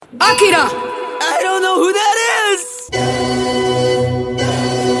AKIRA! I don't know who that is!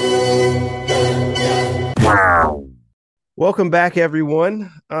 Welcome back,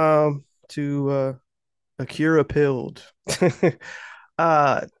 everyone, to AKIRA Pilled.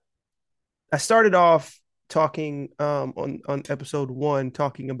 I started off talking on episode one,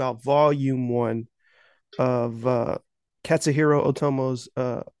 talking about volume one of Katsuhiro Otomo's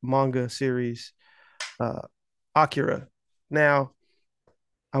manga series, AKIRA. Now,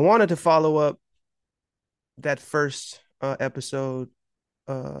 I wanted to follow up that first episode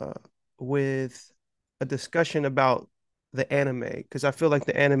with a discussion about the anime, because I feel like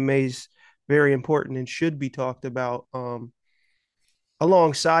the anime is very important and should be talked about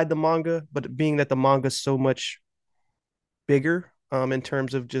alongside the manga, but being that the manga is so much bigger in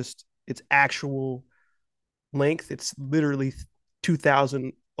terms of just its actual length, it's literally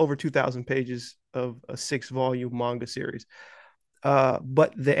 2000 over 2000 pages of a 6 volume manga series.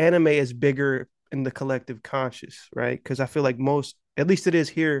 But the anime is bigger in the collective conscious, right? Because I feel like most, at least it is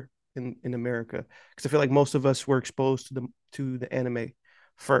here in America, because I feel like most of us were exposed to the anime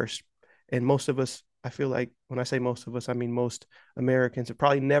first, and most of us, I feel like when I say most of us, I mean most Americans have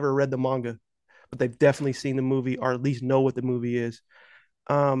probably never read the manga, but they've definitely seen the movie or at least know what the movie is.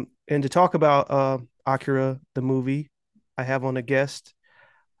 And to talk about Akira, the movie, I have on a guest,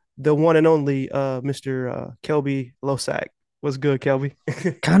 the one and only Mr. Kelby Losack. What's good, Kelby?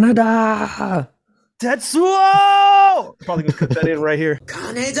 Canada. Tetsuo! Probably gonna cut that in right here.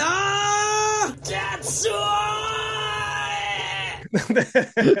 Kaneda! Tetsuo!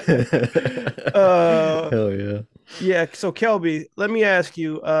 Hell yeah. Yeah, so Kelby, let me ask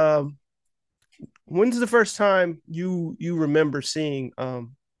you, when's the first time you remember seeing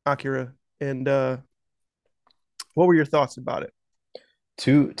Akira, and what were your thoughts about it?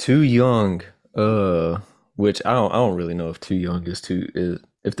 Too young. Which I don't really know if too young is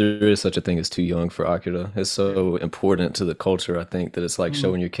if there is such a thing as too young for Akira. It's so important to the culture, I think, that it's like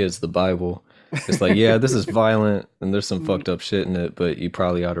showing your kids the Bible. It's like, yeah, this is violent and there's some fucked up shit in it, but you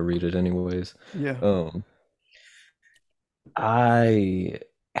probably ought to read it anyways. Yeah. I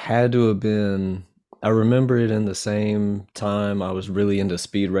had to have been, I remember it in the same time I was really into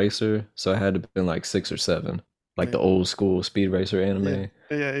Speed Racer, so I had to have been like 6 or 7, like the old school Speed Racer anime.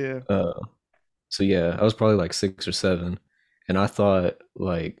 Yeah. So yeah, I was probably like 6 or 7, and I thought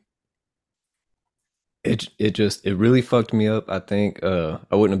like it really fucked me up. I think I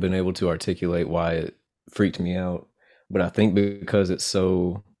wouldn't have been able to articulate why it freaked me out, but I think because it's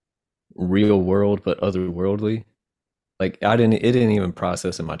so real world but otherworldly. Like it didn't even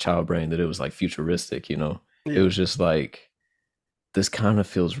process in my child brain that it was like futuristic, you know. It Yeah. was just like this kind of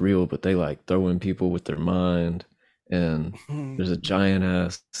feels real, but they like throw in people with their mind, and there's a giant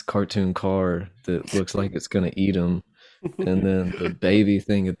ass cartoon car that looks like it's gonna eat them, and then the baby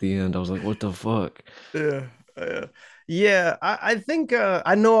thing at the end. I was like, what the fuck? Yeah. Yeah. I think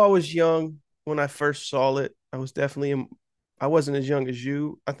I know I was young when I first saw it. I was definitely I wasn't as young as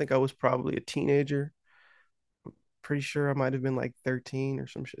you. I think I was probably a teenager. Pretty sure I might have been like 13 or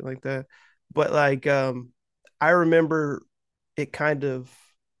some shit like that. But like I remember it kind of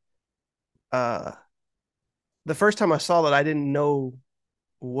uh the first time I saw it, I didn't know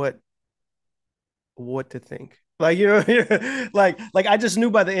what to think. Like, you know, like I just knew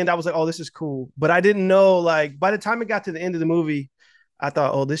by the end I was like, oh, this is cool. But I didn't know, like, by the time it got to the end of the movie, I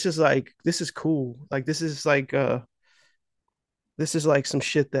thought, oh, this is cool. Like this is like some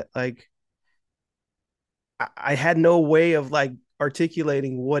shit that like I had no way of like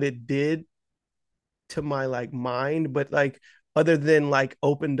articulating what it did to my like mind, but like other than like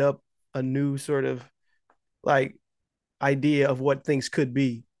opened up a new sort of like idea of what things could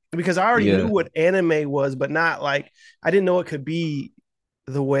be, because I already knew Yeah, what anime was, but not like I didn't know it could be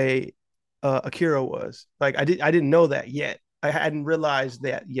the way Akira was. Like I didn't know that yet. I hadn't realized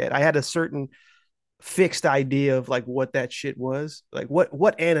that yet. I had a certain fixed idea of like what that shit was, like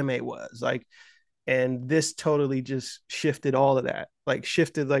what anime was like, and this totally just shifted all of that. Like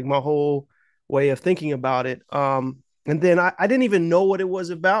shifted like my whole way of thinking about it. And then I didn't even know what it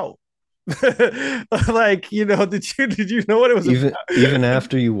was about. Like, you know, did you know what it was even about?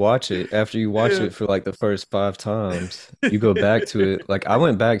 after you watch Yeah. it for like the first 5 times, you go back to it. Like I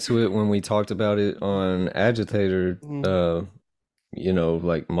went back to it when we talked about it on Agitator, Mhm.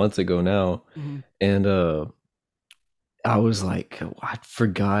 like months ago now, Mhm. and I was like, I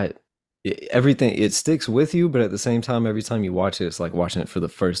forgot everything. It sticks with you, but at the same time, every time you watch it, it's like watching it for the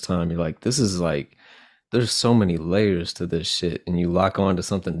first time. You're like, this is like, there's so many layers to this shit, and you lock on to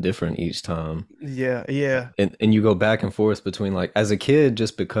something different each time. Yeah. And you go back and forth between like as a kid,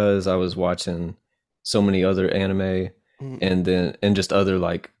 just because I was watching so many other anime, Mm, and just other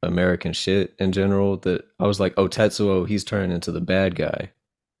like American shit in general, that I was like, oh, Tetsuo, he's turning into the bad guy.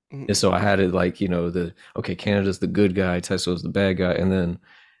 And mm, so I had it like, the okay, Canada's the good guy, Tetsuo's the bad guy. And then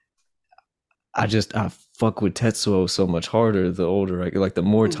I fuck with Tetsuo so much harder the older I get. Like the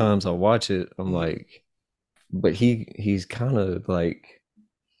more mm, times I watch it, I'm mm. like, but he's kind of like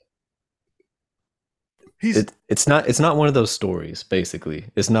He's it's not one of those stories, basically.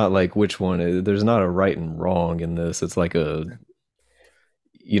 It's not like which one there's not a right and wrong in this. It's like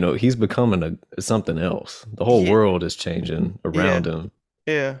he's becoming something else. The whole yeah, world is changing yeah, around him.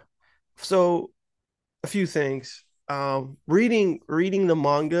 yeah. So a few things. Reading the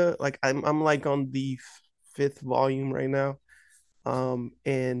manga, like I'm like on the fifth volume right now.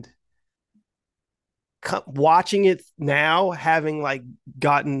 And watching it now, having like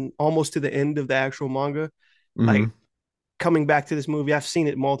gotten almost to the end of the actual manga, like Hmm. coming back to this movie, I've seen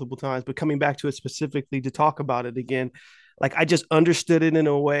it multiple times, but coming back to it specifically to talk about it again, like I just understood it in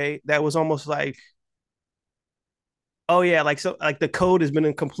a way that was almost like, oh yeah, like so like the code has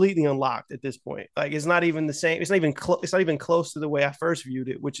been completely unlocked at this point. Like it's not even the same. It's not even close to the way I first viewed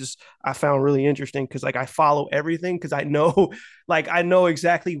it, which is I found really interesting because like I follow everything because I know like I know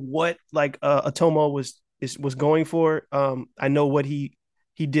exactly what like Atomo was going for. I know what he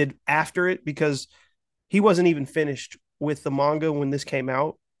did after it because he wasn't even finished with the manga when this came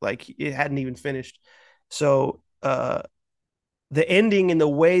out. Like it hadn't even finished. So the ending and the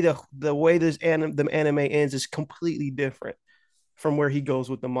way the anime ends is completely different from where he goes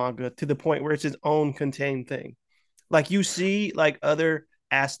with the manga to the point where it's his own contained thing. Like you see like other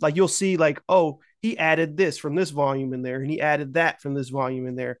like you'll see like, oh, he added this from this volume in there and he added that from this volume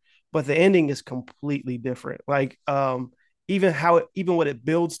in there, but the ending is completely different. Like even what it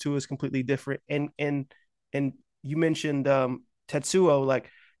builds to is completely different. And you mentioned Tetsuo, like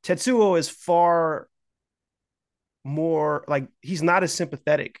Tetsuo is far more like he's not as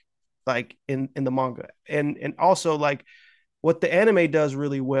sympathetic like in the manga. And also like what the anime does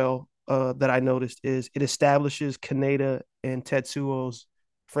really well that I noticed is it establishes Kaneda and Tetsuo's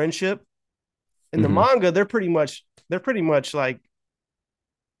friendship. In the Hmm. manga, they're pretty much like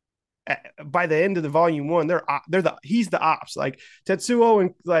by the end of the volume one, they're the he's the ops. Like Tetsuo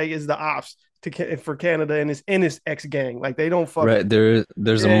and like is the ops for Canada and his ex gang. Like they don't fuck with Right.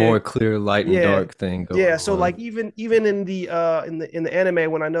 There's a yeah more clear light and yeah dark thing yeah. going So like on. even in the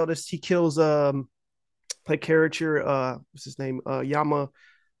anime when I noticed he kills like character what's his name Yama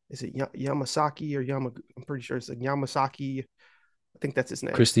is it Yamasaki or Yama? I'm pretty sure it's like Yamasaki. I think that's his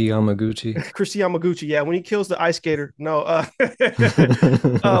name. Christy Yamaguchi. Chris Yamaguchi. Yeah, when he kills the ice skater. No,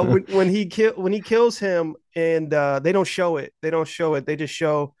 when he kills him and they don't show it. They don't show it. They just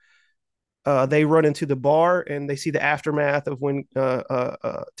show they run into the bar and they see the aftermath of when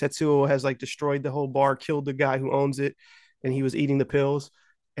Tetsuo has like destroyed the whole bar, killed the guy who owns it, and he was eating the pills.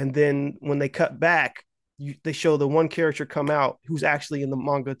 And then when they cut back, they show the one character come out who's actually in the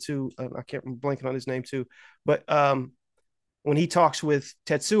manga too. I can't I'm blanking on his name too, but when he talks with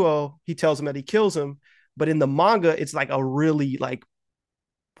Tetsuo, he tells him that he kills him. But in the manga, it's like a really like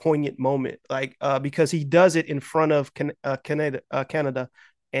poignant moment, like because he does it in front of Canada,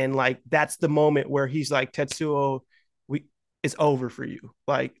 and like that's the moment where he's like Tetsuo, we it's over for you,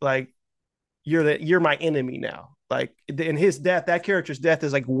 like you're my enemy now. Like in his death, that character's death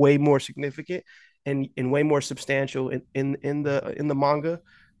is like way more significant and way more substantial in the manga.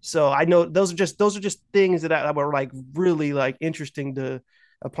 So I know those are just things that were like really like interesting to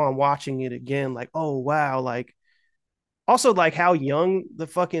upon watching it again. Like oh wow, like also like how young the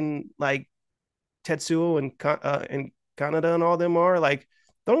fucking like Tetsuo and Kanada and all them are. Like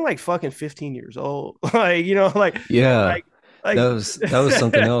they're only like fucking 15 years old. Like Yeah. like like That was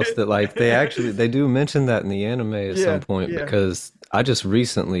something else that like they do mention that in the anime at some yeah point, yeah. because I just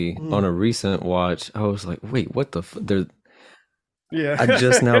recently on Mm. a recent watch I was like, wait, what the Yeah. I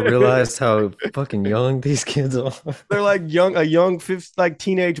just now realized how fucking young these kids are. They're like a young fifth like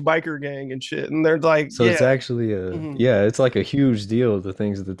teenage biker gang and shit. And they're like, So yeah. it's actually Mhm, yeah, it's like a huge deal, the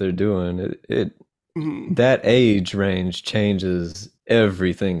things that they're doing. It mhm. that age range changes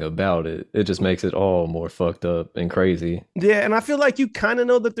everything about it. It just makes it all more fucked up and crazy. Yeah, and I feel like you kind of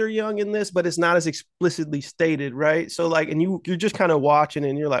know that they're young in this, but it's not as explicitly stated, right? So like, and you're just kind of watching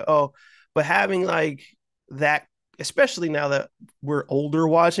and you're like, oh, but having like that, especially now that we're older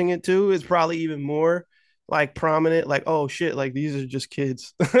watching it too, is probably even more like prominent. Like, oh shit, like these are just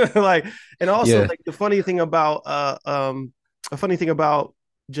kids. Like, and also Yeah. like the funny thing about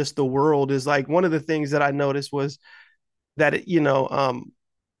just the world is like one of the things that I noticed was that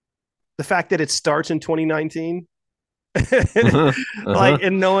the fact that it starts in 2019, Uh-huh. Like, Uh-huh.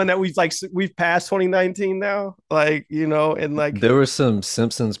 and knowing that we've passed 2019 now, like, and like, There was some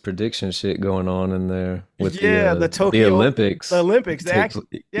Simpsons prediction shit going on in there with yeah, the The Olympics Olympics, they take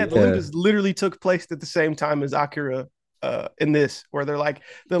actually, yeah, the yeah. Olympics literally took place at the same time as Akira in this, where they're like,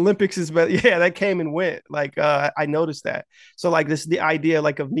 the Olympics is better. Yeah, that came and went. Like, I noticed that. So like this, the idea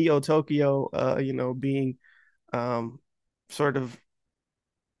like of Neo Tokyo, being um sort of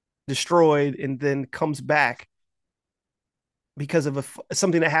destroyed and then comes back because of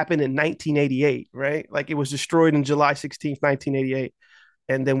something that happened in 1988, right? Like it was destroyed in July 16th, 1988.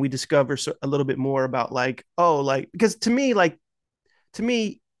 And then we discover a little bit more about like, oh, like, because to me,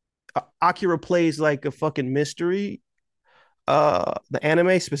 Akira plays like a fucking mystery, the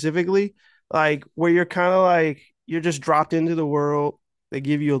anime specifically, like where you're kind of like, you're just dropped into the world. They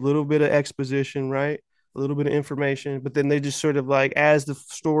give you a little bit of exposition, right? A little bit of information, but then they just sort of like, as the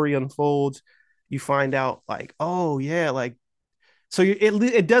story unfolds, you find out like, oh yeah, like, so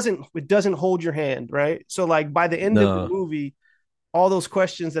it doesn't hold your hand, right? So like by the end of the No. movie, all those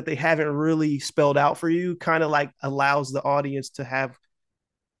questions that they haven't really spelled out for you kind of like allows the audience to have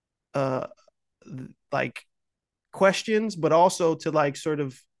uh like questions, but also to like sort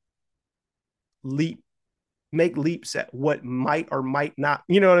of leap make leaps at what might or might not,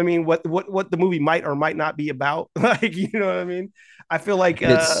 you know what I mean, what the movie might or might not be about. Like, you know what I mean. I feel like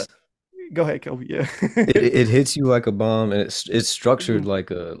It's go ahead, Kelby. it hits you like a bomb, and it's structured Yeah. like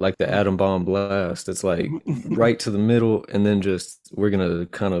the atom bomb blast. It's like right to the middle, and then just we're gonna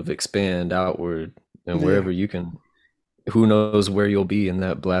kind of expand outward, and Yeah. wherever you can, who knows where you'll be in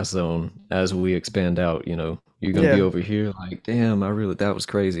that blast zone as we expand out, you know. You're gonna be Yeah. over here like, damn, I really that was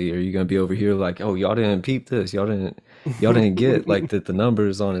crazy. Or you're gonna be over here like, oh, y'all didn't peep this. Y'all didn't get like that the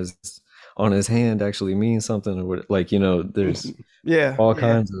numbers on his hand actually mean something or what, like, you know, there's Yeah. all Yeah.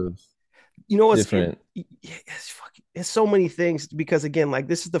 kinds of You know what's different it's so many things, because again, like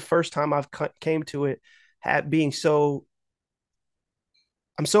this is the first time I've came to it being so,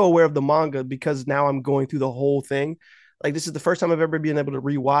 I'm so aware of the manga because now I'm going through the whole thing. Like this is the first time I've ever been able to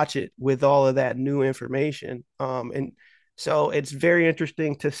rewatch it with all of that new information. And so it's very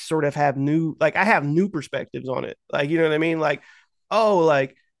interesting to sort of have like I have new perspectives on it. Like, you know what I mean? Like, oh,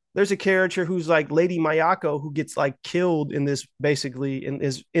 like there's a character who's like Lady Mayako who gets like killed in this basically and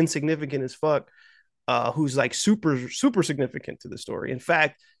is insignificant as fuck, who's like super, super significant to the story. In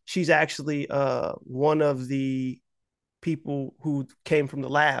fact, she's actually one of the people who came from the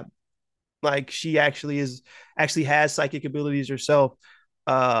lab. Like she actually has psychic abilities herself.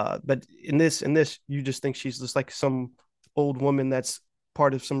 But in this, you just think she's just like some old woman that's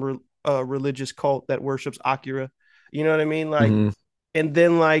part of some religious cult that worships Akira. You know what I mean? Like, mhm. and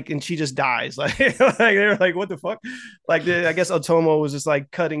then like, and she just dies. Like they're like, what the fuck? Like, I guess Otomo was just like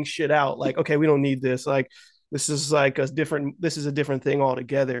cutting shit out. Like, okay, we don't need this. Like, this is like a different. This is a different thing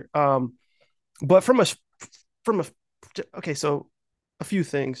altogether. But from a okay, so a few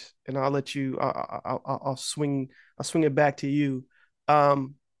things, and I'll let you. I'll swing. I'll swing it back to you.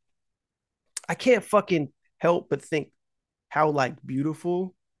 Um, I can't fucking help but think how like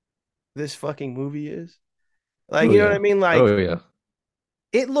beautiful this fucking movie is. Like, Oh you know what yeah. I mean? Like, Oh yeah.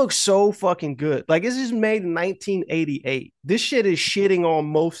 it looks so fucking good. Like, this is made in 1988. This shit is shitting on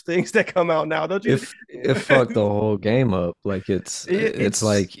most things that come out now, don't you? If it fucked the whole game up, like it's It's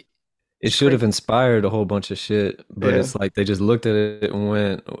like it it's should have crazy. inspired a whole bunch of shit, but Yeah. it's like they just looked at it and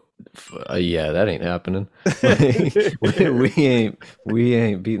went, "Yeah, that ain't happening. Like we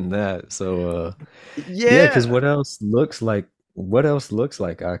ain't beating that." So, yeah, because Yeah. what else looks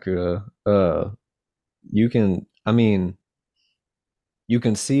like Akira? You can, I mean, you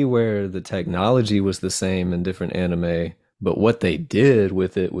can see where the technology was the same in different anime, but what they did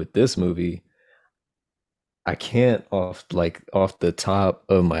with it with this movie, I can't off the top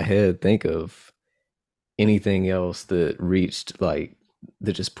of my head think of anything else that reached like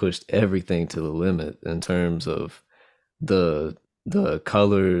that just pushed everything to the limit in terms of the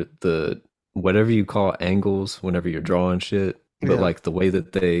color, the whatever you call angles whenever you're drawing shit, but Yeah. like the way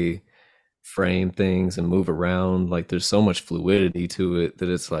that they frame things and move around, like there's so much fluidity to it that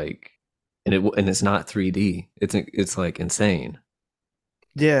it's like, and it's not 3D. It's like insane.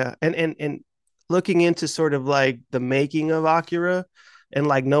 Yeah, and looking into sort of like the making of Akira, and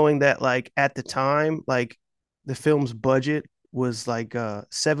like knowing that like at the time, like the film's budget was like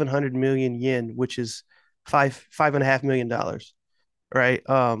 700 million yen, which is $5.5 million, right?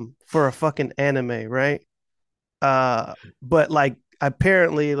 For a fucking anime, right? But like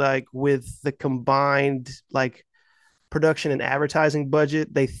apparently like with the combined like production and advertising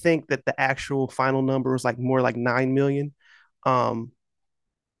budget, they think that the actual final number was like more like 9 million. Um,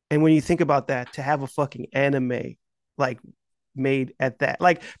 and when you think about that, to have a fucking anime like made at that.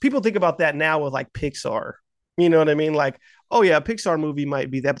 Like people think about that now with like Pixar. You know what I mean? Like, oh yeah, a Pixar movie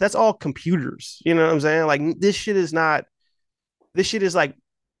might be that, but that's all computers. You know what I'm saying? Like this shit is not. This shit is like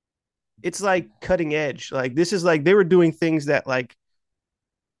it's like cutting edge. Like this is like they were doing things that like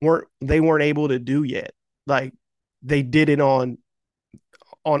weren't able to do yet. Like they did it on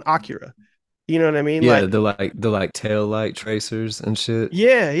Akira. You know what I mean? Yeah, Like the like tail light tracers and shit.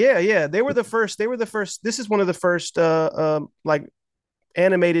 yeah. They were the first. They were the first. This is one of the first like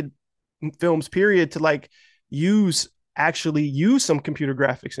animated films period to like use actually use some computer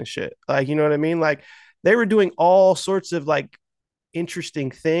graphics and shit. Like you know what I mean? Like they were doing all sorts of like interesting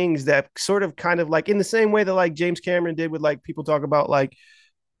things that sort of kind of like in the same way that like James Cameron did with like people talk about like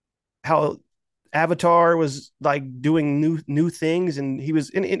how Avatar was like doing new things, and he was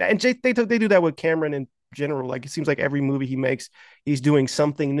and they do that with Cameron in general. Like it seems like every movie he makes, he's doing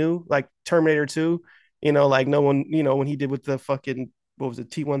something new. Like Terminator 2, you know, like no one, you know, when he did with the fucking what was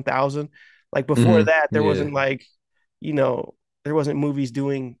it T-1000. Like before that, there Yeah. wasn't like, you know, there wasn't movies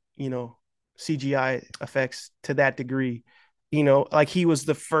doing CGI effects to that degree. You know, like he was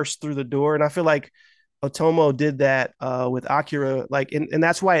the first through the door, and I feel like Otomo did that with Akira, like, and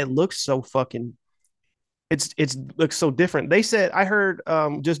that's why it looks so fucking it's looks so different. They said I heard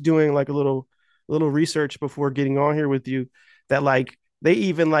just doing like a little research before getting on here with you that like they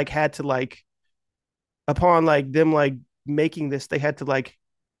even like had to like upon like them like making this they had to like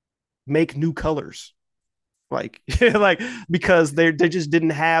make new colors like like because they just didn't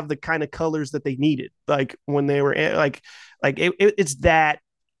have the kind of colors that they needed like when they were it's that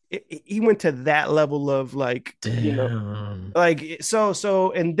he went to that level of like Damn. like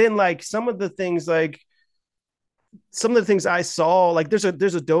so and then like some of the things I saw, like there's a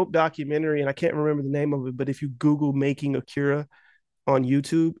dope documentary, and I can't remember the name of it, but if you Google making Akira on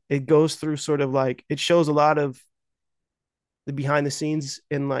YouTube, it goes through sort of like it shows a lot of the behind the scenes,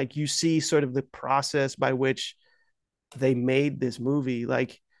 and like you see sort of the process by which they made this movie,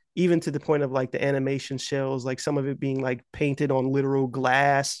 like even to the point of like the animation shells, like some of it being like painted on literal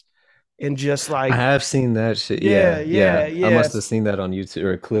glass and just I like have seen that shit. yeah, Yeah, yeah, yeah. I yeah, must have seen that on YouTube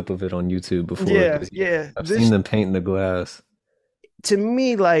or a clip of it on YouTube before. yeah, Because yeah, yeah. I've seen This them painting the glass. to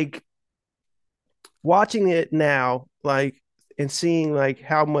me like watching it now, like and seeing like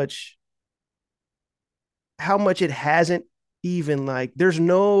how much it hasn't even like there's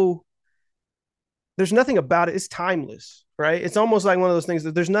nothing about it. It's timeless, right? It's almost like one of those things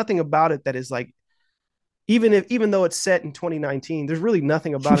that there's nothing about it that is like even though it's set in 2019, there's really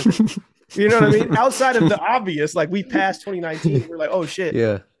nothing about it. You know what I mean? Outside of the obvious, like we passed 2019, we're like, oh shit.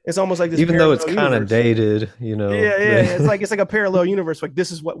 Yeah. It's almost like this Even though it's parallel kind of universe. dated, you know. Yeah. It's like a parallel universe. Like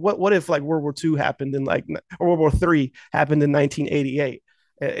this is what if like World War II happened in like or World War III happened in 1988.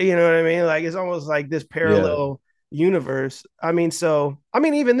 You know what I mean? Like it's almost like this Yeah. parallel universe. I mean,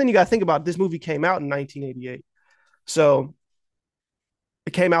 even then you got to think about it, this movie came out in 1988. So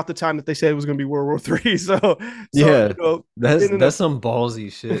it came out the time that they said it was going to be World War III. So Yeah. That's in a, that's some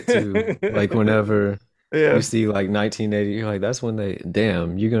ballsy shit too. Like whenever you yeah. see like 1980, you're like, that's when they,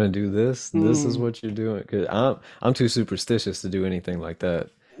 damn, you're gonna do this. This is Mm, what you're doing. Because I'm too superstitious to do anything like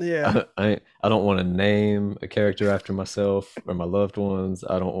that. yeah. I don't want to name a character after myself or my loved ones.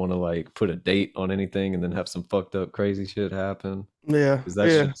 I don't want to like put a date on anything and then have some fucked up crazy shit happen. Yeah. Because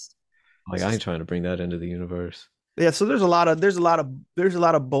that's Yeah. just like I ain't trying to bring that into the universe. Yeah, so there's a lot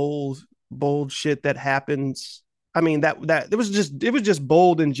of bold shit that happens. I mean that it was just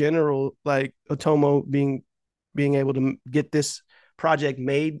bold in general, like Otomo being able to get this project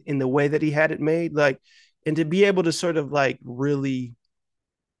made in the way that he had it made, like, and to be able to sort of like really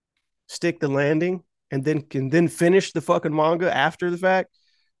stick the landing and then finish the fucking manga after the fact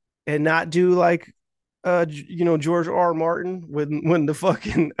and not do like George R. Martin when the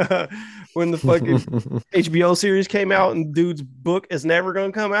fucking HBO series came out and dude's book is never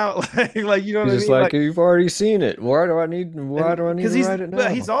gonna come out. Like you know what He's I just mean? like, Like, you've already seen it. Why and do I need because to he's write it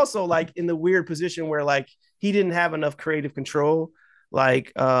but he's now? also like in the weird position where like he didn't have enough creative control,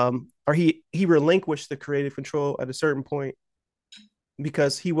 like or he relinquished the creative control at a certain point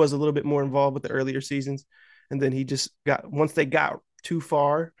because he was a little bit more involved with the earlier seasons, and then he just got once they got too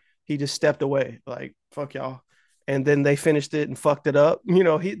far, he just stepped away. Like fuck y'all, and then they finished it and fucked it up.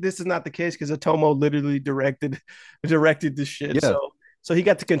 This is not the case because Otomo literally directed this shit. Yeah. So he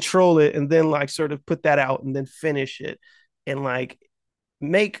got to control it and then like sort of put that out and then finish it and like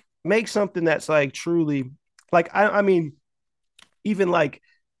make something that's like truly like I mean even like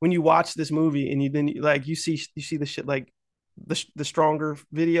when you watch this movie and you then like you see the shit like the stronger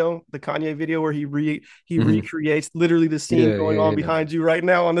video, the Kanye video where he Hmm. recreates literally the scene Yeah, going yeah, on yeah. behind you right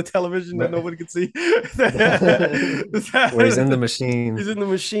now on the television that Right. nobody can see. Where he's in the machine. He's in the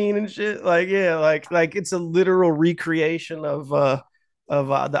machine and shit. Like, yeah, like it's a literal recreation of the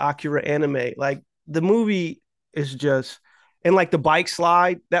Akira anime. Like the movie is just and like the bike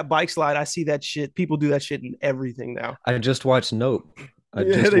slide, that bike slide, I see that shit. People do that shit in everything now. I just watched Nope. I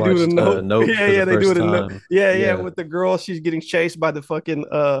Yeah, just they do it in watched Nope. Nope Yeah, for the yeah, they do first it in Nope. time. Yeah, yeah, Yeah. with the girl, she's getting chased by the fucking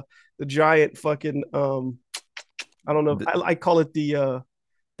the giant fucking I don't know. Th- I call it the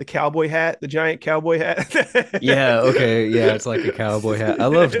cowboy hat, the giant cowboy hat. Yeah, okay. Yeah, it's like a cowboy hat. I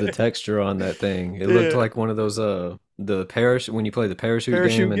loved the texture on that thing. It looked Yeah. like one of those the parachute when you play the parachute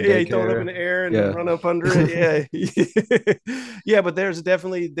game Parachute, in yeah, you throw it up in daycare. the air and then Yeah. run up under it. Yeah. Yeah, but there's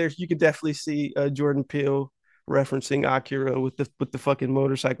you can definitely see Jordan Peele referencing Akira with the fucking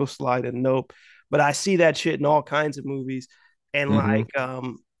motorcycle slide and Nope. But I see that shit in all kinds of movies. And Hmm. like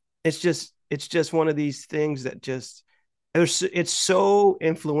it's just one of these things that just it's so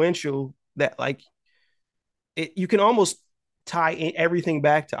influential that like you can almost tie everything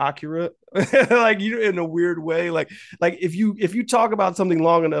back to Akira, like you in a weird way. Like if you talk about something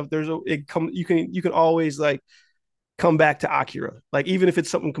long enough, there's a it come you can always like come back to Akira, like even if it's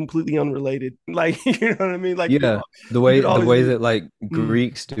something completely unrelated. Like you know what I mean? Like Yeah. you could The always way be that like mm,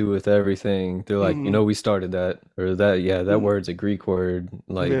 Greeks do with everything, they're like, mm, we started that or that, yeah, that mm, word's a Greek word.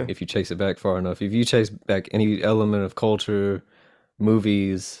 Like yeah, if you chase it back far enough, if you chase back any element of culture,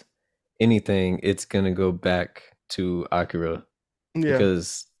 movies, anything, it's gonna go back to Akira yeah,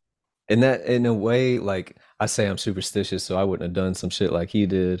 because in a way, like I say I'm superstitious, so I wouldn't have done some shit like he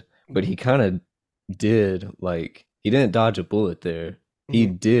did, but he kind of did like he didn't dodge a bullet there. He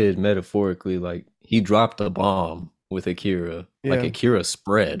mm, did metaphorically like he dropped a bomb with Akira. Like yeah, Akira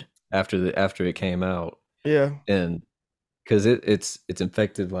spread after it came out. yeah, And because it's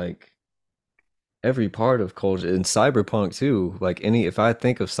infected like every part of culture and cyberpunk too. Like any if I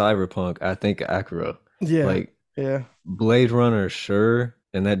think of cyberpunk, I think Akira. yeah, Like yeah. Blade Runner, sure,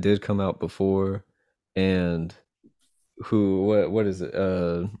 and that did come out before. And what is it?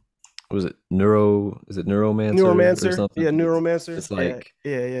 Was it Neuromancer or Neuromancer, something? yeah, Neuromancer, It's yeah, like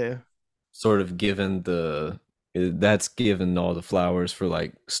yeah, yeah. sort of given that's given all the flowers for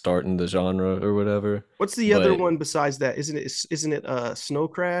like starting the genre or whatever. What's the other But one besides that? Isn't it Snow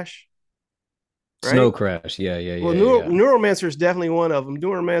Crash, Snow right? Crash, yeah, yeah, Well, yeah, yeah. Neuromancer is definitely one of them.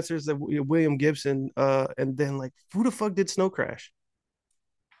 Neuromancer is the William Gibson, and then like who the fuck did Snow Crash?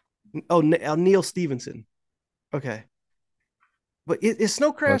 Oh, Neil Stevenson. Okay, but is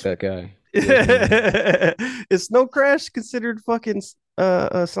Snow Fuck Crash that guy. He owes me money. is Snow Crash considered fucking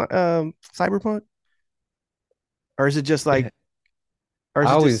cyberpunk, or is it just like, It, or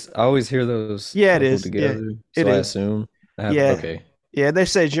is it just I always hear those yeah, it coupled is. Yeah, together, it so I is. assume I have Yeah, okay. yeah. They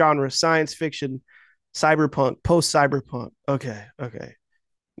say genre science fiction, cyberpunk, post cyberpunk. Okay, okay.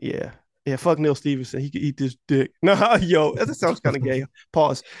 Yeah. Yeah, fuck Neil Stevenson. He could eat this dick. No, yo, that sounds kind of gay.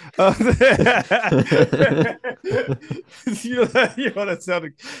 Pause. That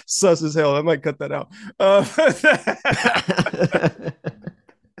sounded sus as hell. I might cut that out.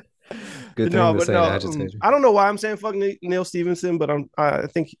 Good thing No, to but say an no, agitator. I don't know why I'm saying fuck Neil Stevenson, but I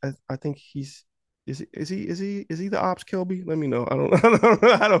think he's is he the ops Kelby? Let me know. I don't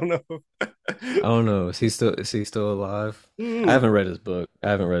I don't know. I don't know. Is he still alive? I Mm. haven't read his book. I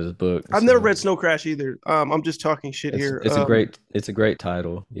haven't read his book, I've never so read Snow Crash either. I'm just talking shit here. it's a great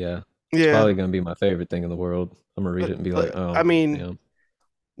title. Yeah. It's Yeah, probably gonna be my favorite thing in the world. I'm gonna read it and be like, I oh, mean, damn.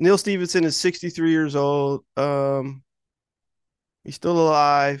 Neil Stevenson is 63 years old. He's still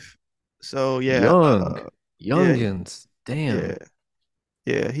alive. So yeah, Young. yeah, Youngins. yeah, Damn.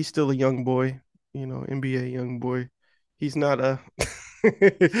 yeah. He's still a young boy. NBA young boy. He's not a.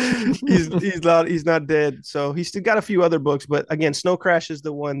 he's not dead. So he's still got a few other books, but again, Snow Crash is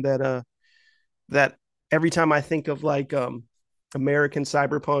the one that every time I think of like American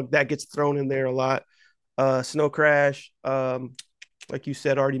cyberpunk, that gets thrown in there a lot. Snow Crash, like you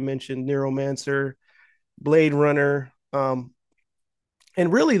said, already mentioned Neuromancer, Blade Runner, and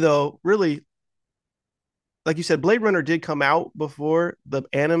really though, really like you said, Blade Runner did come out before the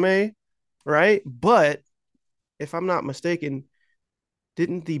anime, right? But if I'm not mistaken,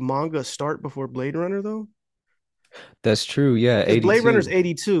 didn't the manga start before Blade Runner though? That's true. Yeah, Because Blade Runner's 82.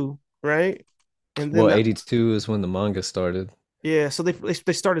 82, right? And then Well, that 82 is when the manga started. yeah, so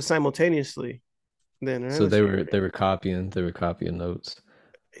they started simultaneously then, right? So Let's see. they were copying notes.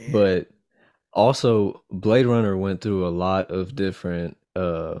 Yeah. But also Blade Runner went through a lot of different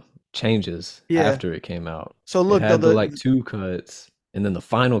changes Yeah. after it came out. So It look though had the like two cuts and then the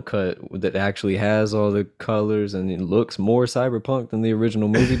final cut that actually has all the colors and it looks more cyberpunk than the original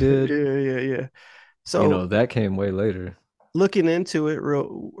movie did, Yeah. So that came way later. looking into it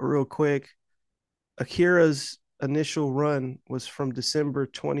real quick, Akira's initial run was from December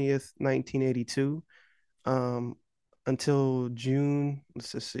 20th, 1982, um, until June.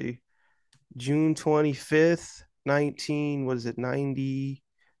 Let's just see, June 25th, 19. What is it? 90.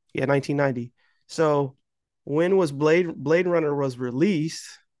 Yeah, 1990. So when was Blade Runner was released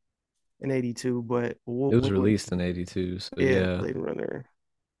in 82, but It was when was released in 82, so yeah yeah. Blade Runner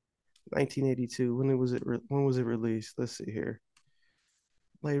 1982? When was it released? Let's see here.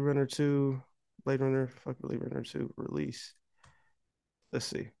 Blade Runner 2, Blade Runner 2 release. Let's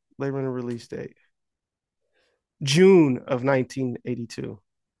see. Blade Runner release date. June of 1982.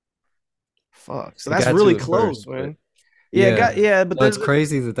 Fuck. So It that's got really to it close, first, but man. Yeah, yeah. but No, it's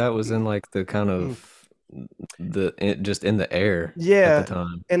crazy that that was in like the kind mm, of just in the air at the yeah.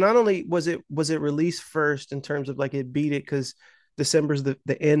 time. And not only was it released first in terms of like it beat it because December's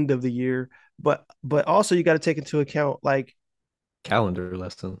the end of the year, but also you got to take into account like Calendar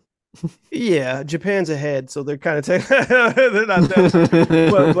lesson. yeah, Japan's ahead, so they're kind of they're not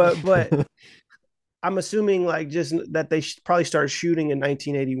that, but I'm assuming like just that they probably started shooting in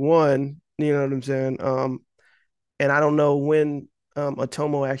 1981. You know what I'm saying? And I don't know when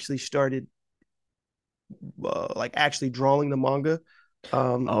Otomo actually started like actually drawing the manga.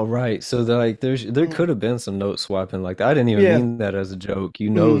 Um, All right. So there mm, could have been some note swapping. Like I didn't even yeah, mean that as a joke. You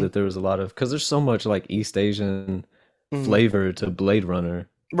know mm, that there was a lot of because there's so much like East Asian mm, flavor to Blade Runner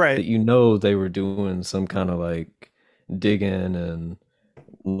right, that you know they were doing some kind of like digging and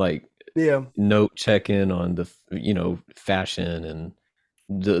like yeah, note checking on the fashion and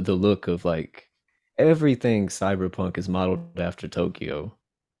the look of like everything cyberpunk is modeled after Tokyo.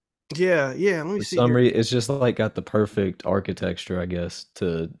 yeah. Let me For see some here. reason, it's just like got the perfect architecture, I guess,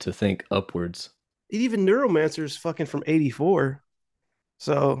 to think upwards. Even Neuromancer is fucking from '84.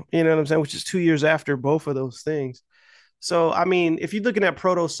 So you know what I'm saying, which is 2 years after both of those things. So I mean, if you're looking at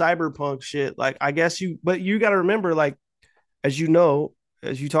proto cyberpunk shit, like I guess but you got to remember, like as you know,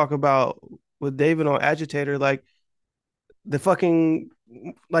 as you talk about with David on Agitator, like the fucking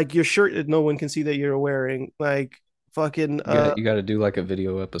like your shirt that no one can see that you're wearing, like fucking You got to do like a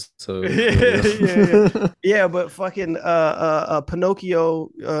video episode for yeah. real. Yeah, but fucking Pinocchio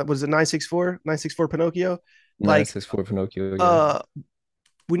was it 964 Pinocchio? Like 964 Pinocchio, yeah. uh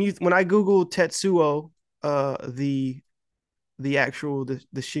when I Google Tetsuo, the actual the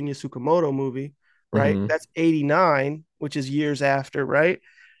Shinya Tsukamoto movie, right? Hmm. That's 89, which is years after, right?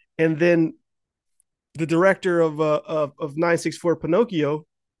 And then the director of 964 Pinocchio,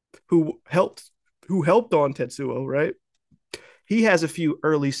 who helped who helped on Tetsuo, right? He has a few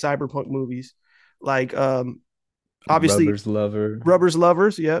early cyberpunk movies, like obviously Rubber's Lover. Rubber's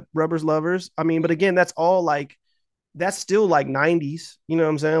Lovers, yep, Rubber's Lovers. I mean, but again, that's all like that's still like 90s. You know what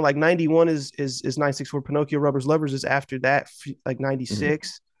I'm saying? Like 91 is 964 Pinocchio. Rubber's Lovers is after that, like Hmm.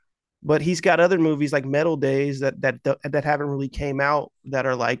 96. But he's got other movies like Metal Days that haven't really came out that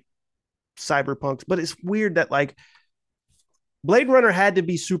are like cyberpunks. But it's weird that like Blade Runner had to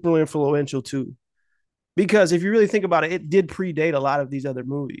be super influential too, because if you really think about it, it did predate a lot of these other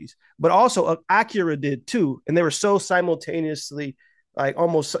movies. But also Akira did too, and they were so simultaneously like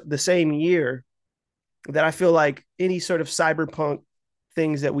almost the same year that I feel like any sort of cyberpunk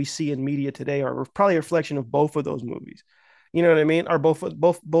things that we see in media today are probably a reflection of both of those movies. You know what I mean? Are both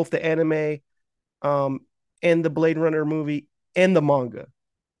the anime um and the Blade Runner movie and the manga.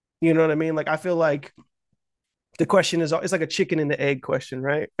 You know what I mean? Like I feel like the question is it's like a chicken and the egg question,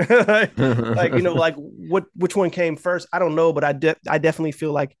 right? Like like which one came first? I don't know, but I definitely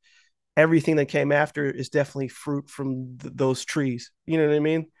feel like everything that came after is definitely fruit from those trees. You know what I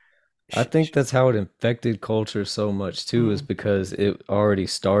mean? I think that's how it infected culture so much too, is Mm, because it already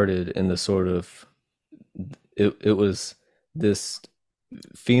started in the sort of it was this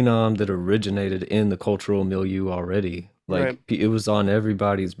phenom that originated in the cultural milieu already. right. Like it was on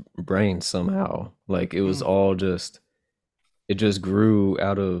everybody's brain somehow. Like it was Mm, all just it just grew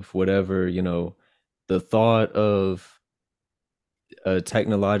out of whatever, the thought of a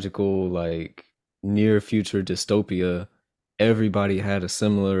technological like near future dystopia. Everybody had a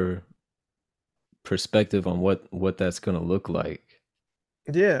similar perspective on what that's going to look like.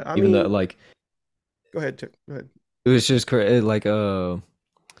 yeah. I Even though mean, like go ahead. Go ahead. it was just crazy like I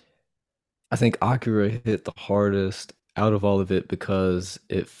think Akira hit the hardest out of all of it because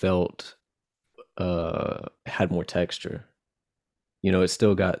it felt had more texture. It's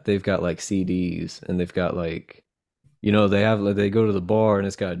still got they've got like CDs and they've got like they have like they go to the bar and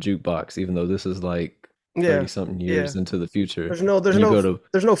it's got a jukebox even though this is like Yeah, 30 something yeah. years into the future. There's no, there's And you no, go to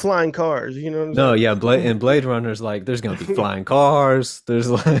there's no flying cars. You know no, what yeah, Blade Runner's like there's gonna be flying cars. There's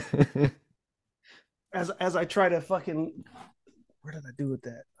like as I try to fucking, where did I do with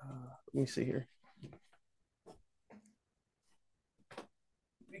that? Let me see here.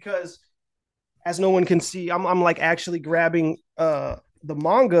 Because as no one can see, I'm like actually grabbing the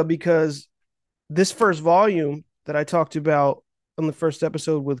manga because this first volume that I talked about on the first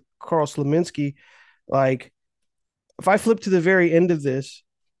episode with Carl Slaminsky, like if I flip to the very end of this,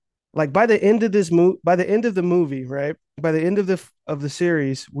 like by the end of by the end of the movie, right? By the end of the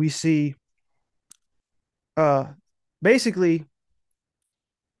series, we see uh basically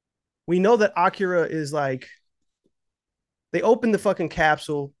we know that Akira is like they open the fucking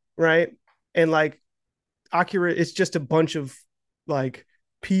capsule, right? And like Akira, it's just a bunch of like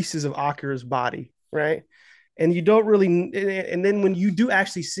pieces of Akira's body, right? And you don't really, and then when you do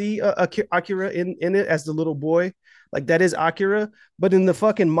actually see Akira in it as the little boy, like that is Akira. But in the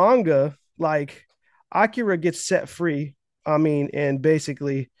fucking manga, like Akira gets set free. I mean, and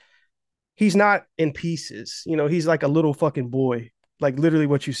basically he's not in pieces. You know, he's like a little fucking boy, like literally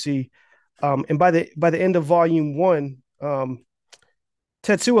what you see. And by the end of volume one,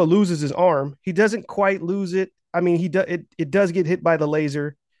 Tetsuo loses his arm. He doesn't quite lose it. I mean, it does get hit by the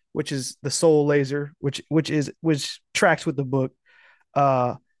laser, which is the soul laser, which tracks with the book.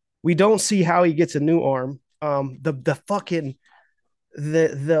 Uh, we don't see how he gets a new arm. The fucking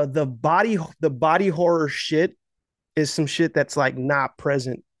the body horror shit is some shit that's like not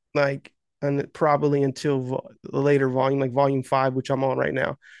present, like and probably until the later volume, like volume 5, which I'm on right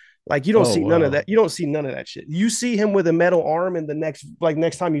now. Like you don't oh see none of wow. that. You don't see none of that shit. You see him with a metal arm in the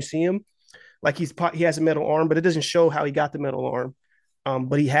next time you see him, like he has a metal arm, but it doesn't show how he got the metal arm.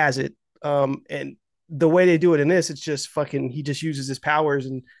 But he has it. And the way they do it in this, it's just fucking. He just uses his powers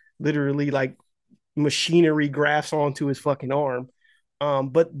and literally like machinery grafts onto his fucking arm.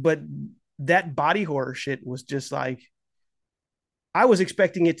 But that body horror shit was just like I was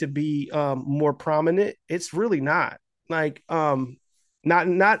expecting it to be more prominent. It's really not. Like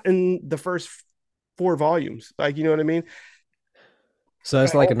not in the first 4 volumes. Like you know what I mean? So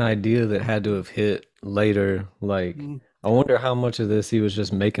that's like an idea that had to have hit later. Like, I wonder how much of this he was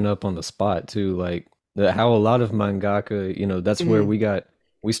just making up on the spot too. Like, how a lot of mangaka, that's where Mm-hmm.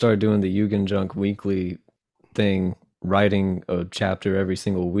 we started doing the Yugen Junk Weekly thing, writing a chapter every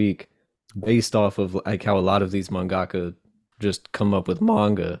single week, based off of like how a lot of these mangaka just come up with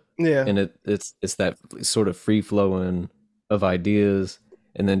manga, Yeah, and it's that sort of free flowing of ideas,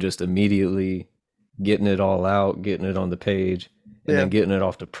 and then just immediately getting it all out, getting it on the page, and yeah, then getting it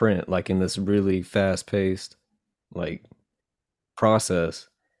off to print, like in this really fast paced like process.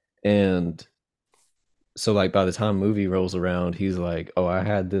 And so like by the time movie rolls around, he's like, "Oh, I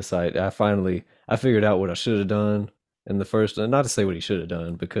had this. I figured out what I should have done in the first. And not to say what he should have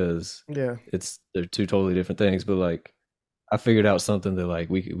done because yeah. they're two totally different things, but like I figured out something that like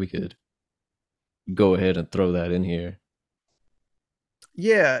we could go ahead and throw that in here."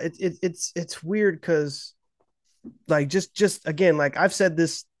 Yeah, it's weird because like just again, like I've said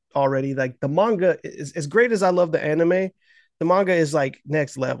this already, like the manga is as great as I love the anime, the manga is like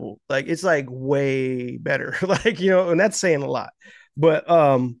next level. Like it's like way better. Like, you know, and that's saying a lot. But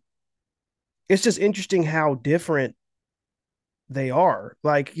it's just interesting how different they are.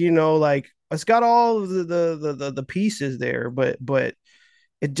 Like, you know, like it's got all of the pieces there, but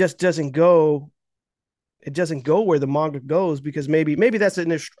it just doesn't go it doesn't go where the manga goes because maybe that's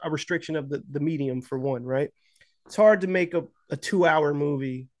a restriction of the medium for one, right? It's hard to make a 2 hour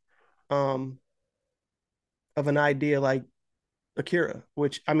movie um of an idea like Akira,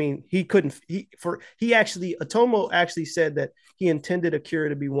 which I mean he couldn't he actually Otomo actually said that he intended Akira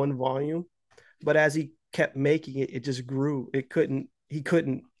to be one volume, but as he kept making it, it just grew. He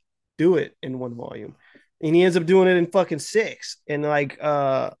couldn't do it in one volume. And he ends up doing it in fucking 6. And like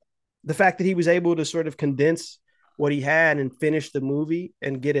the fact that he was able to sort of condense what he had and finish the movie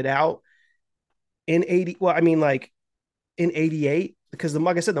and get it out in 80, well, I mean like in 88, because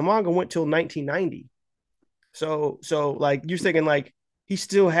like I said, the manga went till 1990. So like you're thinking like he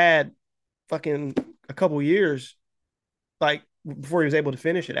still had fucking a couple years like before he was able to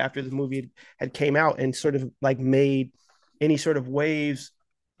finish it after the movie had came out and sort of like made any sort of waves.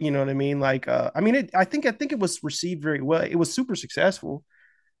 You know what I mean? Like, I mean, I think it was received very well. It was super successful,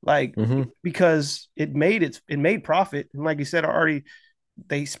 like Hmm. because it made profit. And like you said, already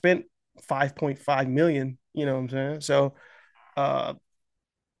they spent 5.5 million. You know what I'm saying? So, uh,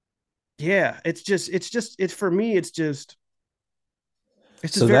 yeah, it's for me. It's just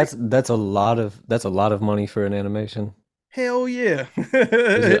So very that's a lot of money for an animation. Hell yeah.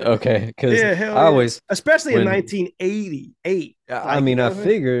 Is it okay? Because Yeah, hell I yeah. always Especially in when 1988. I Like, you mean, know I what I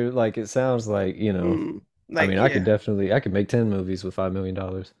mean? figure like it sounds like, I Like, mean, yeah. I could make 10 movies with $5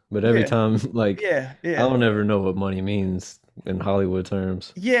 million. But every Yeah. time, like, Yeah. I Yeah. don't ever know what money means in Hollywood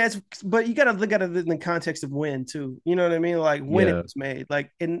terms. Yeah, but you gotta look at it in the context of when too. You know what I mean? Like when it Yeah. was made.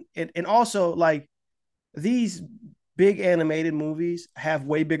 Like and also like these big animated movies have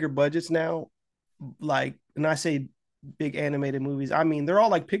way bigger budgets now. Like, and I say big animated movies, I mean they're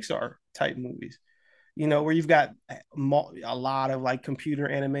all like Pixar type movies. Where you've got a lot of like computer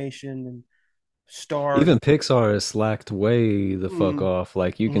animation and stars. Even Pixar has slacked way the fuck Mm, off.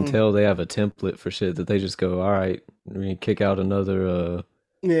 Like you can mm, tell they have a template for shit that they just go, all right, we kick out another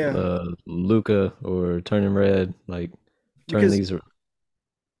yeah, Luca or Turning Red, like turn because these.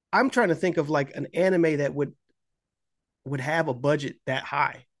 I'm trying to think of like an anime that would have a budget that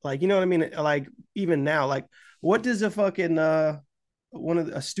high. Like, you know what I mean? Like even now, like what does a fucking a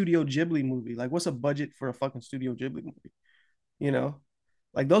Studio Ghibli movie, like what's a budget for a fucking Studio Ghibli movie? You know?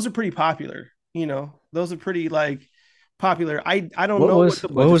 Like those are pretty popular, Those are pretty like popular. I don't know what the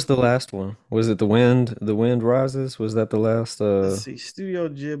What budget. was the last one? Was it The Wind? The Wind Rises? Was that the last Let's see. Studio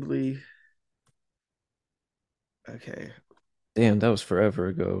Ghibli. Okay. damn, that was forever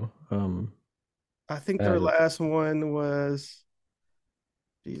ago. I think I their have it. last one was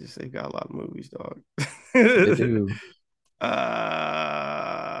Jesus, they got a lot of movies, dog. They do.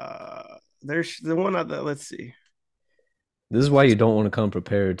 There's the one other. Let's see. This is why you don't want to come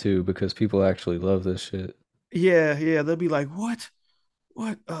prepared too, because people actually love this shit. Yeah, yeah. They'll be like, "What?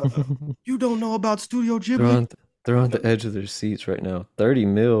 What? You don't know about Studio They're Ghibli?" on they're on the edge of their seats right now. 30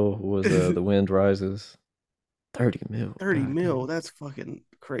 mil was The Wind Rises. 30 mil. 30 God mil. damn. That's fucking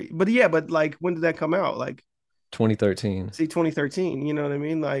crazy. But yeah, but like, when did that come out? Like, 2013. see, 2013. You know what I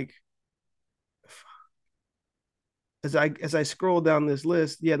mean? Like, as I scroll down this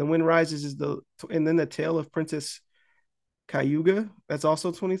list, yeah, The Wind Rises is and then the Tale of Princess Cayuga. That's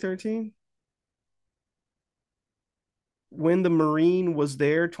also 2013. When the Marine was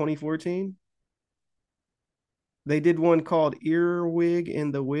there, 2014. They did one called Earwig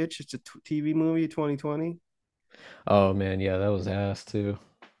and the Witch. It's a TV movie, 2020. Oh man, yeah, that was ass too.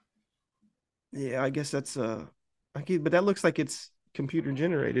 Yeah, I guess that's but that looks like it's computer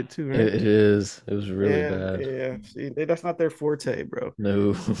generated too, right? It is. It was really Yeah, bad. yeah. See, that's not their forte, bro.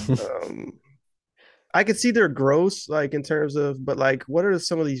 No. Um, I could see they're gross, like in terms of, but like, what are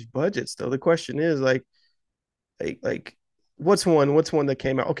some of these budgets though? The question is like, what's one that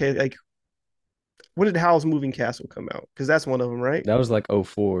came out? Okay, like, when did Howl's Moving Castle come out? Because that's one of them, right? That was like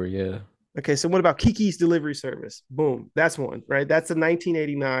 '04, yeah. Okay, so what about Kiki's Delivery Service? Boom, that's one, right? That's a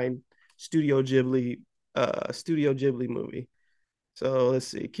 1989 Studio Ghibli movie. So let's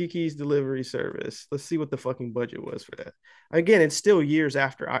see, Kiki's Delivery Service. Let's see what the fucking budget was for that. Again, it's still years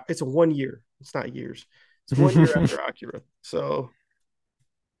after. It's a 1 year. It's not years. It's 1 year after Akira. So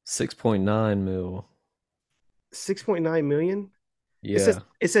 6.9 mil. 6.9 million. It says Yeah.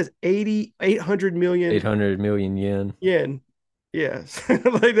 it says 800 million 800 million yen. yen. Yes,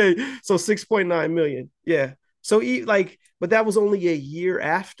 so 6.9 million. Yeah. So but that was only a year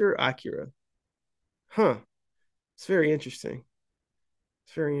after Akira. Huh. It's very interesting.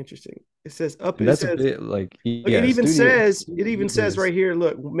 It's very interesting. It says up. And It that's a says bit like look. yeah, It Studio even Ghibli says is right here.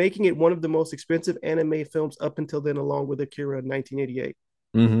 Look, making it one of the most expensive anime films up until then, along with Akira in 1988.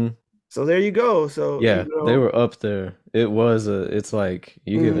 hmm So there you go. So Yeah, they were up there. It's like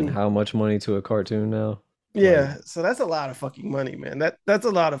you giving mm, how much money to a cartoon now? Like yeah. So that's a lot of fucking money, man. That's a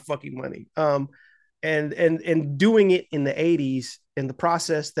lot of fucking money. And doing it in the 80s, in the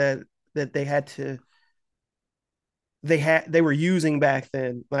process that they were using back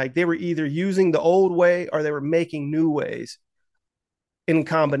then. Like they were either using the old way or they were making new ways in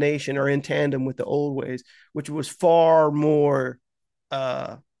combination or in tandem with the old ways, which was far more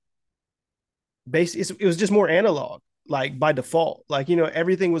uh it was just more analog, like by default. Like,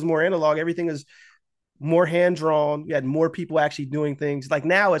 everything was more analog, everything is more hand drawn. You had more people actually doing things. Like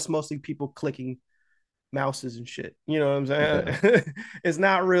now it's mostly people clicking mouses and shit. You know what I'm yeah. saying? It's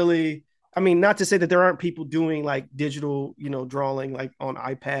not really. I mean, not to say that there aren't people doing like digital, drawing like on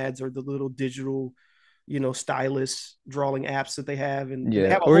iPads or the little digital, stylus drawing apps that they have, and they Yeah,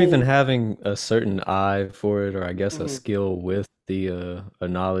 have a or even whole. having a certain eye for it, or I guess a Mhm. skill with the a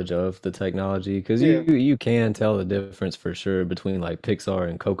knowledge of the technology, because Yeah. you can tell the difference for sure between like Pixar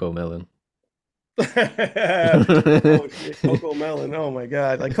and Coco Melon. Oh shit, Coco Melon. Oh my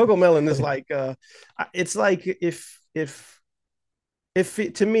god, like Coco Melon is like, it's like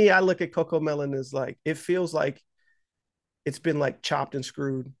to me, I look at Coco Melon as like it feels like it's been like chopped and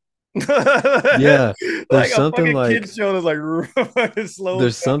screwed. Yeah, Like there's a something fucking like kids show that's like slows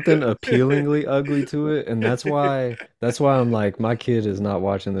there's something down. appealingly ugly to it, and that's why I'm like my kid is not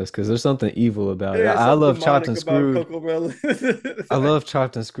watching this because there's something evil about it. Yeah, I something love Chopped demonic and about Screwed. Coco Melon. I love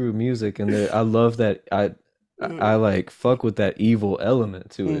Chopped and Screwed music, and I love that I like fuck with that evil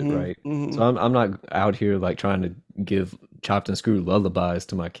element to it, hmm right? So hmm I'm not out here like trying to give Chopped and Screwed lullabies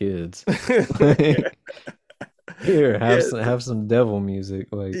to my kids. Like, here, Yeah, have some devil music.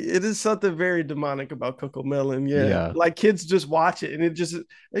 Like, it is something very demonic about Coco Melon. Yeah, yeah, like kids just watch it and it just,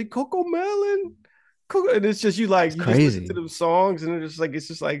 hey, Coco Melon, Coco, and it's just it's you just listen to crazy. them songs and it's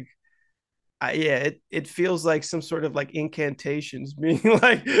just like yeah, it feels like some sort of like incantations being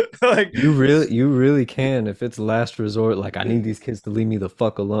like You really can if it's last resort. Like, I need these kids to leave me the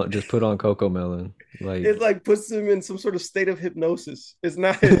fuck alone. Just put on Coco Melon. Like, it like puts them in some sort of state of hypnosis. It's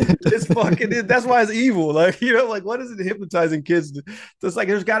not it's fucking that's why it's evil. Like, like what is it hypnotizing kids to? It's like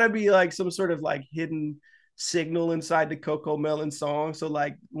there's gotta be like some sort of like hidden signal inside the Coco Melon song. So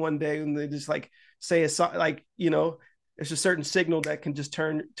like one day when they just like say a song like, there's a certain signal that can just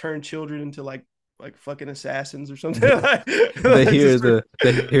turn children into like fucking assassins or something. like, like just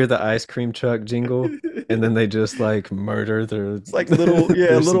they hear the ice cream truck jingle, and then they just like murder their it's like little, yeah,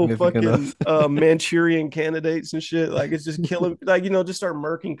 their little significant fucking other. Manchurian candidates and shit. Like it's just killing, like just start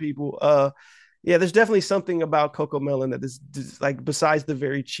murking people. Yeah, there's definitely something about Coco Melon that is like besides the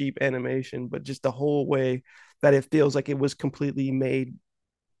very cheap animation, but just the whole way that it feels like it was completely made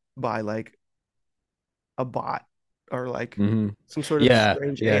by like a bot or like Hmm. some sort of Yeah,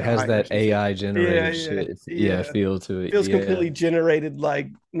 strange yeah, it has AI or that some shit. AI Yeah, generated yeah, shit. Yeah, yeah. feel to it. Feels Yeah. completely generated. Like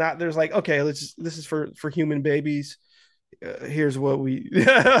not there's like okay, this is for human babies. Here's what we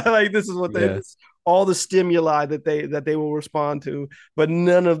like this is what they Yeah. this, all the stimuli that they will respond to, but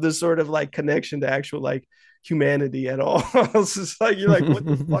none of the sort of like connection to actual like humanity at all. It's just like you're like what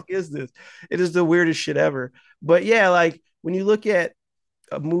the fuck is this? It is the weirdest shit ever. But yeah, like when you look at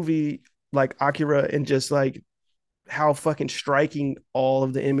a movie like Akira and just like how fucking striking all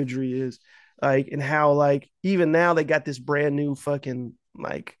of the imagery is, like, and how like even now they got this brand new fucking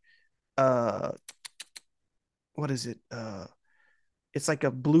like uh what is it? It's like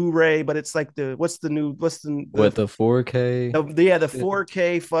a Blu-ray, but it's like what's What, the 4K the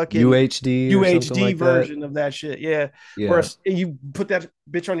 4K fucking UHD or something UHD like that? version of that shit. Yeah, where Yeah. you put that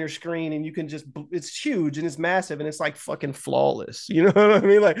bitch on your screen and you can just it's huge and it's massive and it's like fucking flawless. You know what I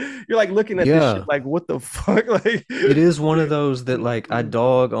mean? Like you're like looking at this shit Yeah. like what the fuck? Like It is one of those that like I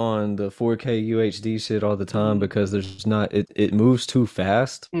dog on the 4K UHD shit all the time Mhm. because there's not it moves too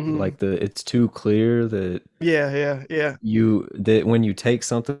fast. Mhm. Like it's too clear that Yeah, yeah, yeah. that when you take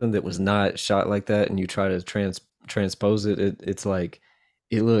something that was not shot like that and you try to transpose it's like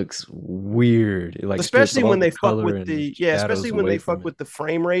it looks weird. It like strips Especially all when the they fuck color with and especially shadows when they away fuck from it. with the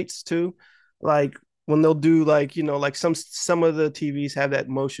frame rates too. Like when they'll do like, like some of the TVs have that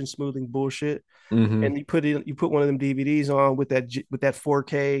motion smoothing bullshit Hmm. and you put one of them DVDs on with that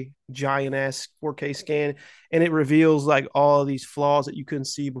 4K giant ass 4K scan and it reveals like all these flaws that you couldn't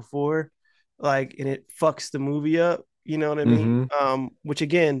see before. Like and it fucks the movie up, you know what I mean? Hmm. Which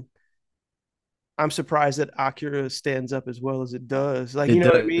again, I'm surprised that Akira stands up as well as it does. Like, you It know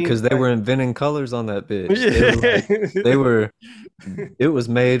what I does mean? because they Like were inventing colors on that bitch. They were like they yeah. were it was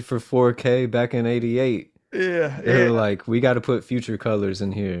made for 4K back in 88. Yeah, They yeah, were like, we got to put future colors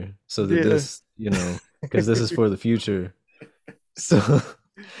in here so that yeah. because this is for the future. So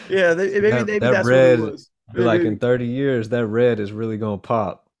Yeah, maybe that that's what it red, was. they're like in Maybe 30 years, that red is really gonna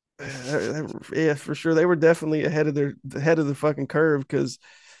pop. yeah, for sure. They were definitely ahead of the fucking curve because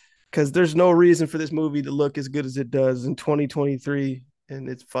there's no reason for this movie to look as good as it does in 2023 and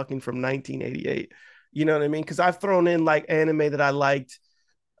it's fucking from 1988. You know what I mean? Because I've thrown in like anime that I liked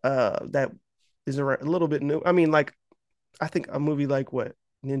that is a little bit new. I mean, like I think a movie like what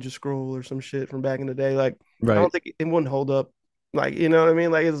Ninja Scroll or some shit from back in the day. Like I don't Right. think it wouldn't hold up. Like you know what I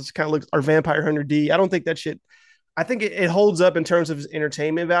mean? Like it's kind of looks or Vampire Hunter D. I don't think that shit. I think it holds up in terms of its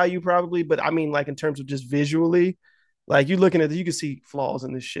entertainment value probably, but I mean like in terms of just visually, like you looking at it, you can see flaws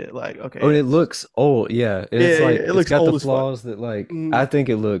in this shit. Like Oh, okay, and it looks old. Yeah. yeah, It's yeah, like it it's looks got the old as fuck. flaws that like Mm-hmm. I think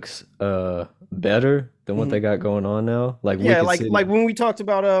it looks better than what they Mm-hmm. got going on now. Like Yeah, Wicked like City. when we talked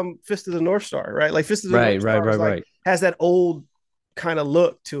about Fist of the North Star, right? Like Fist of the Right, North right, Star right, is like right. has that old kind of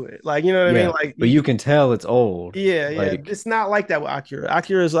look to it. Like you know what I mean? Yeah. Like But you you can tell it's old. yeah, yeah. Like It's not like that with Akira.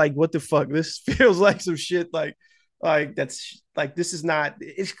 Akira is like, what the fuck? This feels like some shit like that's like this is not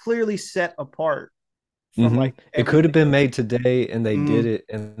it's clearly set apart from hmm. like It could have everything been else. made today and they did Mm, it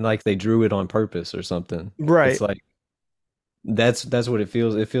and like they drew it on purpose or something. It's right. like that's what it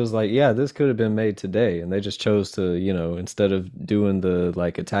feels. It feels like, yeah, this could have been made today, and they just chose to, instead of doing the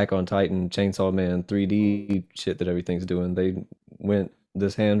like Attack on Titan, Chainsaw Man 3D shit that everything's doing, they went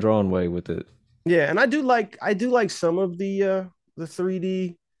this hand drawn way with it. Yeah, and I do like some of the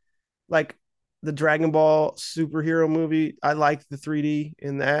 3D, like the Dragon Ball superhero movie. I like the 3D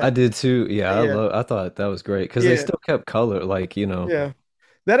in I that. did too. Yeah, Yeah, I thought that was great because they yeah, still kept color. Like, yeah.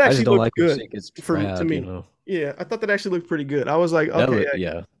 That I actually just don't looked like when good shit gets to drab. me. Yeah, I thought that actually looked pretty good. I was like, That okay, look,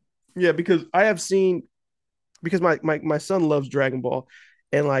 yeah. yeah, because I have seen because my son loves Dragon Ball,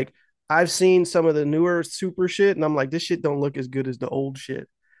 and like I've seen some of the newer super shit, and I'm like, this shit don't look as good as the old shit.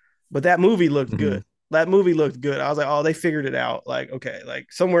 But that movie looked good. Hmm. That movie looked good. I was like, oh, they figured it out. Like, okay,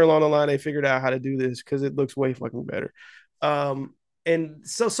 like somewhere along the line, they figured out how to do this because it looks way fucking better. Um, and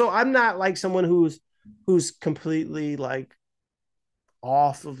so I'm not like someone who's completely like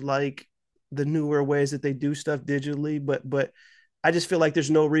off of like the newer ways that they do stuff digitally, but I just feel like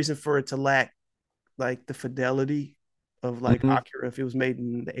there's no reason for it to lack like the fidelity of like Hmm. Akira if it was made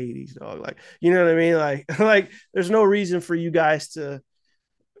in the 80s, dog. Like, you know what I mean? Like like there's no reason for you guys to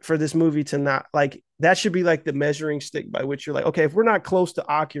for this movie to not like that should be like the measuring stick by which you're like, okay, if we're not close to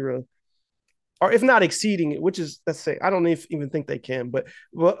Akira, or if not exceeding it, which is let's say I don't even think they can, but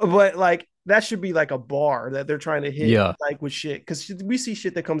like that should be like a bar that they're trying to hit Yeah. like with shit because we see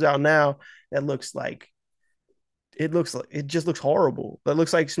shit that comes out now that looks like it just looks horrible. That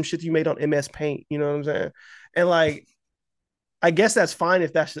looks like some shit you made on MS Paint. You know what I'm saying? And like I guess that's fine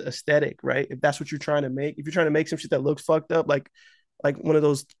if that's the aesthetic, right? If that's what you're trying to make. If you're trying to make some shit that looks fucked up, like one of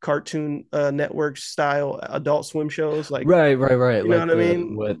those cartoon network style adult swim shows, like Right. you know Like what I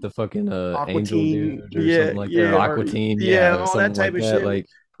mean? the fucking Aqua angel Teen, dude or yeah, something like that. yeah, or Aqua Teen, yeah, yeah, all that something type like of that. shit. Like,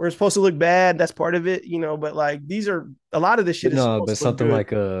 Where it's supposed to look bad, that's part of it, you know. But like these are a lot of this shit but is no, supposed but to look something good.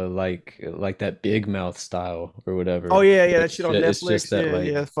 like like that big mouth style or Oh whatever. yeah, Where that shit on it's just Netflix. that Yeah,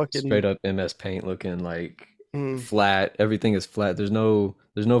 like yeah, straight fucking. up MS Paint looking like Mm, flat. Everything is flat. There's no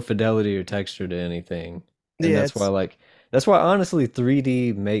fidelity or texture to anything. And yeah, it's. that's why honestly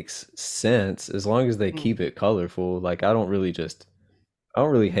 3D makes sense as long as they Mm, keep it colorful. Like I don't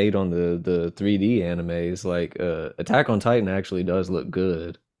really hate on the 3D animes. Like Attack on Titan actually does look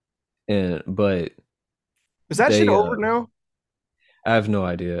good. And but is that shit they over now? I have no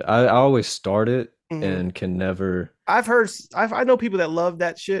idea. I always start it Mm. and can never. I know people that love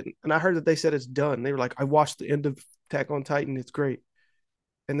that shit, and I heard that they said it's done. They were like, I watched the end of Attack on Titan, it's great.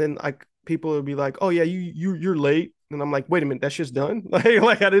 And then like people would be like, oh yeah, you're late, and I'm like, wait a minute, that shit's done.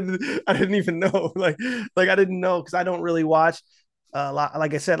 Like I didn't even know. Like I didn't know because I don't really watch a lot.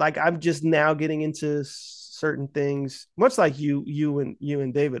 Like I said, like I'm just now getting into certain things, much like you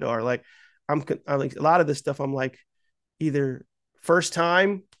and David are. Like I'm like a lot of this stuff. I'm like either first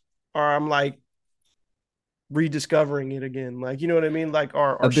time or I'm like rediscovering it again. Like, you know what I mean? Like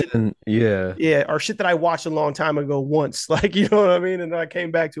our I've shit, been, yeah. yeah, our shit that I watched a long time ago once. Like, you know what I mean? And then I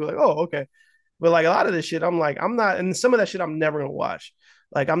came back to it like, oh, okay. But like a lot of this shit, I'm like, I'm not, and some of that shit I'm never gonna watch.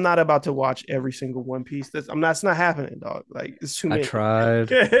 Like, I'm not about to watch every single One Piece. It's not happening, dog. Like, it's too I many.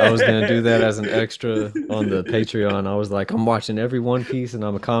 tried. I was gonna do that as an extra on the Patreon. I was like, I'm watching every One Piece and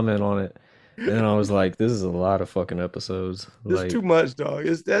I'm a comment on it. And then I was like, this is a lot of fucking episodes. It's too Like much, dog.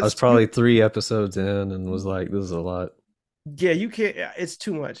 It's I was that's you. probably 3 episodes in and was like, this is a lot. Yeah, you can't. It's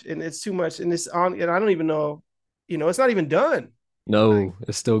too much, and it's too much, and it's on. And I don't even know. It's not even done. No,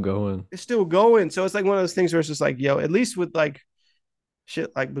 it's still going. It's still going. So it's like one of those things where it's just like, yo, at least with like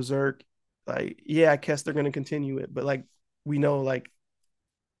shit like Berserk, like, yeah, I guess they're gonna continue it, but like we know like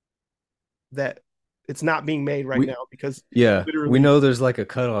that it's not being made right We now because we literally, know there's like a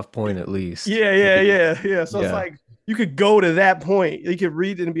cutoff point at least. yeah, Like yeah, it, yeah, yeah. So it's yeah. like you could go to that point, you could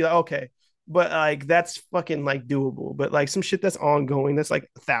read it and be like, okay, but like that's fucking like doable. But like some shit that's ongoing, that's like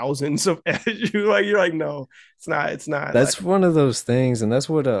thousands of issues. Like you're like, no, it's not like. That's one of those things, and that's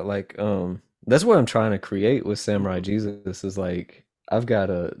what that's what I'm trying to create with Samurai Jesus is like I've got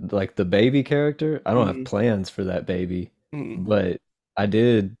a like the baby character. I don't have Mm, plans for that baby, mm, but I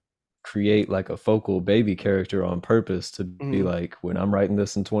did create like a focal baby character on purpose to be mm, like when I'm writing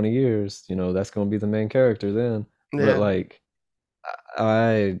this in 20 years, that's going to be the main character then. But yeah, like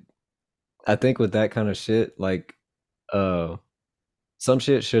I I think with that kind of shit, like uh some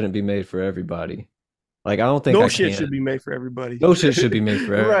shit shouldn't be made for everybody. Like I don't think no I shit should can be made for everybody. no shit should be made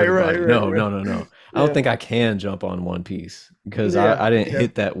for Right, right, everybody. right, No, right. no, no, no. I don't Yeah, think I can jump on One Piece because yeah, I didn't yeah.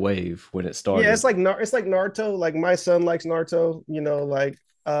 hit that wave when it Yeah, started. it's like Naruto. Like my son likes Naruto, like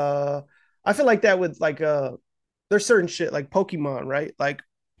I feel like that with like there's certain shit like Pokemon, right? Like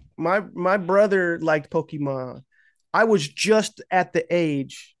my brother liked Pokemon. I was just at the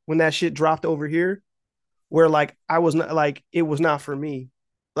age when that shit dropped over here where like I was not like it was not for me.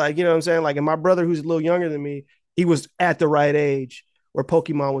 Like, you know what I'm saying? Like, and my brother, who's a little younger than me, he was at the right age where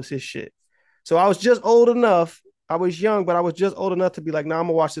Pokemon was his shit. So I was just old enough. I was young, but I was just old enough to be like, nah, I'm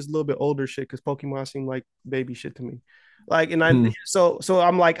gonna watch this little bit older shit because Pokemon seemed like baby shit to me. Like, and I Hmm. so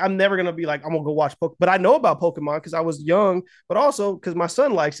I'm like, I'm never gonna be like, I'm gonna go watch Pokemon, but I know about Pokemon because I was young, but also because my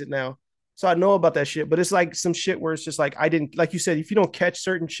son likes it now. So I know about that shit. But it's like some shit where it's just like I didn't, like you said, if you don't catch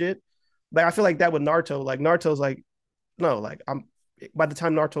certain shit, like I feel like that with Naruto. Like Naruto's like, no, like I'm by the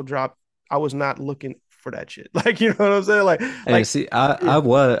time Naruto dropped, I was not looking for that shit. Like, you know what I'm saying? And Like see,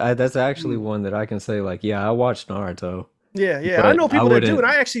 yeah. that's actually Mm. one that I can say, like, yeah, I watched Naruto, Yeah. I but know I people that do, and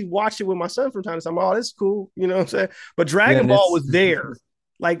wouldn't I actually watched it with my son from time to time. Oh, this is cool. You know what I'm saying? But yeah, Dragon and Ball it's was there.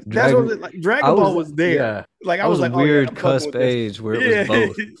 Like that's what Dragon like I Dragon Ball was was there. yeah, Like I I was was a like, oh yeah, weird I'm fucking with cusp this. age where it was Yeah,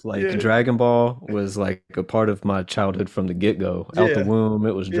 both. Like yeah, Dragon Ball was like a part of my childhood from the get-go. Out the yeah, womb,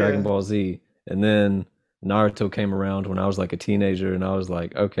 it was Dragon yeah. Ball Z. And then Naruto came around when I was like a teenager and I was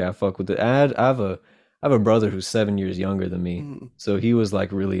like, okay, I fuck with it. I have a brother who's 7 years younger than me. Mhm. So he was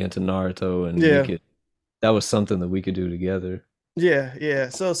like really into Naruto and we Yeah, could that was something that we could do together. yeah.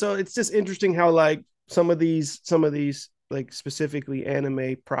 So it's just interesting how like some of these like specifically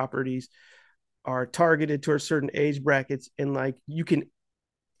anime properties are targeted towards certain age brackets, and like you can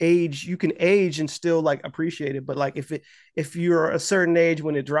age and still like appreciate it. But like if you're a certain age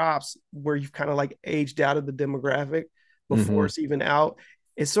when it drops, where you've kind of like aged out of the demographic before Hmm. it's even out,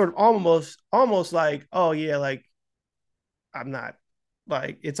 it's sort of almost like, oh yeah, like I'm not,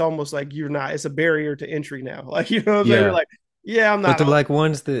 like it's almost like you're not, it's a barrier to entry now. Like, you know what I'm saying? You're Yeah. like, yeah, I'm But not all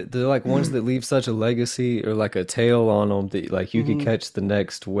they're like ones that leave such a legacy or like a tail on them that like you could mm-hmm. catch the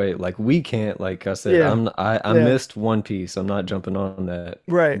next wave. Like we can't, like I said, Yeah, I yeah, missed One Piece. I'm not jumping on that.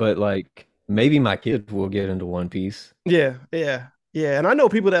 right. But like maybe my kid will get into One Piece. Yeah. And I know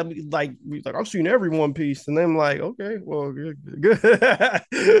people that like I've seen every One Piece, and I'm like, okay, well, good.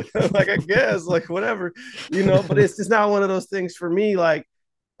 Like I guess, like whatever, you know. But it's just not one of those things for me.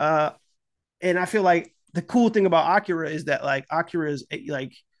 Uh, and I feel like the cool thing about Akira is that like Akira is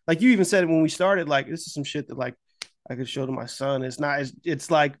like you even said when we started, like this is some shit that like I could show to my son. It's not, it's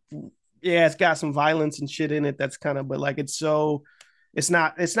like yeah, it's got some violence and shit in it. That's kind of, but like it's not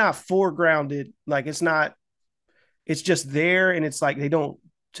foregrounded. Like it's just there, and it's like they don't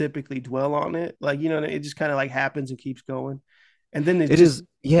typically dwell on it, like, you know, it just kind of like happens and keeps going, and then it It just is,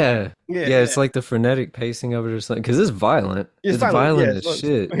 yeah. Yeah, yeah it's like the frenetic pacing of it or something. Because it's violent. it's It's violent, violent as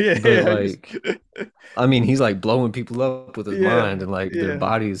shit. But yeah like I mean, he's like blowing people up with his yeah mind and like their yeah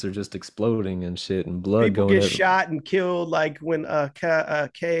bodies are just exploding and shit and blood people going get everywhere. shot and killed, like when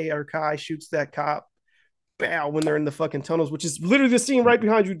K or Kai shoots that cop, bow, when they're in the fucking tunnels, which is literally the scene right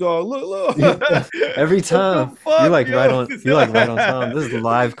behind you, dog. Look. Yeah. Every What time the fuck, yo? you're like right on time. This is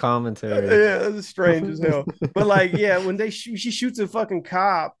live commentary. Yeah, this is strange as hell. But like, yeah, when she shoots a fucking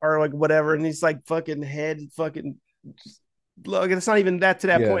cop or like whatever, and he's like fucking head fucking. Look, it's not even that to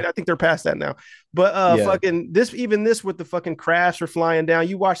that Yeah. point. I think they're past that now. But Yeah. fucking this, even this with the fucking crafts are flying down.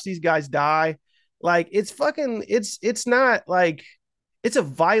 You watch these guys die. Like it's fucking. It's not like it's a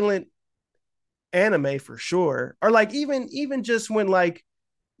violent anime for sure. Or like even just when like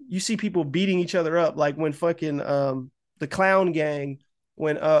you see people beating each other up, like when fucking the clown gang,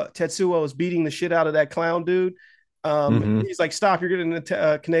 when Tetsuo was beating the shit out of that clown dude. Hmm. He's like, "Stop! You're gonna."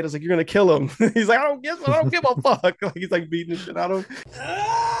 Kaneda's like, "You're gonna kill him." He's like, I don't give a fuck." Like he's like beating the shit out of him.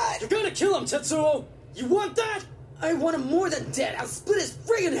 Ah! You're gonna kill him, Tetsuo! You want that? I want him more than dead. I'll split his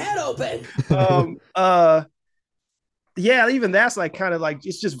friggin' head open! Um, uh, yeah, even that's like kind of like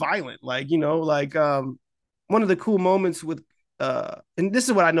it's just violent, like, you know, like one of the cool moments with and this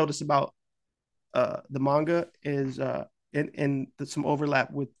is what I noticed about the manga is some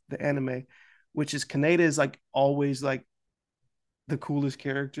overlap with the anime, which is Kaneda is like always like the coolest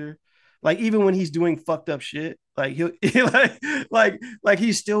character. Like even when he's doing fucked up shit, like he like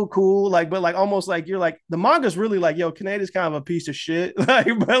he's still cool. Like, but like almost like you're like the manga's really like, yo, Kaneda's kind of a piece of shit. Like,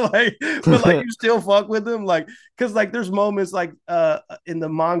 but like you still fuck with him. Like, cause like there's moments like in the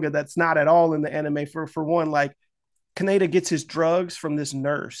manga that's not at all in the anime. For one, like Kaneda gets his drugs from this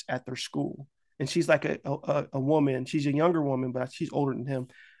nurse at their school, and she's like a woman. She's a younger woman, but she's older than him.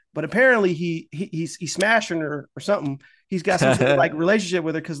 But apparently he's smashing her or something. He's got some sort of like relationship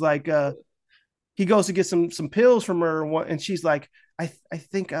with her because like he goes to get some pills from her, and she's like, I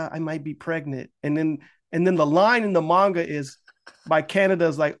think I might be pregnant. And then the line in the manga is by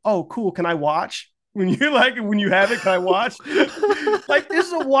Canada's like, oh cool, can I watch? when you have it, can I watch? Like, this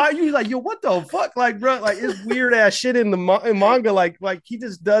is why you like, yo, what the fuck? Like, bro, like it's weird ass shit in the in manga. Like he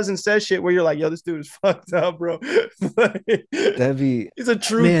just does and says shit where you're like, yo, this dude is fucked up, bro. That'd be He's a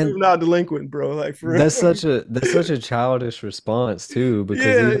true man. juvenile delinquent, bro. Like for That's real. such a childish response too, because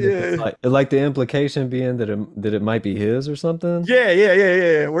Yeah, even if it's yeah. like the implication being that it might be his or something.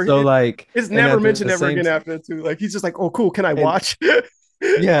 Yeah. So like, It's and never at mentioned the ever same again after that too. Like he's just like, oh, cool, can I and watch?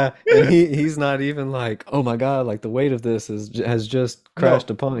 yeah, and he's not even like, oh my God, like the weight of this has just crashed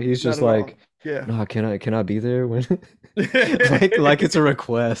No, upon. He's not just at all. like, Yeah. no, can I be there when like it's a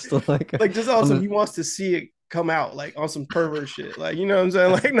request. Like Like just also I'm he wants to see it come out like on some pervert shit. Like, you know what I'm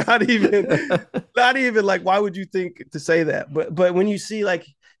saying? Like not even like why would you think to say that? But when you see like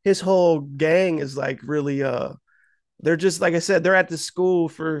his whole gang is like really they're just like I said, they're at the school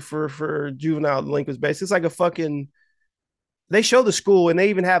for juvenile delinquents basically. It's like a fucking they show the school and they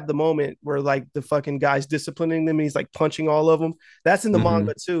even have the moment where like the fucking guy's disciplining them and he's like punching all of them. That's in the Mhm.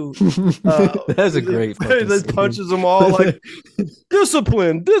 manga too. Uh, That's a great fucking he scene. punches them all like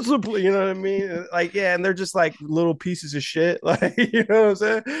discipline. You know what I mean? Like, yeah, and they're just like little pieces of shit. Like, you know what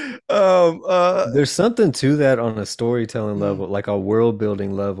I'm saying? There's something to that on a storytelling mm, level, like a world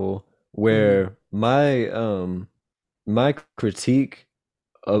building level, mm, where my critique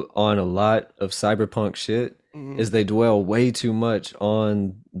on a lot of cyberpunk shit mm, is they dwell way too much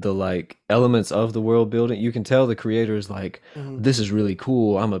on the like elements of the world building. You can tell the creator is like, mm, this is really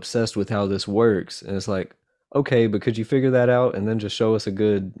cool. I'm obsessed with how this works. And it's like, okay, but could you figure that out and then just show us a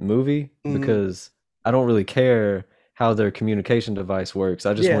good movie? mm. Because I don't really care how their communication device works.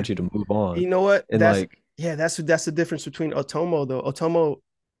 I just Yeah, want you to move on. you know what? And like, That's the difference between Otomo though. Otomo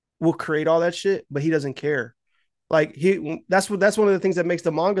will create all that shit, but he doesn't care. Like that's one of the things that makes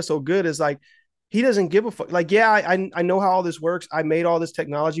the manga so good is like he doesn't give a fuck. Like, yeah, I know how all this works. I made all this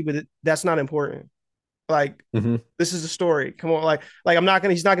technology, but that's not important. Like, mhm. this is the story. Come on, like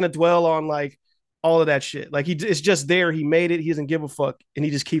he's not gonna dwell on like all of that shit. Like it's just there. He made it. He doesn't give a fuck, and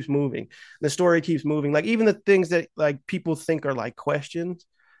he just keeps moving. The story keeps moving. Like even the things that like people think are like questions,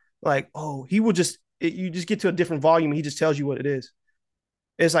 like oh, he will just you just get to a different volume. And he just tells you what it is.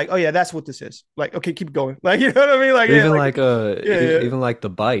 It's like, oh yeah, that's what this is. Like, okay, keep going. Like, you know what I mean? Like, yeah, Even like, like yeah, even like the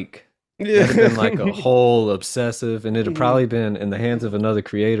bike. yeah, That'd have been like a yeah. whole obsessive, and it'd have Mhm. probably been in the hands of another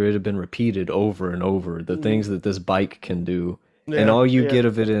creator. It'd have been repeated over and over. The Mhm. things that this bike can do, and Yeah, all you yeah. get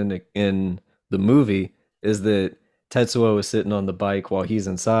of it in the movie is that Tetsuo is sitting on the bike while he's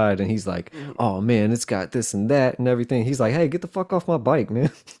inside, and he's like, Mhm. "Oh man, it's got this and that and everything." He's like, "Hey, get the fuck off my bike,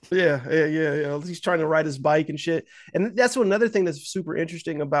 man!" Yeah. He's trying to ride his bike and shit. And that's what another thing that's super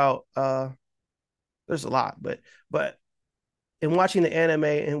interesting about there's a lot, but in watching the anime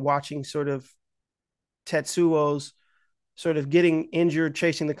and watching sort of Tetsuo's sort of getting injured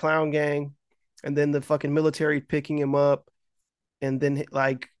chasing the clown gang and then the fucking military picking him up and then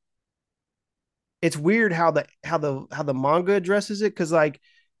like it's weird how the manga addresses it because like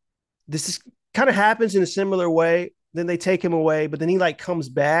this is kind of happens in a similar way. Then they take him away, but then he like comes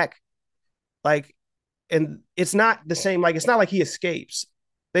back, like, and it's not the same. Like, it's not like he escapes.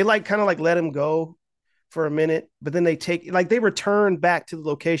 They like kind of like let him go for a minute, but then they return back to the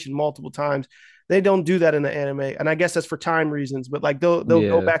location multiple times. They don't do that in the anime, and I guess that's for time reasons. But like they'll go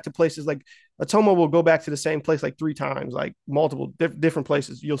Yeah, back to places like Atomo will go back to the same place like three times, like multiple different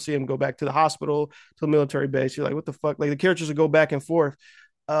places. You'll see him go back to the hospital, to the military base. You're like, what the fuck? Like the characters will go back and forth.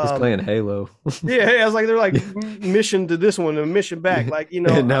 he's Um, playing Halo, yeah, it's like they're like mission to this one and mission back. Like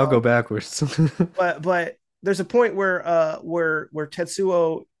and now go backwards. but there's a point where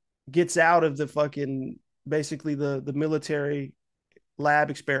Tetsuo gets out of the fucking basically the military lab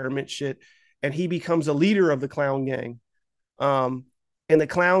experiment shit, and he becomes a leader of the clown gang. Um, and the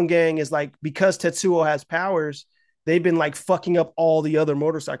clown gang is like because Tetsuo has powers, they've been like fucking up all the other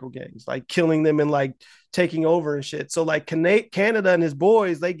motorcycle gangs, like killing them and like taking over and shit. So like Canada and his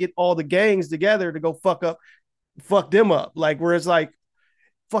boys, they get all the gangs together to go fuck them up. Like whereas like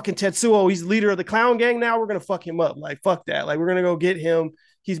fucking Tetsuo, he's leader of the clown gang now. We're gonna fuck him up. Like fuck that. Like we're gonna go get him.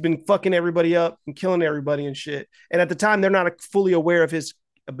 He's been fucking everybody up and killing everybody and shit. And at the time, they're not fully aware of his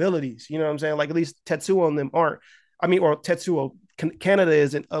abilities. You know what I'm saying? Like at least Tetsuo and them aren't. I mean, or Tetsuo Canada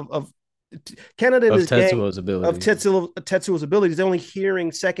isn't of Canada and Of this gang Tetsuo's of abilities. Tetsuo's abilities. They're only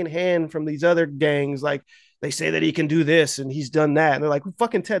hearing secondhand from these other gangs. Like they say that he can do this and he's done that. And they're like,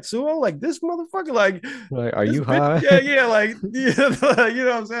 fucking Tetsuo, like this motherfucker, like Like, are this you bitch, high? yeah, like yeah, you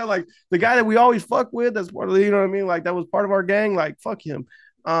know what I'm saying? Like the guy that we always fuck with, that's part of the, you know what I mean? Like that was part of our gang, like fuck him.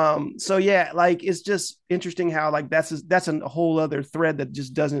 So yeah, like it's just interesting how like that's a whole other thread that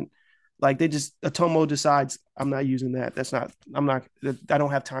just doesn't like they just Atomo decides I'm not using that. That's not I'm not I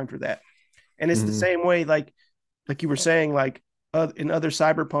don't have time for that. And it's the Mhm. same way, like you were saying, like in other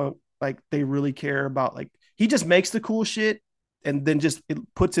cyberpunk, like they really care about like he just makes the cool shit and then just it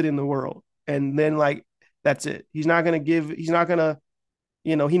puts it in the world, and then like that's it. He's not gonna give. He's not gonna.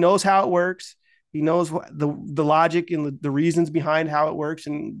 He knows how it works. He knows the logic and the reasons behind how it works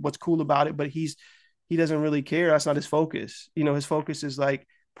and what's cool about it. But he doesn't really care. That's not his focus. His focus is like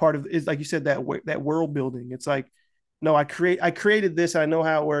part of is like you said that world building. It's like no, I created this. I know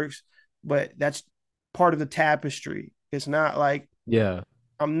how it works, but that's part of the tapestry. It's not like Yeah.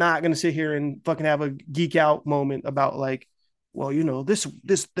 I'm not gonna sit here and fucking have a geek out moment about like, well, this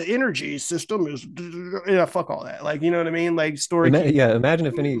the energy system is yeah, fuck all that. Like, you know what I mean? Like story keep. Yeah, imagine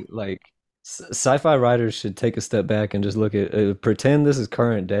if any like sci-fi writers should take a step back and just look at pretend this is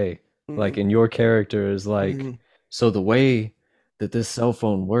current day. Like, Mm-hmm. and your character is like, Mm-hmm. so the way that this cell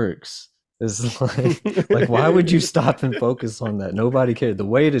phone works is like why would you stop and focus on that? Nobody cared. The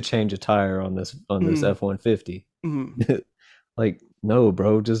way to change a tire on this Mm-hmm. F-150. Mm-hmm. Like, no,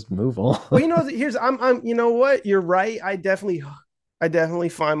 bro, just move on. Well, here's I'm you know what? You're right. I definitely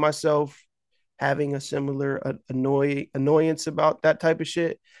find myself having a similar annoyance about that type of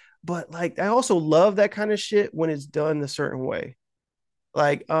shit. But like I also love that kind of shit when it's done a certain way.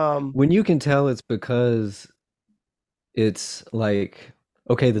 Like When you can tell it's because it's like,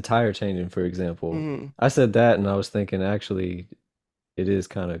 okay, the tire changing, for example. mhm. I said that and I was thinking actually it is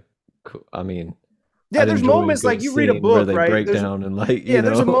kind of cool. I mean, Yeah, I'd there's enjoy a moments like good you read a scene where book, they right? break down and like, Yeah,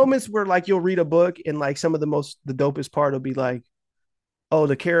 there's a know. moments where like you'll read a book and like some of the dopest part will be like, oh,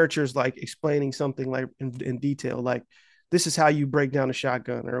 the character's like explaining something like in detail, like this is how you break down a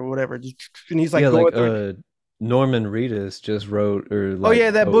shotgun or whatever. And he's like Yeah, like going through. Norman Reedus just wrote or Oh like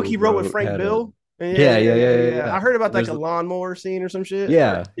yeah, that book he wrote with co-wrote Frank had a Bill. Yeah, yeah, yeah, yeah, yeah, yeah, yeah, yeah. I yeah. heard about like There's a lawnmower scene or some shit.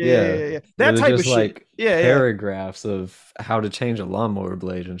 yeah, Yeah, yeah, yeah. yeah, yeah. Where That they're type of just shit. like Yeah, yeah. paragraphs of how to change a lawnmower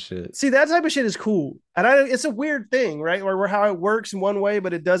blade and shit. See, that type of shit is cool, and it's a weird thing, right? Where how it works in one way,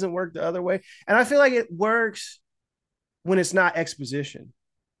 but it doesn't work the other way. And I feel like it works when it's not exposition.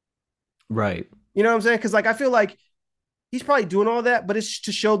 Right. You know what I'm saying? Because like I feel like he's probably doing all that, but it's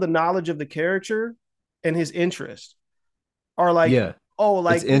to show the knowledge of the character and his interest. Or like, Yeah. oh,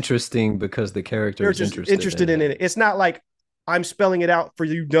 It's like interesting because the character they're is just interested interested in in it. it. It's not like I'm spelling it out for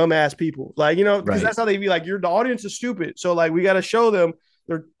you dumbass people. Like, because Right. that's how they be like, the audience is stupid. So like we gotta show them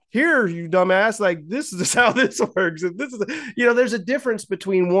they're here, you dumbass. Like this is how this works. And this is there's a difference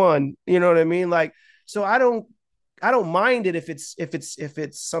between one, you know what I mean? Like, so I don't mind it if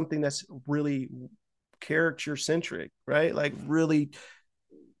it's something that's really character centric, right? Like really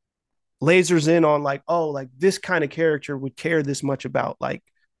lasers in on like, oh, like this kind of character would care this much about like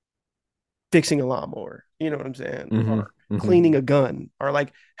fixing a lawnmower, you know what I'm saying? Hmm. Or Hmm. cleaning a gun, or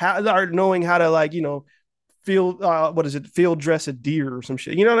like how or knowing how to like, field what is it, field dress a deer or some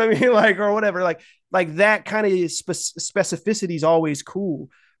shit. You know what I mean? Like or whatever. Like that kind of specificity is always cool.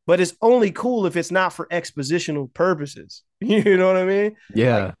 But it's only cool if it's not for expositional purposes. You know what I mean? Like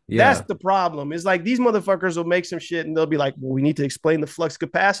Yeah. that's Yeah. the problem. It's like these motherfuckers will make some shit and they'll be like, well, we need to explain the flux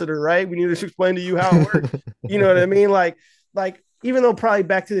capacitor, right? We need to explain to you how it works. You know what I mean? Like even though probably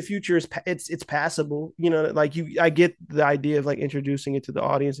Back to the Future is it's passable, like I get the idea of like introducing it to the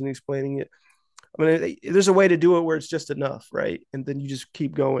audience and explaining it. I mean, there's a way to do it where it's just enough, right? And then you just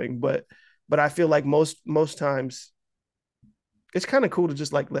keep going. But I feel like most times it's kind of cool to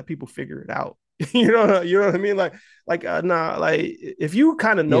just like let people figure it out. You know what I mean? Nah, like if you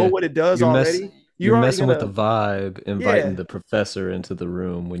kind of know Yeah. what it does You're mess already, you're you're already messing with the gonna vibe, inviting yeah, the professor into the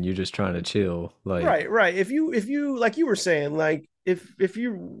room when you're just trying to chill. Like, right. If you like you were saying, like if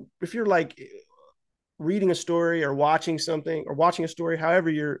you're like reading a story or watching something or watching a story, however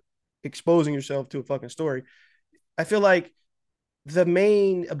you're exposing yourself to a fucking story, I feel like the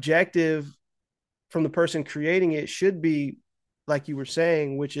main objective from the person creating it should be like you were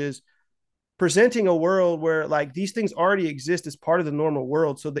saying, which is presenting a world where like these things already exist as part of the normal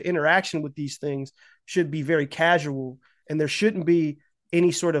world. So the interaction with these things should be very casual, and there shouldn't be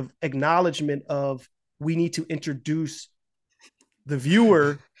any sort of acknowledgement of we need to introduce the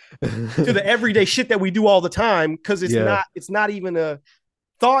viewer to the everyday shit that we do all the time, because it's yeah. not it's not even a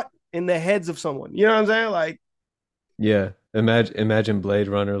thought in the heads of someone. You know what I'm saying? Like Yeah. Imagine Blade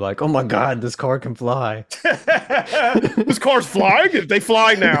Runner like, "Oh my God, this car can fly." this car's flying. They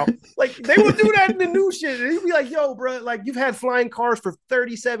fly now. Like they will do that in the new shit. And he'd be like, "Yo, bro, like you've had flying cars for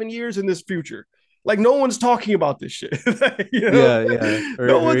 37 years in this future. Like no one's talking about this shit. you know, Yeah, yeah.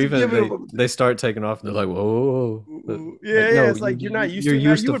 no Or one's even giving they start taking off and they're like, "Whoa, whoa, whoa." Yeah, Like, yeah. no, It's like you're not used you're to it now.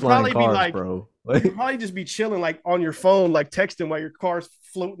 used You to would flying probably be cars, like, bro. you would Like, probably just be chilling like on your phone, like texting while your car's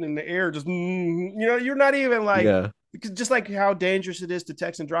floating in the air, just you're not even like yeah. because just like how dangerous it is to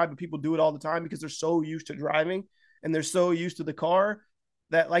text and drive, but people do it all the time because they're so used to driving and they're so used to the car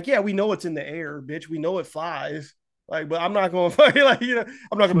that like, yeah, we know it's in the air, bitch. We know it flies. Like, but I'm not going to like,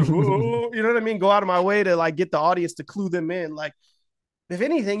 I'm not going to, you know what I mean? Go out of my way to like get the audience to clue them in. Like, if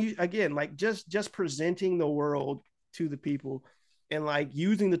anything, again, like just presenting the world to the people and like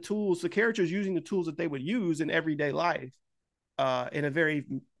using the tools, the characters using the tools that they would use in everyday life, in a very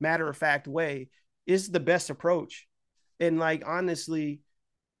matter of fact way is the best approach. And like, honestly,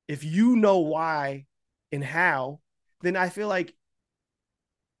 if you know why and how, then I feel like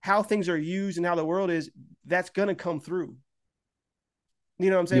how things are used and how the world is, that's going to come through. You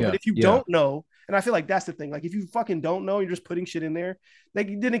know what I'm saying? Yeah, But if you yeah. don't know, and I feel like that's the thing, like if you fucking don't know, you're just putting shit in there, like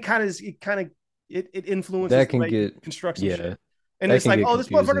then it influences That the can way you get construct some shit. yeah, And that it's can like, get oh, this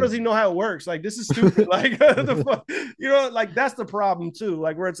motherfucker doesn't confusing. even know how it works. Like, this is stupid. Like, the fuck, like that's the problem too.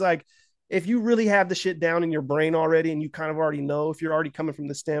 Like, where it's like, if you really have the shit down in your brain already, and you kind of already know, if you're already coming from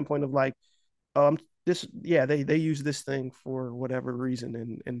the standpoint of like, this, yeah, they use this thing for whatever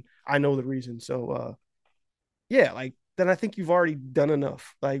reason, and I know the reason. So, yeah, like then I think you've already done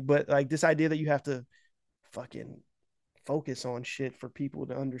enough. Like, but like this idea that you have to fucking focus on shit for people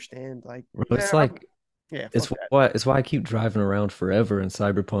to understand, like, Bro, nah, it's like yeah, it's fuck why I keep driving around forever in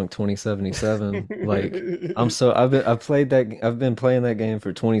Cyberpunk 2077. Like that. I've been playing that game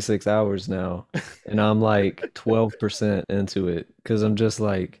for 26 hours now, and I'm like 12% into it because I'm just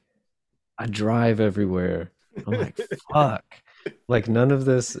like I drive everywhere. I'm like, fuck. Like none of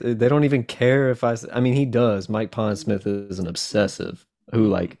this, they don't even care if I mean, he does. Mike Pondsmith is an obsessive who Mm,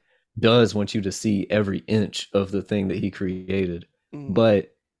 like does want you to see every inch of the thing that he created, mm.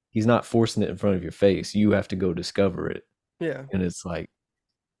 but he's not forcing it in front of your face. You have to go discover it. Yeah. And it's like,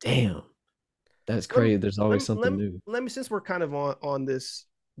 damn, that's So crazy. There's always something new. let me, since we're kind of on this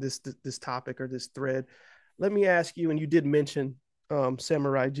topic or this thread, let me ask you. And you did mention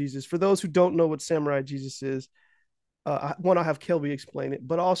Samurai Jesus. For those who don't know what Samurai Jesus is, I'll have Kelby explain it,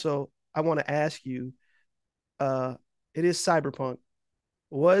 but also I want to ask you. Uh, it is cyberpunk.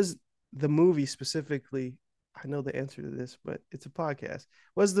 Was the movie specifically? I know the answer to this, but it's a podcast.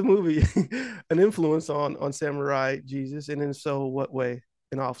 Was the movie an influence on Samurai Jesus, and if so, what way?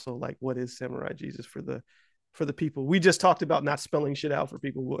 And also, like, what is Samurai Jesus for the people? We just talked about not spelling shit out for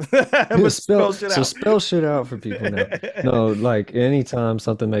people, but spell shit out. Spell shit out for people now. No, like anytime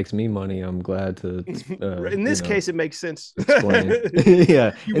something makes me money, I'm glad to In this case, it makes sense. explain.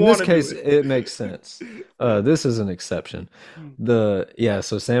 Yeah, You in want this to do case, it. it makes sense. This is an exception.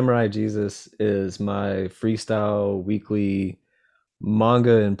 So Samurai Jesus is my freestyle weekly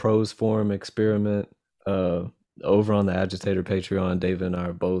manga in prose form experiment. Uh, Over on the Agitator Patreon, David and I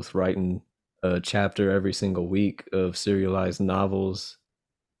are both writing a chapter every single week of serialized novels.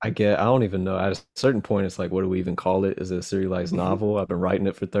 I don't even know. At a certain point, it's like, what do we even call it? Is it a serialized novel? I've been writing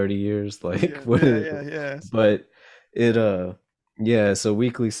it for 30 years. Like, Yeah, what yeah, is, yeah, yeah. but it, yeah, so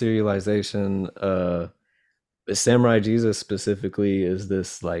weekly serialization, Samurai Jesus specifically is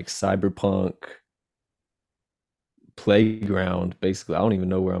this like cyberpunk playground. Basically, I don't even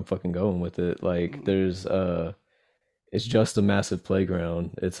know where I'm fucking going with it. Like, it's just a massive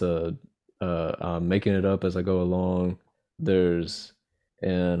playground. I'm making it up as I go along. There's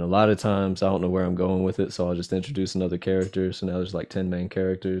and a lot of times I don't know where I'm going with it, so I'll just introduce another character. So now there's like 10 main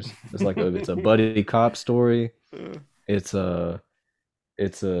characters. It's a buddy cop story. It's a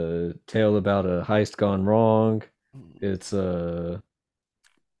it's a tale about a heist gone wrong. It's a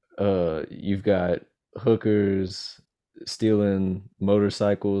you've got hookers stealing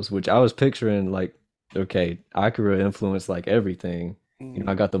motorcycles, which I was picturing like, okay, Akira influenced like everything. You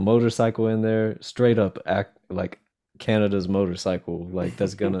know, I got the motorcycle in there, straight up act like Canada's motorcycle. Like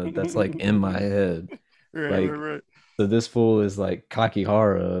that's like in my head. Right, Like right, so this fool is like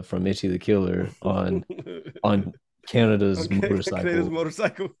Kakihara from Ichi the Killer right. on Canada's Okay, Canada's motorcycle.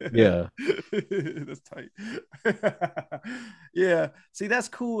 motorcycle. Yeah. That's tight. Yeah. See, that's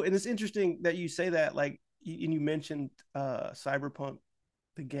cool. And it's interesting that you say that, like, and you mentioned Cyberpunk,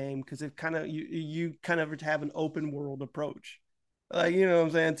 the game, because it kind of you kind of have an open world approach. Like, you know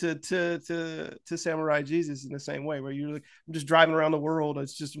what I'm saying, to Samurai Jesus in the same way, where you're like, I'm just driving around the world. I'm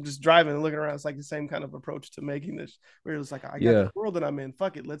just driving and looking around. It's like the same kind of approach to making this, where it's like, I got this Yeah. world that I'm in.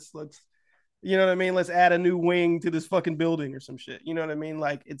 Fuck it. Let's you know what I mean? Let's add a new wing to this fucking building or some shit. You know what I mean?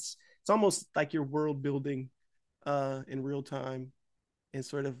 Like it's almost like you're world building in real time and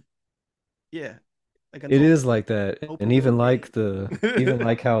sort of, yeah, like an It is like that. And open even world like even game.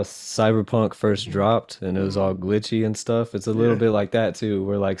 like how Cyberpunk first dropped and it was all glitchy and stuff, it's a little Yeah. bit like that too,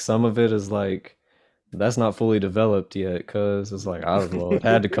 where like some of it is like that's not fully developed yet because it's like, I don't know, it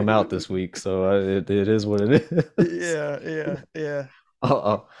had to come out this week, so it is what it is. Yeah, yeah, yeah,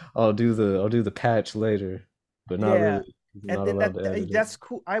 I'll do the patch later, but not yeah. really. I'm And not then allowed to edit it. that's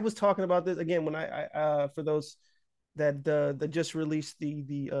cool. I was talking about this again when for those that just released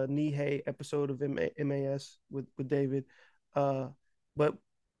the Nihei episode of MAS with David. But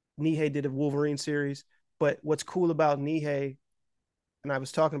Nihei did a Wolverine series. But what's cool about Nihei, and I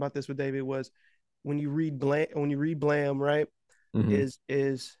was talking about this with David, was when you read Blam, right, Hmm.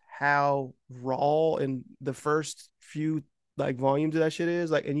 is how raw and the first few like volumes of that shit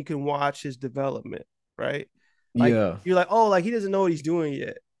is like, and you can watch his development, right? Like Yeah. you're like, oh, like he doesn't know what he's doing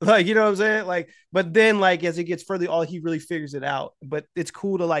yet. Like, you know what I'm saying? Like, but then like as it gets further, all he really figures it out. But it's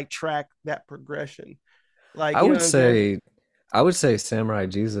cool to like track that progression. Like, I you know would what I'm saying? say I would say Samurai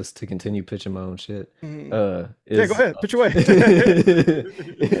Jesus to continue pitching my own shit. Mm-hmm. Yeah, go Is ahead, pitch away.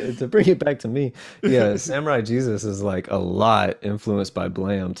 to bring it back to me. Yeah, Samurai Jesus is like a lot influenced by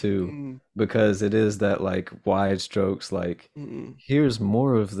Blam too, Mm-hmm. because it is that like wide strokes, like Mm-hmm. here's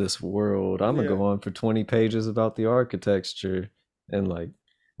more of this world. I'm gonna Yeah. go on for 20 pages about the architecture and like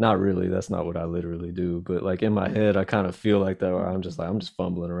not really, that's not what I literally do, but like in my head I kind of feel like that where I'm just like I'm just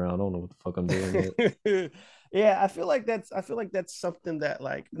fumbling around. I don't know what the fuck I'm doing yet. Yeah, I feel like that's something that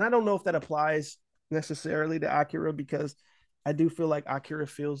like, and I don't know if that applies necessarily to Akira because I do feel like Akira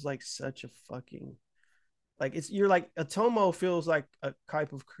feels like such a fucking like it's you're like Atomo feels like a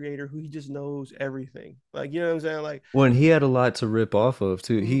type of creator who he just knows everything. Like, you know what I'm saying? Like When he had a lot to rip off of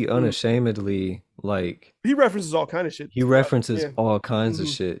too, he mm-hmm. unashamedly like He references all kind of shit he throughout. references Yeah. all kinds of Mm-hmm.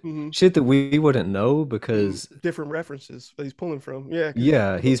 shit. Mm-hmm. Shit that we wouldn't know Mm-hmm. because Different references that he's pulling from. Yeah, because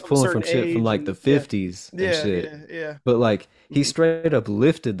yeah, he's of a pulling from certain shit from age like the and yeah, 50s and yeah, shit. yeah, yeah. But like he Mm-hmm. straight up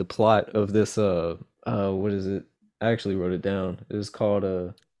lifted the plot of this what is it? I actually wrote it down. It was called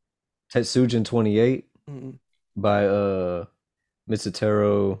Tetsujin 28 Mm-hmm. by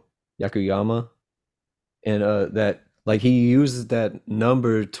Mitsuteru Yakuyama. And that like he uses that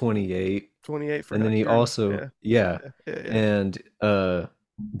number 28, 28 for and then he Akira. also Yeah, yeah, yeah, yeah, yeah. and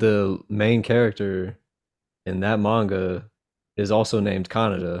the main character in that manga is also named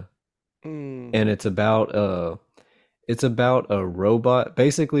Kaneda, Mm, and it's about a robot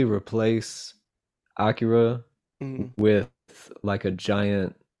basically replace Akira mm, with like a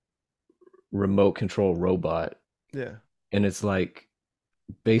giant remote control robot, yeah. and it's like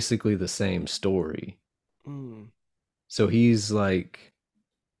basically the same story. Mm. So he's like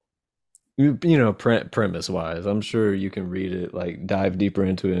premise wise, I'm sure you can read it, like dive deeper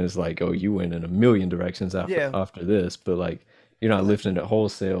into it, and it's like, oh, you went in a million directions Yeah. after this, but like you're not Like, lifting it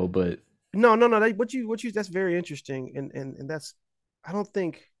wholesale. But no, no, no. What you that's very interesting, and that's I don't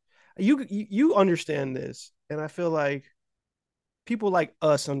think you understand this, and I feel like people like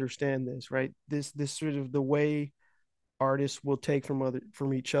us understand this, right? This sort of the way artists will take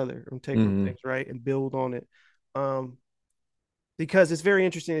from each other and take from mhm. things, right, and build on it. Um, because it's very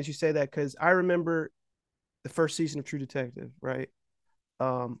interesting that you say that because I remember the first season of True Detective, right?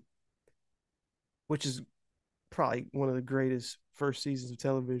 Um, which is probably one of the greatest first seasons of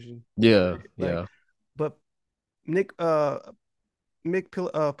television. Yeah, Like, yeah. but Nick, Mick,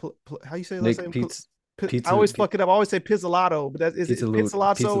 how you say his last Nick name? Pizza I Pizza always fuck it up. I always say Pizzolatto, but that is Pizza it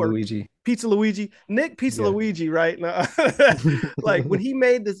Pizzolatto Pizza or Luigi. Pizza Luigi? Nick Pizza Yeah. Luigi, right? Now, like when he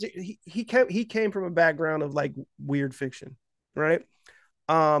made this, he came from a background of like weird fiction, right?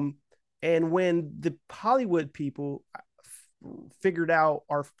 Um, and when the Hollywood people figured out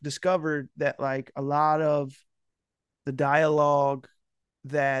or discovered that like a lot of the dialogue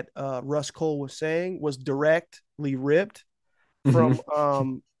that Russ Cole was saying was directly ripped from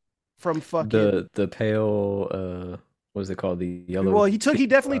fucking The pale what is it called? The well yellow he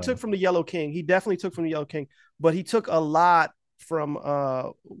definitely took from the Yellow King. He definitely took from the Yellow King, but he took a lot from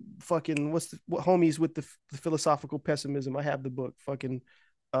fucking what homies with the philosophical pessimism. I have the book fucking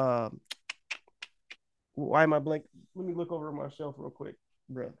uh why am I blank? Let me look over my shelf real quick,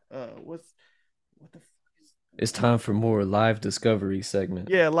 bro. What the It's time for more live discovery segment.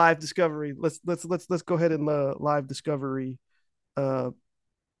 yeah, live discovery. Let's go ahead and live discovery uh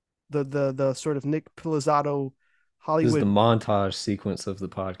the sort of Nick Pizzolatto This is the Hollywood. montage sequence of the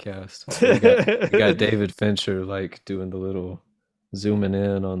podcast. We got David Fincher like doing the little zooming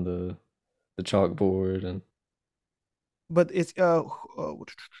in on the chalkboard and But it's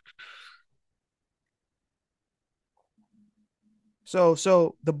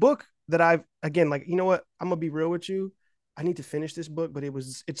so the book that I've again like you know what I'm gonna be real with you. I need to finish this book, but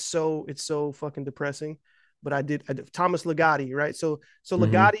it's so fucking depressing. But I did Thomas Ligotti, right? So mhm.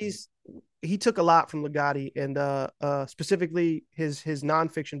 Ligotti's he took a lot from Ligotti and specifically his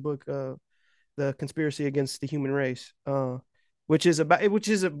nonfiction book The Conspiracy Against the Human Race, which is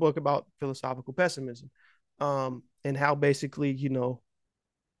a book about philosophical pessimism, and how basically,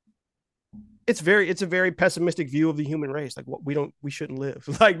 it's a very pessimistic view of the human race. Like, what we shouldn't live.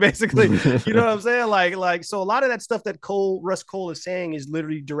 Like, basically, you know what I'm saying? Like so a lot of that stuff that Russ Cole is saying is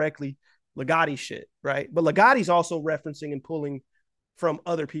literally directly Ligotti shit, right? But Ligotti's also referencing and pulling from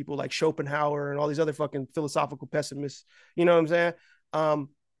other people like Schopenhauer and all these other fucking philosophical pessimists. You know what I'm saying?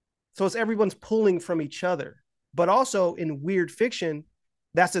 So it's everyone's pulling from each other. But also in weird fiction,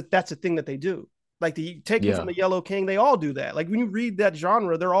 that's a thing that they do. Like taking from the Yellow King, they all do that. Like when you read that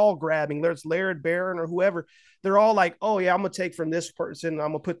genre, they're all grabbing. There's Laird Barron or whoever. They're all like, oh yeah, I'm gonna take from this person.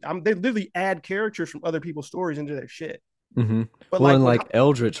 They literally add characters from other people's stories into their shit. Mm-hmm. But well, and like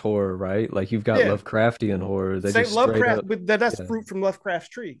Eldritch horror, right? Like you've got yeah, Lovecraftian horror. They same just Lovecraft, up, but that's fruit from Lovecraft's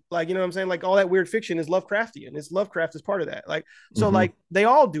tree. Like, you know what I'm saying? Like all that weird fiction is Lovecraftian. It's Lovecraft is part of that. Like, so like they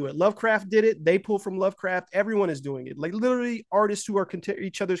all do it. Lovecraft did it. They pull from Lovecraft. Everyone is doing it. Like literally artists who are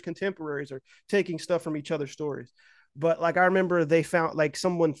each other's contemporaries are taking stuff from each other's stories. But like I remember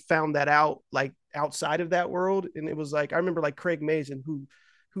someone found that out like outside of that world, and it was like I remember like Craig Mazin who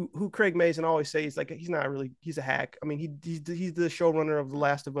Craig Mazin always says like he's not really, he's a hack. I mean he's the showrunner of The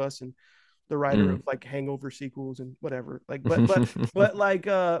Last of Us and the writer of like Hangover sequels and whatever. Like but like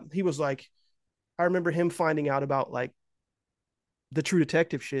he was like, I remember him finding out about like the True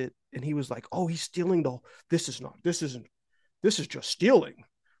Detective shit, and he was like, oh, he's stealing this is just stealing.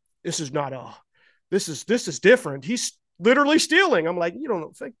 This is different. He's literally stealing. I'm like, you don't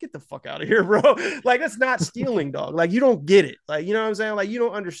know, get the fuck out of here, bro. Like, that's not stealing, dog. Like, you don't get it. Like, you know what I'm saying? Like, you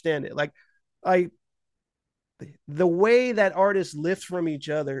don't understand it. Like, the way that artists lift from each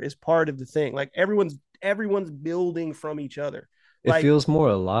other is part of the thing. Like, everyone's building from each other. It feels more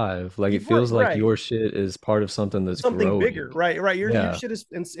alive. Like, it feels like your shit is part of something that's growing. Bigger. Right. Your shit is,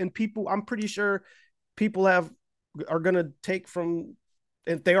 and people, I'm pretty sure people are gonna take from,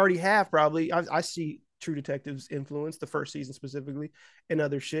 and they already have probably. I see True Detective's influence, the first season specifically, and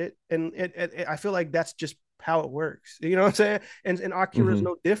other shit, and I feel like that's just how it works. You know what I'm saying? And Akira is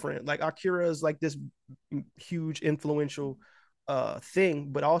no different. Like Akira is like this huge influential thing,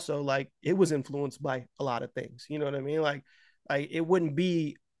 but also like it was influenced by a lot of things. You know what I mean? Like it wouldn't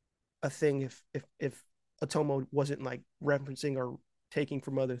be a thing if Otomo wasn't like referencing or taking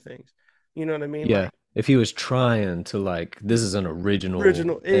from other things. You know what I mean? Yeah. Like, if he was trying to like, this is an original thing,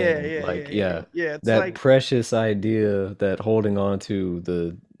 that like, precious idea that holding on to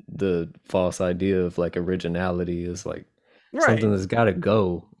the false idea of like originality is like something that's got to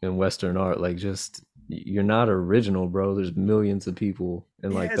go in Western art. Like, just, you're not original, bro. There's millions of people,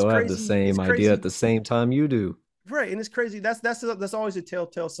 and like they'll have the same idea at the same time you do. Right, and it's crazy. That's always a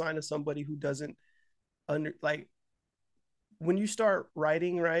telltale sign of somebody who doesn't like when you start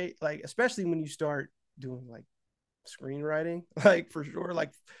writing, right? Like, especially when you start doing like screenwriting, like for sure.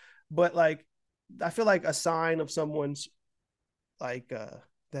 Like, but like, I feel like a sign of someone's like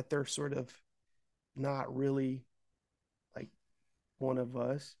that they're sort of not really like one of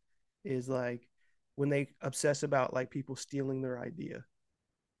us is like when they obsess about like people stealing their idea.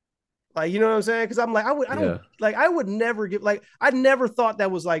 Like, you know what I'm saying? Because I'm like, I would never give, like, I never thought that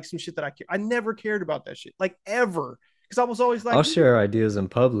was like some shit that I never cared about that shit, like ever. Because I was always like, I'll share ideas in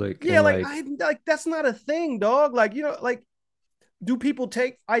public. Yeah, like that's not a thing, dog. Like, you know, like, do people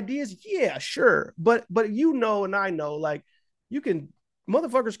take ideas? Yeah, sure. But you know, and I know, like,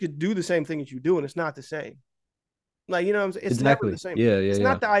 motherfuckers could do the same thing as you do, and it's not the same. Like, you know what I'm saying? It's never the same. Yeah. It's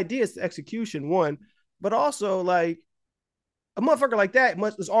not the idea, it's the execution, one. But also, like, a motherfucker like that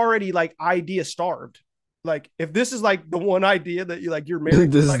is already like idea starved. Like, if this is like the one idea that you're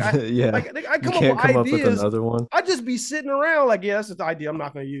married, I come up with another one. I'd just be sitting around like, yeah, that's the idea I'm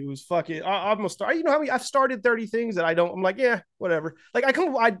not going to use. Fuck it. I'm going to start. You know how many I've started 30 things that I'm like, yeah, whatever. Like, I come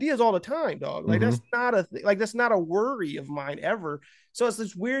up with ideas all the time, dog. Like, that's not that's not a worry of mine ever. So it's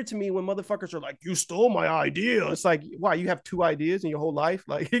just weird to me when motherfuckers are like, you stole my idea. It's like, why, you have 2 ideas in your whole life?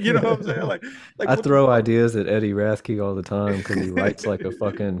 Like, you know what I'm saying? Like I throw ideas at Eddie Rathke all the time because he writes like a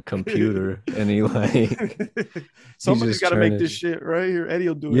fucking computer, and he like somebody's got to make this shit right here. Eddie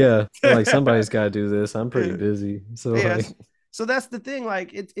will do it. Yeah, like somebody's got to do this. I'm pretty busy, so like, so that's the thing.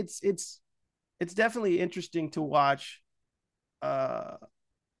 Like, it's definitely interesting to watch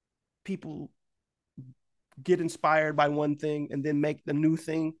people get inspired by one thing and then make the new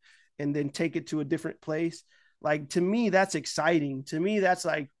thing and then take it to a different place. Like, to me, that's exciting. To me, that's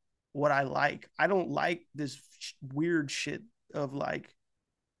like what I like. I don't like this weird shit of like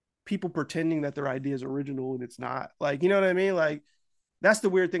people pretending that their idea is original and it's not. Like, you know what I mean? Like, that's the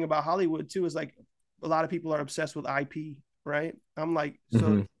weird thing about Hollywood too, is like a lot of people are obsessed with IP, right? I'm like,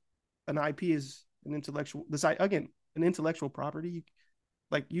 so an IP is an intellectual again an intellectual property.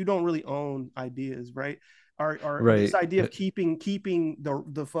 Like you don't really own ideas, right? Or this Right. idea of keeping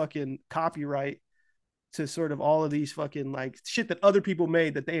the fucking copyright to sort of all of these fucking like shit that other people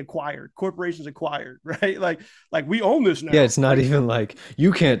made that they acquired, corporations acquired, right? Like we own this Yeah, now. it's not Like even like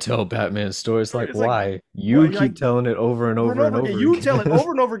you can't tell Batman's story. It's like it's like why? well, You like keep telling it over and over and over and over again. over You tell it again.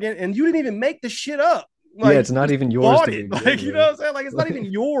 over and over again, and you didn't even make the shit up. Yeah, Like it's you not just even yours bought to it. begin Like you know with. what I'm saying? Like it's not even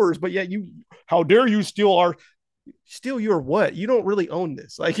yours, but yet you how dare you steal your what? You don't really own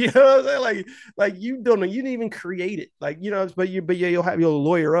this. Like you know what I'm saying? Like you don't know, you didn't even create it. Like, you know, but yeah, you'll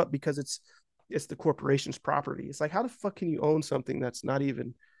lawyer up because it's the corporation's property. It's like how the fuck can you own something that's not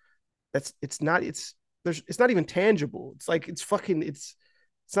even it's not even tangible. It's like it's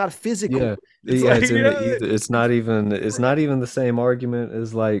not physical. Yeah, It's yeah, like it's you in the know ether. It's not even the same argument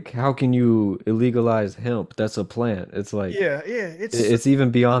as like how can you illegalize hemp? That's a plant. It's like yeah it's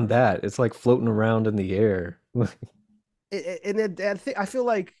even beyond that. It's like floating around in the air. I feel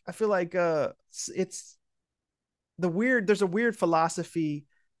like it's there's a weird philosophy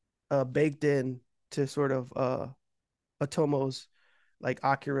baked in to sort of Otomo's like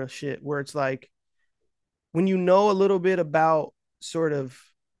Akira shit where it's like when you know a little bit about sort of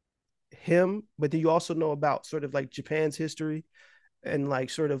him, but then you also know about sort of like Japan's history and like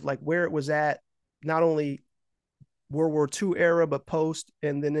sort of like where it was at, not only World War II era, but post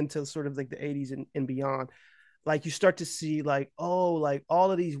and then into sort of like the 80s and beyond. Like you start to see like, oh, like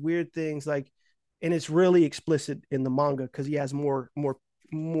all of these weird things, like, and it's really explicit in the manga because he has more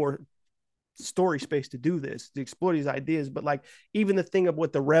story space to do this, to explore these ideas. But like even the thing of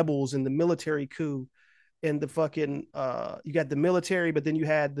what the rebels and the military coup and the fucking you got the military, but then you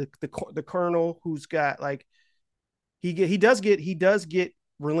had the colonel who's got like he does get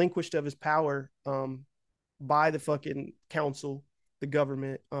relinquished of his power by the fucking council, the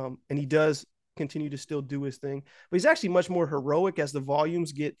government, and he does continue to still do his thing. But he's actually much more heroic as the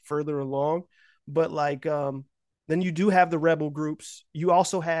volumes get further along. But like then you do have the rebel groups. You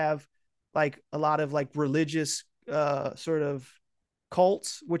also have like a lot of like religious sort of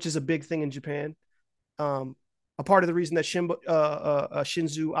cults, which is a big thing in Japan. A part of the reason that Shinzo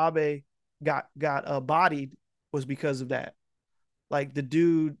Abe got bodied was because of that. Like the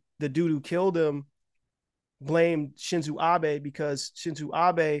dude who killed him blamed Shinzo Abe because Shinzo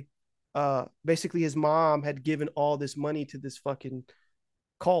Abe, basically his mom had given all this money to this fucking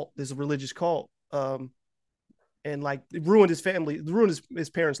cult, this religious cult, and like it ruined his family, it ruined his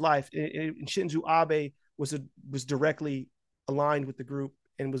parents' life. And Shinzo Abe was directly aligned with the group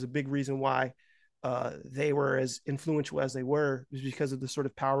and was a big reason why they were as influential as they were, was because of the sort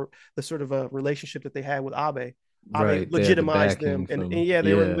of power, the sort of a relationship that they had with Abe. Abe Right, they had the legitimized them, backing and from yeah,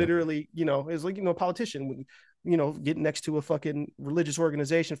 they were yeah, literally, you know, it was like, you know, a politician would, you know, get next to a fucking religious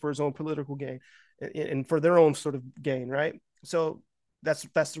organization for his own political gain and for their own sort of gain, right? So that's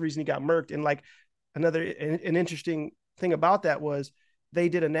the reason he got murked. And like an interesting thing about that was they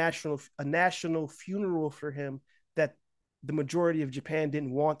did a national funeral for him that the majority of Japan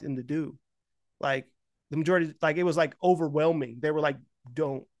didn't want them to do. Like the majority, like it was like overwhelming. They were like,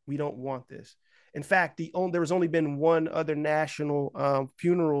 we don't want this. In fact, there was only been one other national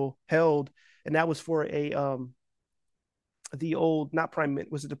funeral held, and that was for the old, not prime,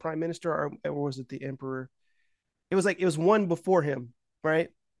 was it the prime minister or was it the emperor? It was one before him, right?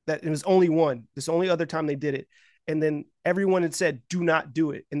 That it was only one. This only other time they did it, and then everyone had said, "Do not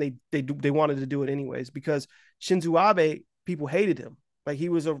do it," and they wanted to do it anyways because Shinzo Abe, people hated him. Like he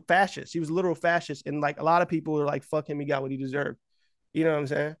was a fascist. He was a literal fascist, and like a lot of people were like, "Fuck him, he got what he deserved." You know what I'm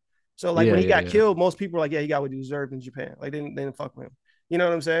saying? So like yeah, when he yeah, got yeah. killed, most people were like, "Yeah, he got what he deserved in Japan." Like they didn't fuck with him. You know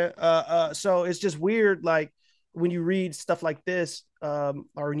what I'm saying? So it's just weird, like when you read stuff like this, or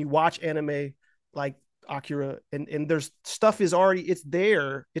when you watch anime like Akira, and there's stuff is already it's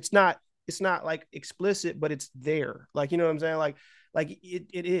there. It's not like explicit, but it's there. Like you know what I'm saying? Like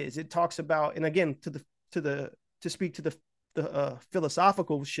it is. It talks about, and again to speak to the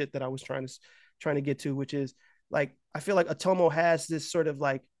philosophical shit that I was trying to get to, which is like I feel like Otomo has this sort of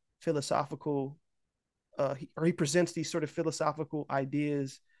like philosophical, or he presents these sort of philosophical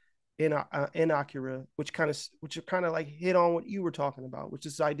ideas in Akira, which are kind of like hit on what you were talking about, which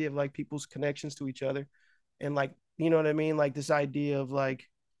is this idea of like people's connections to each other, and like you know what I mean, like this idea of like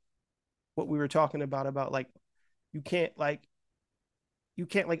what we were talking about like you can't like you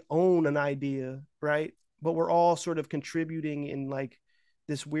can't like own an idea, right? But we're all sort of contributing in like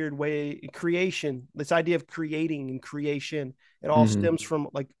this weird way. Creation, this idea of creating and creation, it all Hmm. stems from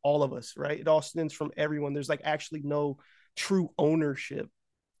like all of us, right? It all stems from everyone. There's like actually no true ownership.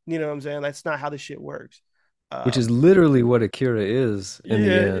 You know what I'm saying? That's not how this shit works. Which Um, is literally what Akira is in the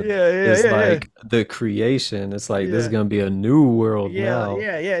yeah, end. yeah, yeah, It's yeah, yeah, like the creation. It's like this is yeah. gonna be a new world Yeah, now,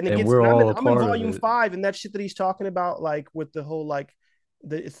 yeah, yeah. And it and gets we're and all a I'm in part of volume it. 5, and that shit that he's talking about, like with the whole like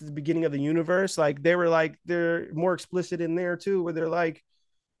it's the beginning of the universe. Like they were like they're more explicit in there too, where they're like,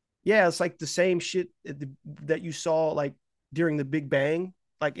 yeah, it's like the same shit that you saw like during the Big Bang.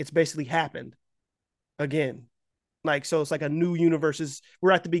 Like it's basically happened again. Like so, it's like a new universe is.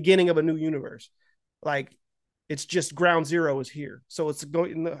 We're at the beginning of a new universe. Like it's just ground zero is here. So it's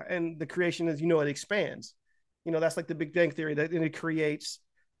going and the creation is it expands. That's like the Big Bang theory that and it creates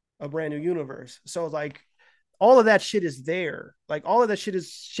a brand new universe. So it's like all of that shit is there. Like all of that shit is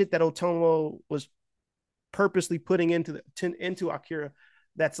shit that Otomo was purposely putting into Akira.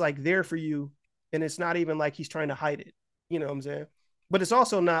 That's like there for you, and it's not even like he's trying to hide it. You know what I'm saying? But it's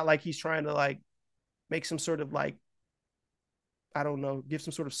also not like he's trying to like make some sort of like I don't know, give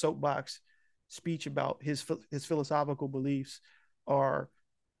some sort of soapbox speech about his philosophical beliefs or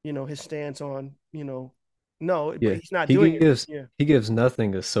his stance on no, but Yeah, he's not doing it. Yeah, he gives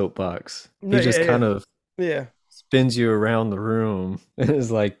nothing a soapbox. no, He yeah, just yeah, kind of yeah. spins you around the room and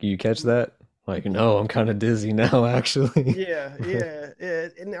is like, "You catch that?" Like, no, I'm kind of dizzy now, actually. Yeah, yeah, yeah.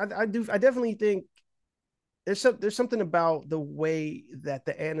 And I definitely think there's something about the way that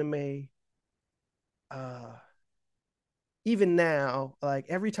the anime, uh, even now, like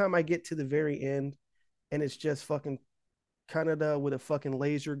every time I get to the very end, and it's just fucking Kaneda with a fucking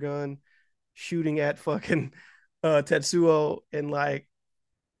laser gun shooting at fucking Tetsuo, and like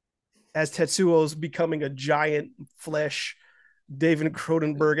as Tetsuo's becoming a giant flesh David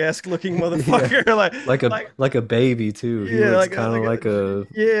Cronenberg esque looking Yeah, motherfucker, like like a baby too. He yeah, looks kind of like a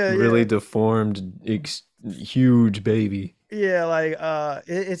yeah, yeah, really deformed, huge baby. yeah, like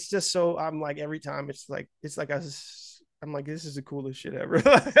it's just so I'm like every time it's like I'm like this is the coolest shit ever.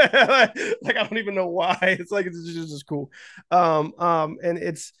 Like I don't even know why. It's like it's just cool. And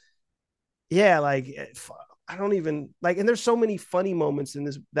it's yeah, like I don't even like and there's so many funny moments in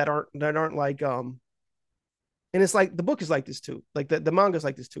this that aren't like and it's like the book is like this too. Like the manga is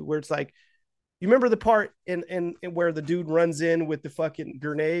like this too, where it's like you remember the part in where the dude runs in with the fucking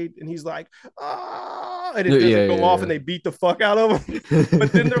grenade and he's like, ah, and it Yeah, doesn't go off and yeah, they beat the fuck out of him.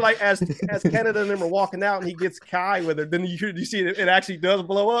 But then they're yeah. like, as Canada and them are walking out and he gets Kai with her, then you see it actually does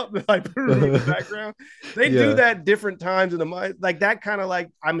blow up, like in the background. They do Yeah, that different times in the mind, like that kind of like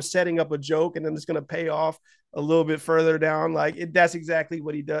I'm setting up a joke and then it's gonna pay off a little bit further down. Like that's exactly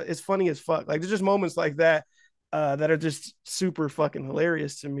what he does. It's funny as fuck. Like there's just moments like that that are just super fucking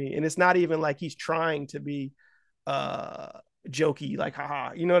hilarious to me. And it's not even like he's trying to be uh jokey, like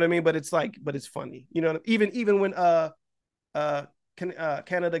haha, you know what I mean? But it's like, but it's funny, even when uh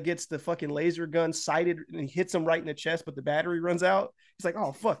Canada gets the fucking laser gun sighted and he hits him right in the chest, but the battery runs out. He's like,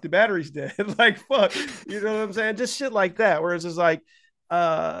 oh fuck, the battery's dead. Like fuck, you know what I'm saying? Just shit like that. Whereas it's like,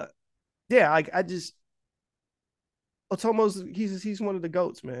 uh, yeah, like I just Otomo's he's one of the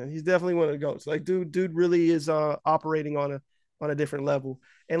goats, man. He's definitely one of the goats. Like dude really is operating on a different level.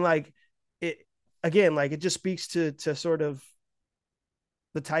 And like it again, like it just speaks to sort of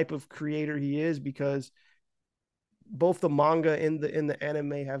the type of creator he is because both the manga and the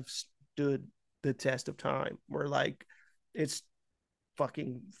anime have stood the test of time. Where like it's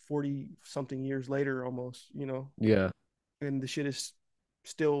fucking 40 something years later almost, yeah. and the shit is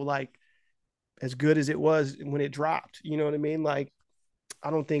still like as good as it was when it dropped. You know what I mean? Like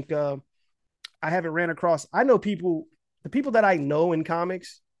I don't think I haven't ran across. I know the people that I know in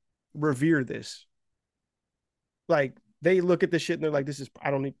comics revere this. Like they look at this shit and they're like, this is,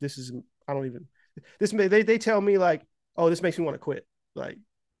 I don't need, this is, I don't even, this, they tell me like, oh, this makes me want to quit. Like,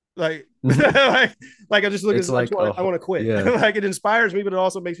 like I just look at It's this, like I want to quit. yeah, Like it inspires me, but it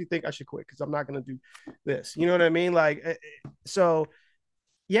also makes me think I should quit because I'm not going to do this. You know what I mean? Like, so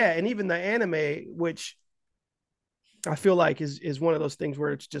yeah. And even the anime, which I feel like is one of those things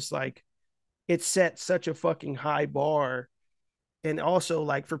where it's just like, it set such a fucking high bar. And also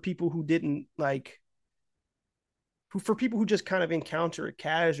like for people who didn't like for people who just kind of encounter it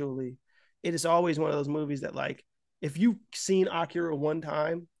casually, it is always one of those movies that like if you've seen Akira one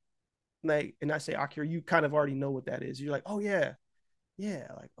time, like and I say Akira, you kind of already know what that is. You're like, oh yeah, yeah,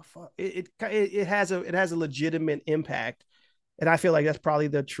 like oh, fuck. It has a legitimate impact. And I feel like that's probably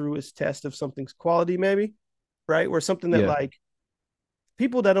the truest test of something's quality, maybe, right? Where something that yeah. like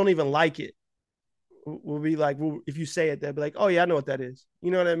people that don't even like it will be like, well, if you say it, they'll be like, oh yeah, I know what that is.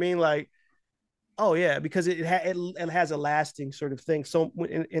 You know what I mean? Like, oh yeah, because it has a lasting sort of thing. So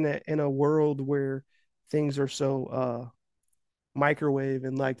in a world where things are so microwave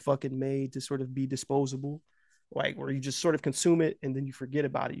and like fucking made to sort of be disposable, like where you just sort of consume it and then you forget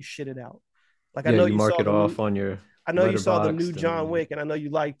about it, you shit it out. Like I Yeah, know you you mark saw it the new off on your I know you saw the new letterboxed, and John then Wick, and I know you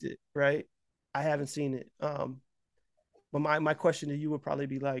liked it, right? I haven't seen it. But my question to you would probably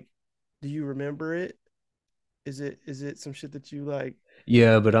be like, do you remember it? Is it some shit that you like?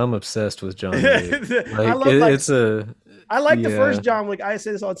 yeah, but I'm obsessed with John Wick. I Like love like it's a I like the yeah. first John Wick. I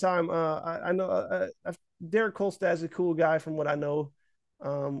say this all the time. I know Derek Kolstad's a cool guy from what I know.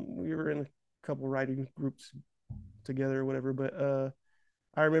 We were in a couple writing groups together or whatever, but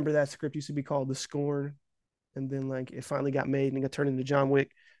I remember that script used to be called The Scorn, and then like it finally got made and it got turned into John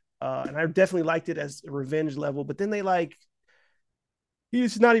Wick. And I definitely liked it as a revenge level, but then they like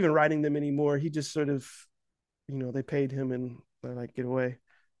he's not even writing them anymore. He just sort of, they paid him and they're like, get away.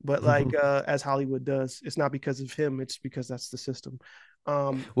 But like as Hollywood does, it's not because of him, it's because that's the system.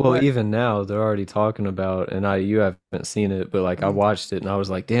 Well, But even now they're already talking about, and you haven't seen it, but like I mm, watched it and I was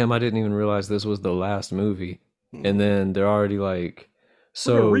like, damn, I didn't even realize this was the last movie. And mm, then they're already like,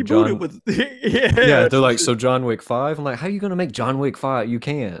 we're gonna so reboot it John, with yeah, yeah, they're like, so John Wick 5. I'm like, how are you gonna make John Wick 5? You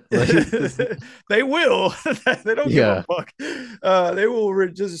can't. Like, they will. They don't give a yeah, fuck. They will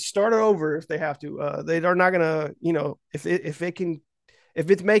just start it over if they have to. They are not gonna, if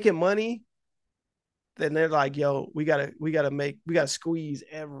it's making money, then they're like, yo, we gotta squeeze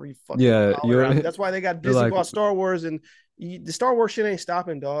every fucking yeah, dollar out. you're That's why they got they're busy like, about Star Wars, and the Star Wars shit ain't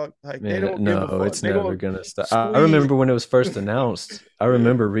stopping, dog. Like they man, don't give a no, fuck. it's They never gonna gonna stop. I squeeze. remember when it was first announced. I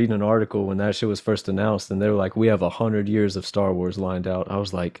remember reading an article when that shit was first announced, and they were like, we have 100 years of Star Wars lined out. I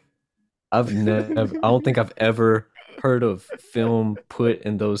was like, I don't think I've ever heard of film put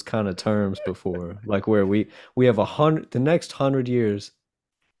in those kind of terms before. Like where we have the next 100 years.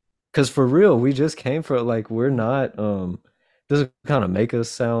 Because for real, we just came for like we're not this will kind of make us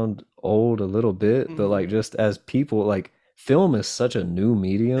sound old a little bit, but like Mhm. just as people, like film is such a new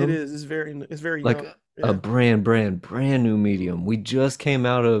It medium, is. It's very like young. a Yeah. brand new medium. We just came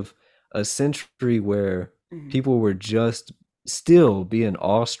out of a century where Mhm. people were just still being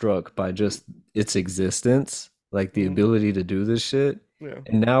awestruck by just its existence, like the Mhm. ability to do this shit. Yeah.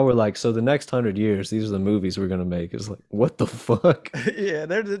 And now we're like, so the next 100 years, these are the movies we're gonna make. It's like, what the fuck? Yeah.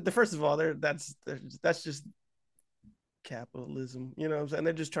 They're the first of all, that's just capitalism. You know what I'm saying?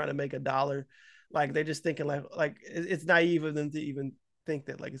 They're just trying to make a dollar. Like they're just thinking like it's naive of them to even think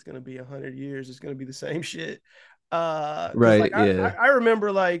that like it's gonna be 100 years. It's gonna be the same shit. Because like Right, yeah. I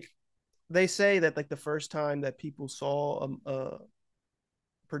remember like they say that like the first time that people saw a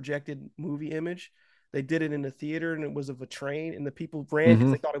projected movie image. They did it in the theater and it was of a train and the people ran because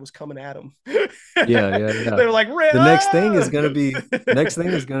Hmm. they thought it was coming at them. Yeah, yeah, yeah. They were like, The next thing is ah! gonna be next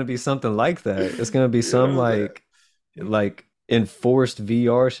thing is gonna be something like that. It's gonna be You know some what I'm saying? like enforced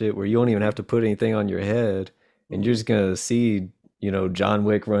VR shit where you don't even have to put anything on your head and you're Mhm. just gonna see, John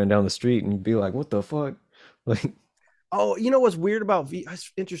Wick running down the street and be like, what the fuck? Like, Oh, you know what's weird about V?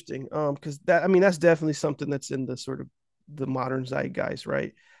 It's interesting. Because that I mean that's definitely something that's in the sort of the modern zeitgeist,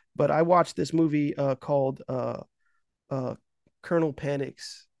 right? But I watched this movie called uh Colonel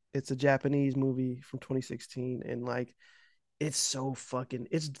Panics. It's a Japanese movie from 2016, and like it's so fucking.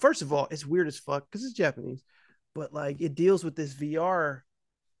 It's first of all, it's weird as fuck because it's Japanese, but like it deals with this VR,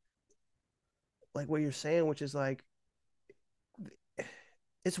 like what you're saying, which is like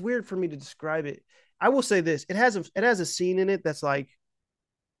it's weird for me to describe it. I will say this: it has a scene in it that's like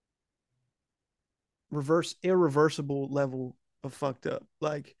irreversible level of fucked up,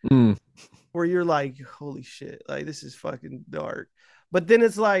 like mm, where you're like, holy shit, like this is fucking dark. But then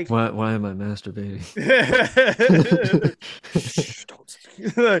it's like, why am I masturbating? shh, don't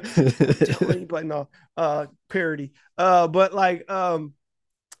tell anybody. No, parody. But like,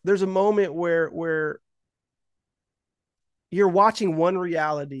 there's a moment where you're watching one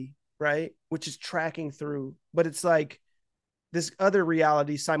reality, right, which is tracking through, but it's like this other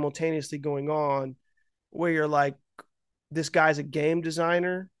reality simultaneously going on, where you're like, this guy's a game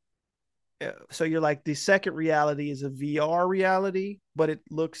designer. So you're like, the second reality is a VR reality, but it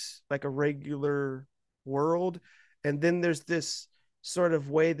looks like a regular world. And then there's this sort of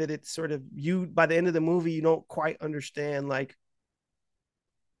way that it's sort of you by the end of the movie, you don't quite understand like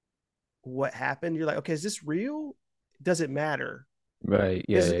what happened. You're like, okay, is this real? Does it matter? Right,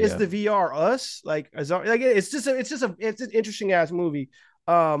 yeah, Is yeah, the VR us? Like it's an interesting ass movie.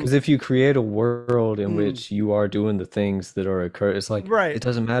 because if you create a world in Mm, which you are doing the things that are occur, it's like right. it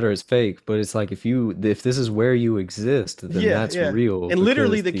doesn't matter, it's fake. But it's like if this is where you exist, then Yeah, that's yeah. real And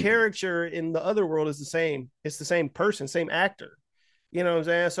literally because the the character in the other world is the same. It's the same person, same actor. You know what I'm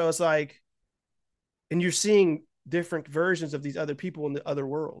saying? So it's like, and you're seeing different versions of these other people in the other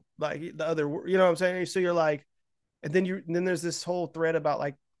world, like the other, you know what I'm saying? So you're like, and then there's this whole thread about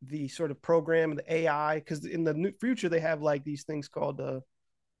like the sort of program, the AI, because in the future they have like these things called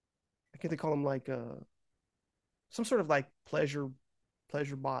I can't they call them like some sort of like pleasure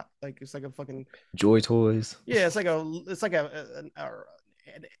bot. Like it's like a fucking Joy toys. yeah. It's like an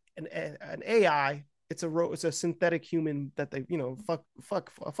AI. It's a synthetic human that they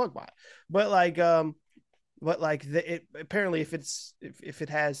fuck a fuck bot. But it apparently if it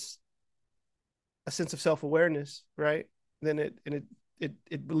has a sense of self awareness, right? Then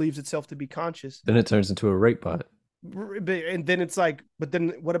it believes itself to be conscious. Then it turns into a rape bot. And then it's like, but then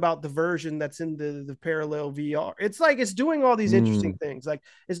what about the version that's in the parallel VR? It's like it's doing all these interesting things. Like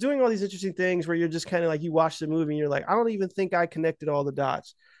it's doing all these interesting things where you're just kind of like you watch the movie and you're like, I don't even think I connected all the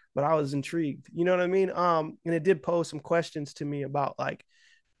dots, but I was intrigued. You know what I mean? And it did pose some questions to me about like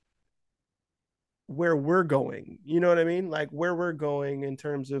where we're going. You know what I mean? Like where we're going in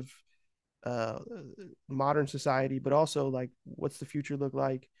terms of uh modern society, but also like what's the future look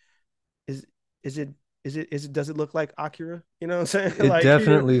like? Is is it does it look like Akira? You know what I'm saying? It Like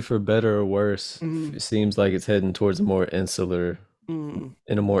definitely, for better or worse, mm, seems like it's heading towards a more insular, mm,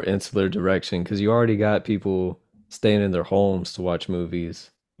 in a more insular direction because you already got people staying in their homes to watch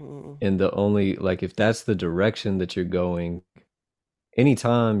movies. mm, And the only, like, if that's the direction that you're going,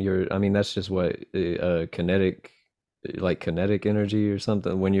 anytime you're, I mean, that's just what, kinetic, like kinetic energy or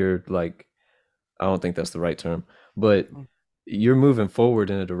something. When you're like, I don't think that's the right term, but mm, you're moving forward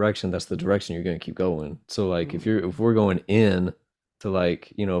in a direction, that's the direction you're going to keep going. So like mm, if we're going in to,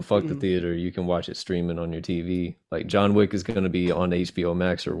 like, fuck the mm, theater, you can watch it streaming on your TV. Like John Wick is going to be on HBO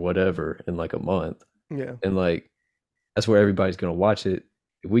Max or whatever in like a month. yeah. And like that's where everybody's going to watch it.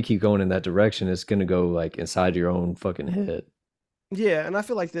 If we keep going in that direction, it's going to go like inside your own fucking head. Yeah, and I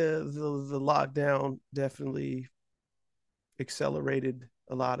feel like the lockdown definitely accelerated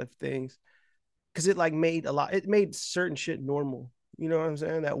a lot of things because it made certain shit normal. You know what I'm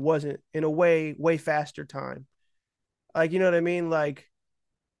saying? That wasn't in a way faster time. Like you know what I mean? Like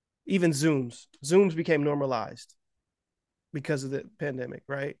even Zooms became normalized because of the pandemic,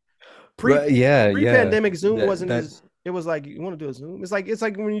 right? Pre Right, yeah, yeah. Pre-pandemic Zoom wasn't That as it was like you want to do a Zoom. It's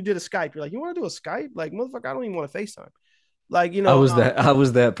like when you did a Skype, you're like, you want to do a Skype? Like, motherfucker, I don't even want to FaceTime. Like, I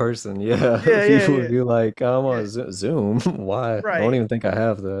was that person. Yeah. yeah, yeah, People would yeah, be like, I'm yeah, on Zoom. Why? I don't right. even think I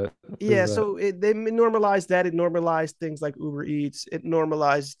have that. What is Yeah, that? so they normalized that. It normalized things like Uber Eats. It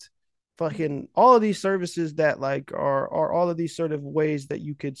normalized fucking all of these services that like are all of these sort of ways that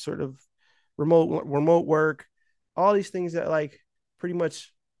you could sort of remote work, all these things that like pretty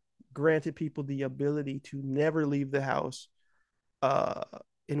much granted people the ability to never leave the house uh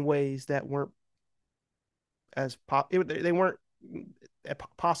in ways that weren't they weren't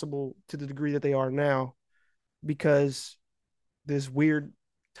possible to the degree that they are now because this weird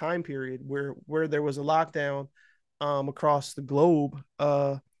time period where there was a lockdown across the globe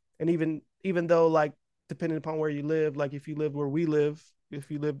and even though like depending upon where you live, like if you lived where we live,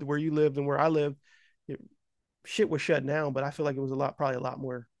 if you lived where you lived and where I lived, it, shit was shut down, but I feel like it was probably a lot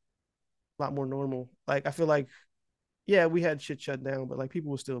more normal. Like I feel like yeah, we had shit shut down, but like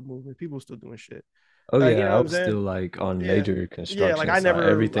people were still moving, people were still doing shit. Oh Like you yeah, know I what I'm was saying? still like on Yeah, major yeah. Like construction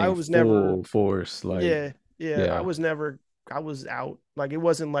site, I everything was never. full force. Like, Yeah, yeah. yeah. I was out. Like it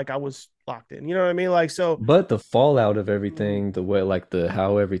wasn't like I was locked in. You know what I mean? Like so. But the fallout of Mm, everything, the way, like the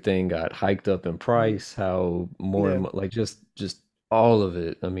how everything got hiked up in mm, price, how more yeah. and more, like just all of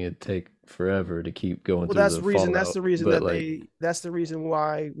it. I mean, it'd take forever to keep going Well, through the That's fallout. the reason But like, that's the reason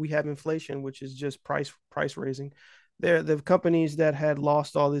why we have inflation, which is just price raising. They're the companies that had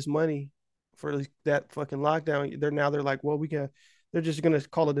lost all this money for that fucking lockdown. They're like, well, we can. They're just gonna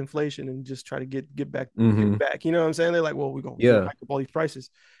call it inflation and just try to get it hmm, back. You know what I'm saying? They're like, well, we're gonna yeah. hike up all these prices,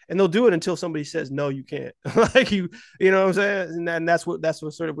 and they'll do it until somebody says no, you can't. Like you know what I'm saying? And that's what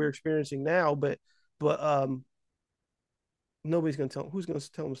sort of we're experiencing now. But nobody's gonna tell him. Who's gonna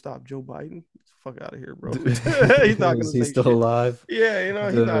tell him to stop? Joe Biden? Get the fuck out of here, bro. He's not Is gonna he say still shit. alive? Yeah,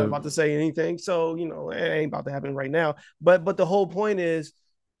 he's not The about to say anything. So it ain't about to happen right now. But the whole point is,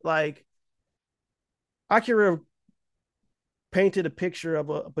 like, Akira painted a picture of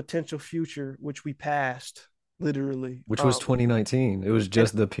a potential future which we passed literally. which was 2019. It was And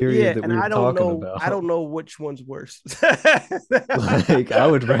just the yeah, period that and we were talking I about. don't know which one's worse. Like I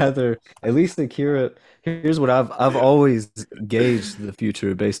would rather at least Akira. Here's what I've always gauged the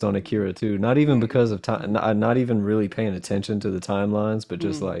future based on Akira too. Not even Mm, because of time, not even really paying attention to the timelines, but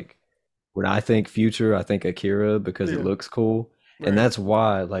just mm, like when I think future, I think Akira because it yeah, looks cool, and right. that's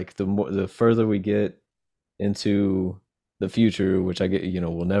why like the further we get into the future, which I get,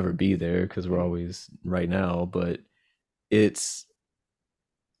 we'll never be there because we're Mm. always right now, but it's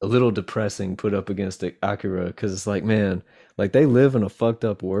a little depressing put up against the Akira because it's like, man, like they live in a fucked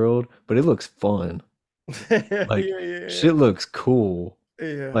up world, but it looks fun. Yeah, Like yeah, yeah. shit looks cool.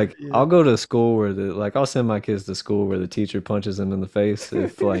 Yeah, Like yeah. I'll go to school where the like I'll send my kids to school where the teacher punches him in the face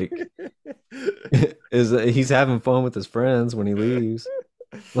if like is he's having fun with his friends when he leaves.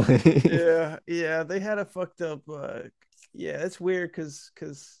 Like, Yeah, yeah, they had a fucked up yeah, it's weird cuz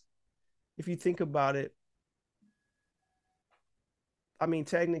if you think about it, I mean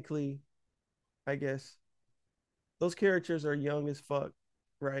technically, I guess those characters are young as fuck,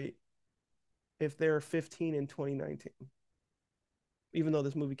 right? If they're 15 in 2019, even though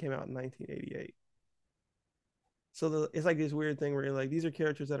this movie came out in 1988. So it's like this weird thing where you're like, these are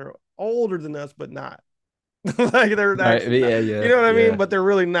characters that are older than us, but not. Like they're right, actually not. yeah, You yeah, know what I mean? yeah. But they're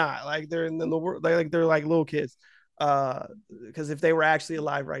really not. Like they're in the world. Like they're like little kids. Because if they were actually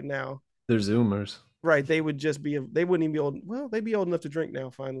alive right now, They're Zoomers. right, they would just be. They wouldn't even be old. Well, they'd be old enough to drink now,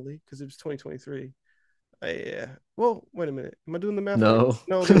 finally, because it was 2023. Yeah. Well, wait a minute. Am I doing the math right? No.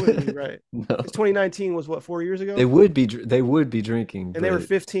 No, they wouldn't be. Right. No. Because 2019 was what, 4 years They ago, would be they would be drinking, and they were but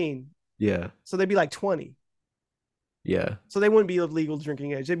 15, yeah. so they'd be like 20. Yeah. So they wouldn't be of legal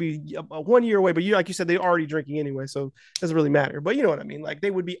drinking age. They'd be 1 year away, but you, like you said, they're already drinking anyway, so it doesn't really matter. But you know what I mean? Like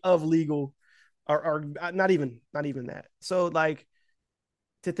they would be of legal, or not even that. So like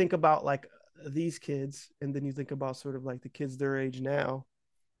to think about like these kids, and then you think about sort of like the kids their age now.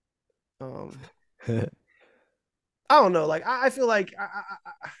 Um, I don't know. Like I feel like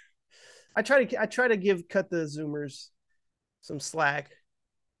I try to give cut the Zoomers some slack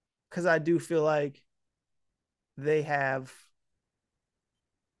because I do feel like they have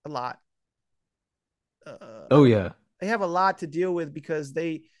a lot. I Oh don't yeah. they have a lot to deal with because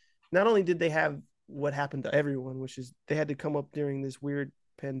they not only did they have what happened to everyone, which is they had to come up during this weird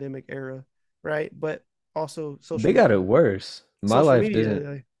pandemic era, right? But also social They got media, it worse. My social life media,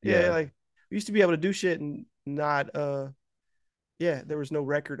 didn't. yeah, Yeah. like we used to be able to do shit and not, yeah, there was no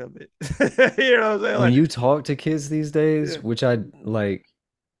record of it. You know what I'm saying? When Like, you talk to kids these yeah, days, which I like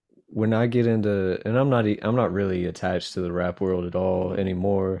when I get into, and I'm not really attached to the rap world at all mm-hmm.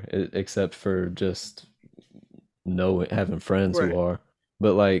 anymore, except for just know having friends Right. who are.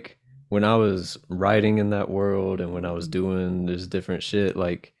 But like when I was writing in that world and when I was Mm-hmm. doing this different shit,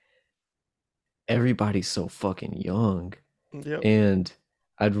 like everybody's so fucking young. Yep. And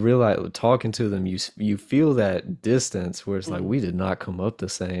I'd realize talking to them, you feel that distance where it's like Mm-hmm. we did not come up the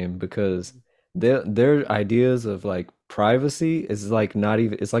same because their ideas of like privacy is like not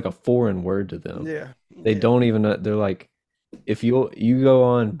even it's like a foreign word to them. Yeah. They Yeah. don't even they're like if you go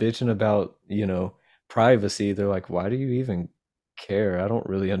on bitching about, privacy, they're like, why do you even care? I don't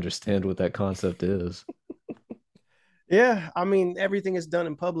really understand what that concept is. Yeah. I mean, everything is done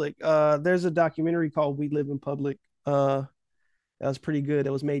in public. There's a documentary called We Live in Public. That was pretty good.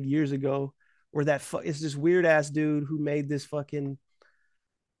 That was made years ago. Where it's this weird ass dude who made this fucking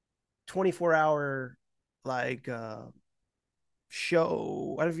 24-hour like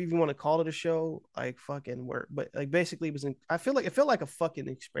show. I don't know if you even want to call it a show, like fucking work, but like basically it was I feel like it felt like a fucking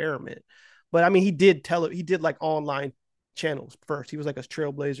experiment. But I mean, he did like online channels first. He was like a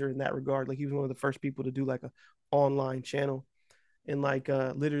trailblazer in that regard. Like he was one of the first people to do like a online channel. And like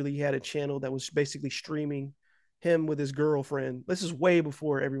literally he had a channel that was basically streaming him with his girlfriend. This is way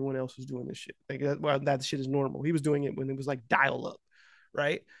before everyone else was doing this shit. Like that shit is normal. He was doing it when it was like dial up,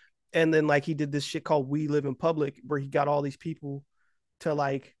 right? And then like he did this shit called We Live in Public, where he got all these people to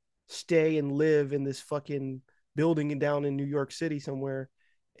like stay and live in this fucking building down in New York City somewhere,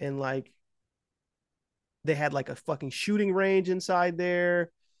 and like they had like a fucking shooting range inside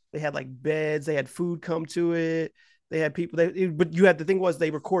there. They had like beds. They had food come to it. They had people. But you had the thing was they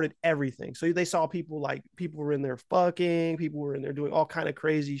recorded everything, so they saw people like people were in there fucking, people were in there doing all kind of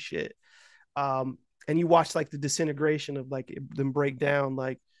crazy shit. And you watch like the disintegration of like them break down,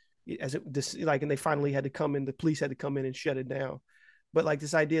 like as it like, and they finally had to come in. The police had to come in and shut it down. But like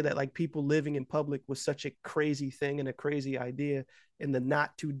this idea that like people living in public was such a crazy thing and a crazy idea in the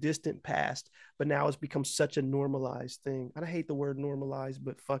not too distant past, but now it's become such a normalized thing. I hate the word normalized,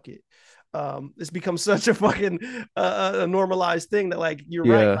 but fuck it. It's become such a fucking a normalized thing that like you're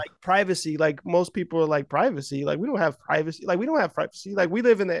right, Yeah. like privacy. Like most people are like privacy. Like we don't have privacy. Like we don't have privacy. Like we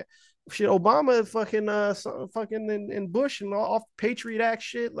live in that shit. Obama fucking fucking in Bush and off Patriot Act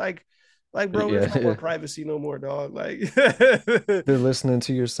shit. Like, bro, there's no more Yeah. privacy no more, dog. Like, They're listening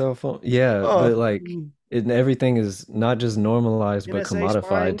to your cell phone. Yeah, oh, but like everything is not just normalized but NSA commodified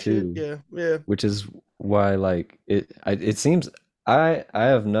spying shit. too, Yeah, yeah, which is why like it seems I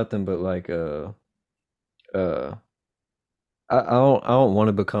have nothing but like uh I don't want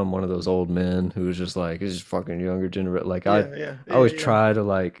to become one of those old men who's just like it's just fucking younger generation. Like yeah, yeah, I yeah, always yeah, try to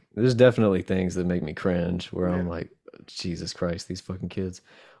like there's definitely things that make me cringe where I'm yeah. like Jesus Christ, these fucking kids.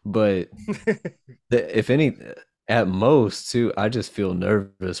 But if any at most too, I just feel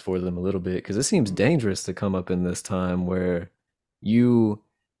nervous for them a little bit because it seems dangerous to come up in this time where you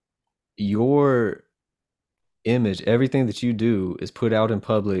your image, everything that you do is put out in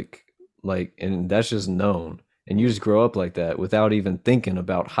public, like, and that's just known. And you just grow up like that without even thinking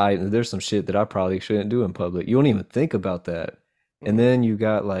about hiding. There's some shit that I probably shouldn't do in public. You don't even think about that. And Mhm. then you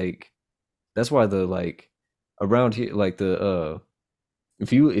got like, that's why the like around here, like the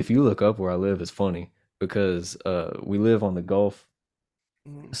if you look up where I live, it's funny because we live on the Gulf.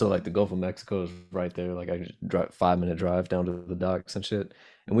 Mhm. So like the Gulf of Mexico is right there. Like I just drive 5 minute drive down to the docks and shit.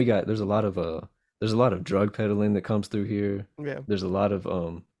 And we got there's a lot of drug peddling that comes through here. Yeah. There's a lot of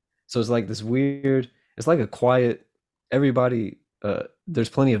so it's like this weird, it's like a quiet, everybody there's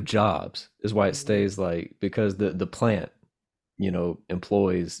plenty of jobs is why it Mhm. stays like, because the plant,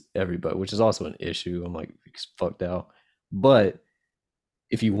 employs everybody, which is also an issue. I'm like, it's fucked out. But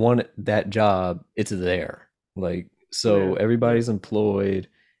if you want that job, it's there. Like, Yeah. so Yeah. everybody's employed,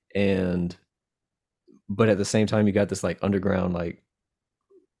 and but at the same time you got this like underground like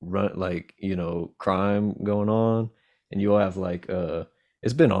run, like, crime going on. And you'll have like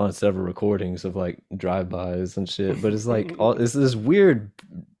it's been on several recordings of like drive-bys and shit, but it's like all it's this weird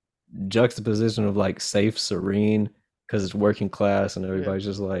juxtaposition of like safe, serene, because it's working class and Yeah. everybody's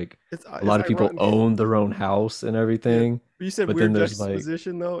just like, a It's lot of people ironic. own their own house and Yeah. everything. You said But then weird there's like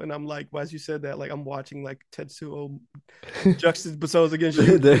juxtaposition though, and I'm like, as you said that, like I'm watching like Tetsuo juxtaposed against you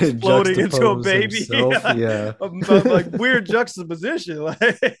just they exploding into a juxtapose baby. himself, yeah. I'm like weird juxtaposition. Like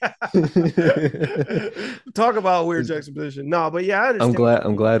talk about weird juxtaposition. No, but yeah, I I'm understand what glad you I'm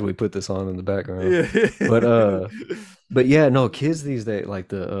mean. glad we put this on in the background. But Yeah. but yeah, no, kids these days, like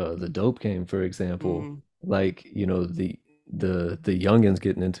the dope game, for example, Mhm. like, the youngins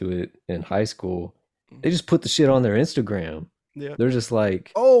getting into it in high school, they just put the shit on their Instagram. Yeah. They're just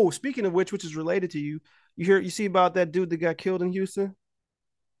like, Oh, speaking of which is related to you, you see about that dude that got killed in Houston?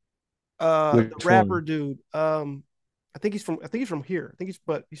 The which rapper one? dude. I think he's from here. I think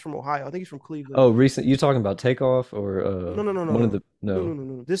he's from Ohio. I think he's from Cleveland. Oh, recent, you talking about Takeoff or No, no, no, no, one of no. the, no.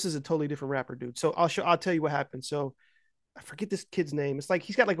 No. This is a totally different rapper, dude. So I'll tell you what happened. So I forget this kid's name. It's like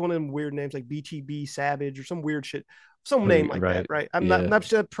he's got like one of them weird names like BTB Savage or some weird shit. Some name like that, Right. right? I'm not Yeah. not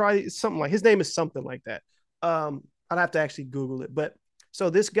sure, probably something like his name is something like that. I'd have to actually Google it. But so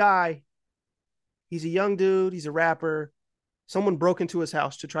this guy, he's a young dude, he's a rapper. Someone broke into his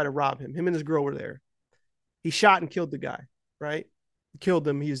house to try to rob him. Him and his girl were there. He shot and killed the guy, right? Killed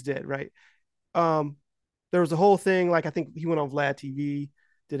him, he's dead, right? Um, there was a whole thing, like I think he went on Vlad TV,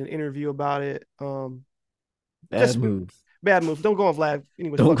 did an interview about it. Bad Just move. bad moves. Don't go on Vlad.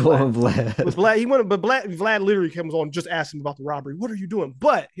 Anyways, Don't fuck go Vlad. on But Vlad. Vlad, he went, but Vlad literally comes on just asking about the robbery. What are you doing?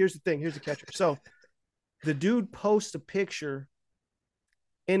 But here's the thing. Here's the catcher. So the dude posts a picture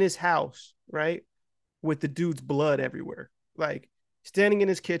in his house, right, with the dude's blood everywhere, like standing in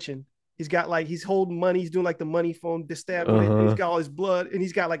his kitchen. He's got like he's holding money. He's doing like the money phone to stab with it, and he's Uh-huh. got all his blood, and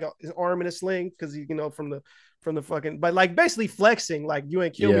he's got like his arm in a sling because he, from the fucking, but like basically flexing, like you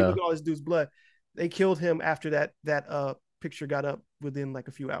ain't kill me. Yeah. Look at all this dude's blood. They killed him after that picture got up within like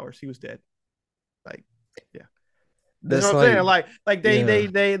a few hours. He was dead. Like, yeah. This is That's what I'm like, saying. Like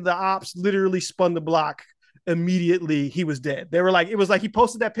yeah. the ops literally spun the block immediately. He was dead. They were like, it was like he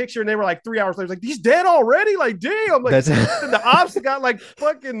posted that picture and they were like 3 hours later, like he's dead already. Like, damn. Like That's the ops got like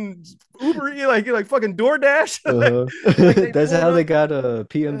fucking Uber, like fucking DoorDash. uh-huh. Like they That's pulled how they up. got a Yeah.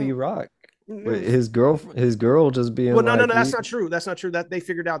 PNB Rock. With his girl just being Well, no, like, that's we not true. That's not true. That they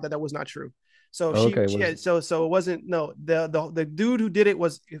figured out that was not true. So okay, she was had, so it wasn't, no, the dude who did it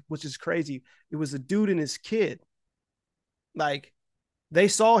was, which is crazy. It was a dude and his kid. Like they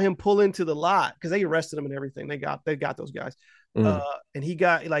saw him pull into the lot because they arrested him and everything. They got those guys. Uh, mm, and he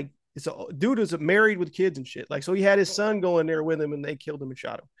got like, it's a dude who's married with kids and shit. Like, so he had his son go in there with him and they killed him and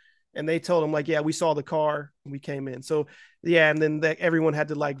shot him. And they told him like, yeah, we saw the car and we came in. So yeah, and then everyone had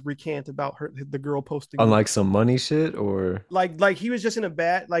to like recant about the girl posting on the, like some money shit or like he was just in a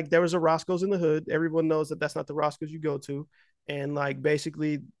bad, like there was a Roscoe's in the hood. Everyone knows that that's not the Roscoe's you go to. And like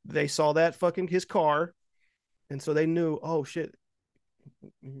basically they saw that fucking his car, and so they knew, oh shit,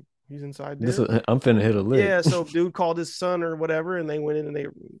 he's inside this there. I'm finna hit a lick. Yeah, so dude called his son or whatever, and they went in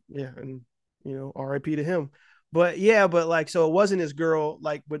and yeah, and R.I.P. to him. But yeah, but like, so it wasn't his girl,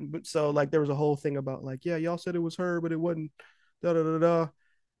 like, but so like there was a whole thing about like, yeah, y'all said it was her, but it wasn't. Da da da da.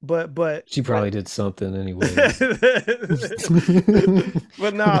 But She but probably did something anyways.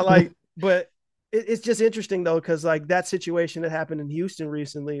 but nah, like, but it's just interesting though, because like that situation that happened in Houston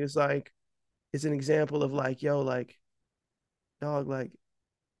recently is like, it's an example of like, yo, like, dog, like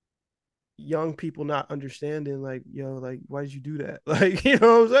young people not understanding, like, yo, like, why did you do that? Like, you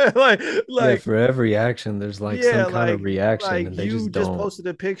know what I'm saying? Yeah, Like, for every action, there's like yeah, some kind of reaction, and they you just just don't. posted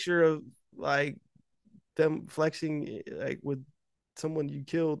a picture of like them flexing like with someone you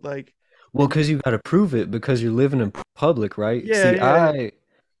killed, like, Well, and because you got to prove it because you're living in public, right? yeah, See, yeah, yeah.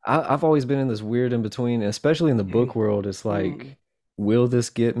 I've always been in this weird in between, especially in the book world. It's Mm, like, will this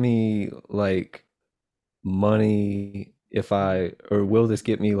get me like money if mm, I, or will this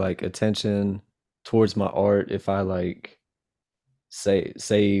get me like attention towards my art if I like say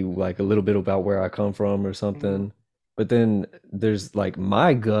like a little bit about where I come from or mm. something? But then there's like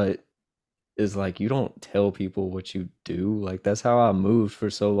my gut is like you don't tell people what you do. Like that's how I moved for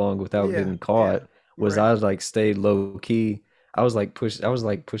so long without Yeah, getting yeah, caught. Was right. I like stayed low key. I was like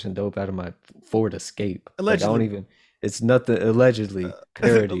pushing dope out of my Ford Escape. Like I don't Allegedly. even it's nothing allegedly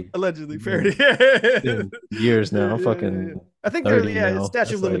parody. Allegedly Been, parody. Yeah, been years yeah, now. I'm yeah. fucking I think there, 30 yeah, it's now.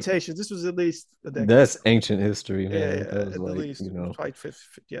 statute of That's like limitations. This was at least a decade that's ago. ancient history, Yeah, man. yeah, That was at the like, least. It was probably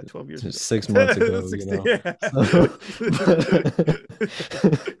 12 years ago. 6 months ago, 60, yeah. So,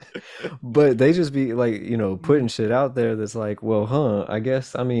 but they just be like, putting Mm, shit out there that's like, well, huh, I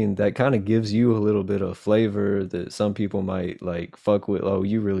guess, I mean, that kind of gives you a little bit of flavor that some people might like fuck with. Oh,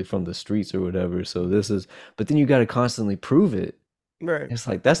 you really from the streets or whatever. So this is, but then you got to constantly prove it. right. It's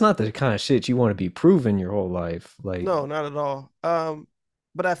like, that's not the kind of shit you want to be proving your whole life. Like, No, not at all.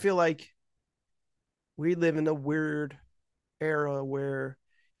 But I feel like we live in a weird era where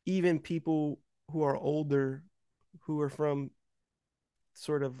even people who are older, who are from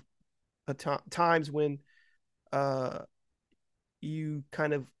sort of times when uh you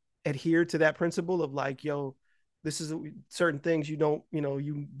kind of adhere to that principle of like, yo, this is certain things you don't,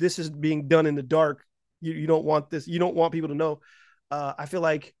 you this is being done in the dark. You don't want this. You don't want people to know. I feel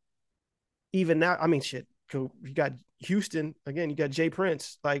like even now, I mean, shit. You got Houston again. You got Jay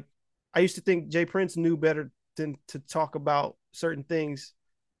Prince. Like, I used to think Jay Prince knew better than to talk about certain things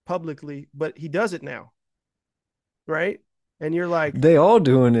publicly, but he does it now, right? And you're like, they all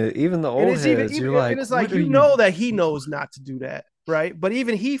doing it, even the and old it's even, heads. You're and like, it's like, what are you you? know that he knows not to do that, right? But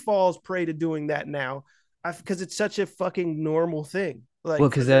even he falls prey to doing that now, because it's such a fucking normal thing. Well, Like for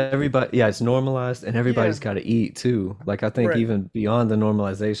because them, everybody, yeah, it's normalized and yeah, everybody's got to eat too. Like I think right. even beyond the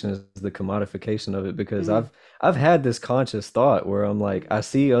normalization is the commodification of it because Mm, I've had this conscious thought where I'm like, I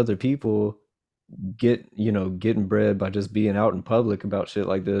see other people getting bread by just being out in public about shit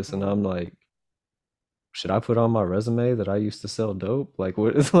like this, and mm. I'm like, should I put on my resume that I used to sell dope? Like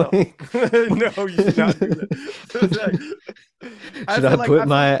what is No, like no, you should not do that. Like, I should feel I like put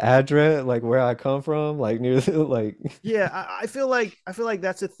my address like where I come from, like near like yeah, I feel like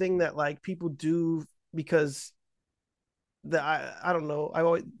that's a thing that like people do because I don't know. I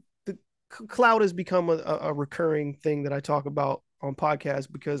always the cloud has become a recurring thing that I talk about on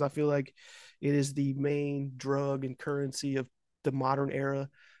podcasts because I feel like it is the main drug and currency of the modern era.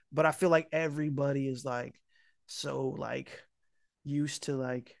 But I feel like everybody is like so like used to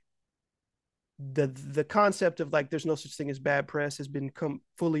like the concept of like there's no such thing as bad press has been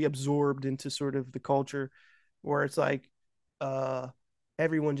fully absorbed into sort of the culture where it's like uh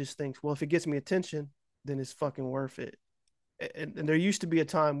everyone just thinks, well, if it gets me attention, then it's fucking worth it. And there used to be a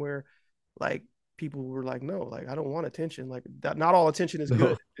time where like people were like, no, like I don't want attention. Like that, not all attention is good.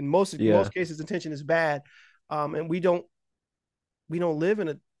 no. In Yeah. most cases, attention is bad. And we don't live in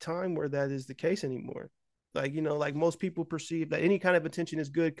a time where that is the case anymore. Like, like most people perceive that any kind of attention is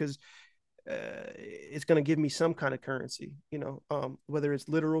good because it's going to give me some kind of currency, whether it's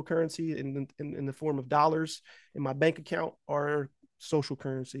literal currency in the form of dollars in my bank account or social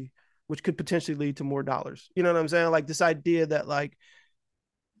currency, which could potentially lead to more dollars. You know what I'm saying? Like this idea that like,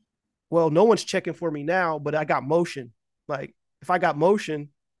 well, no one's checking for me now, but I got motion. Like if I got motion,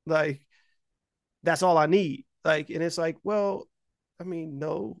 like that's all I need. Like, and it's like, well, I mean,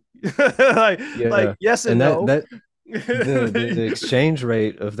 no, like Yeah. yes and And that no. that the exchange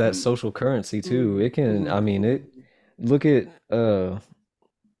rate of that social currency too, it can I mean it look at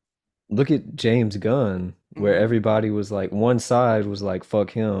James Gunn where everybody was like one side was like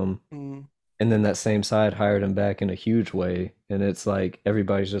fuck him and then that same side hired him back in a huge way and it's like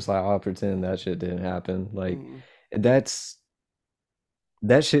everybody's just like I'll pretend that shit didn't happen. Like that's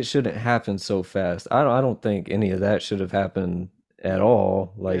that shit shouldn't happen so fast. I don't think any of that should have happened at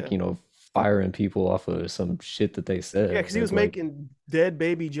all. Like, Yeah. firing people off of some shit that they Yeah, because said. he was Like making dead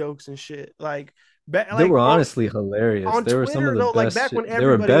baby jokes and shit. Like, they like were honestly hilarious. on They were some of Twitter the though, like best back when shit. They were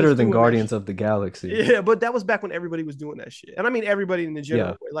everybody was better than doing that Guardians shit. of the Galaxy. Yeah, but that was back when everybody was doing that shit, and I mean everybody in the general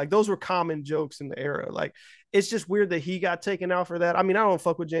Yeah. way. Like those were common jokes in the era. Like it's just weird that he got taken out for that. I mean, I don't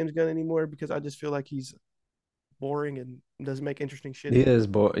fuck with James Gunn anymore because I just feel like he's boring and doesn't make interesting shit He anymore. is,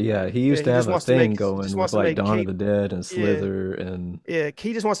 yeah, he Yeah, used to have a thing he just going wants with to like make Dawn of Kate. the Dead and Yeah, Slither and yeah,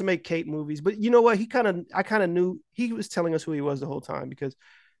 he just wants to make Kate movies. But you know what? I kind of knew he was telling us who he was the whole time because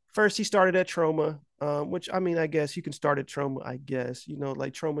first he started at Trauma, which I mean, I guess you can start at Trauma. I guess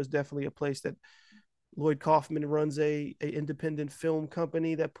like Trauma is definitely a place that Lloyd Kaufman runs a independent film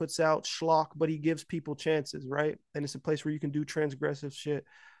company that puts out schlock, but he gives people chances, right? And it's a place where you can do transgressive shit.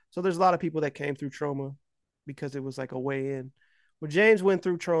 So there's a lot of people that came through Trauma because it was like a way in. When James went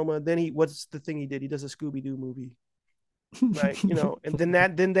through Trauma, then what's the thing he did? He does a Scooby Doo movie, right? And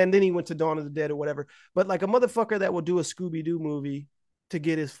then he went to Dawn of the Dead or whatever. But like a motherfucker that will do a Scooby Doo movie to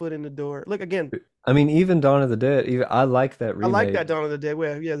get his foot in the door. Look again, I mean, even Dawn of the Dead, even I like that I like that remake, Dawn of the Dead.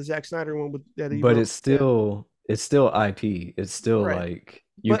 Well, yeah, the Zack Snyder one that he but wrote. Yeah, it's still IP. It's still right. like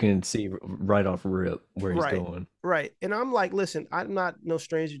you But can see right off rip where he's right, going. right. And I'm like, listen, I'm not no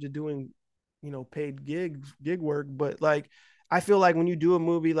stranger to doing, paid gig work, but like I feel like when you do a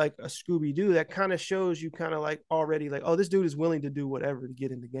movie like a Scooby Doo, that kind of shows you kind of like already like, oh, this dude is willing to do whatever to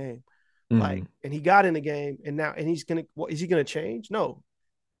get in the game. Like, Mhm. and he got in the game, and now, and is he gonna change? No,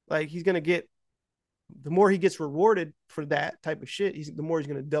 like he's gonna get the more he gets rewarded for that type of shit, the more he's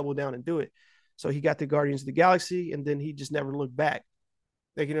gonna double down and do it. So he got the Guardians of the Galaxy, and then he just never looked back.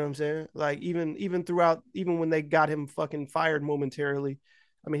 Like, you know what I'm saying? Like even throughout, even when they got him fucking fired momentarily,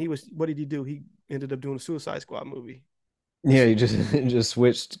 I mean, what did he do? He ended up doing a Suicide Squad movie. Yeah, you just just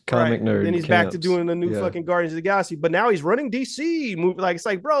switched Right. comic Then nerd he's back to camps. doing the new Yeah. fucking Guardians of the Galaxy, but now he's running DC movie. Like, it's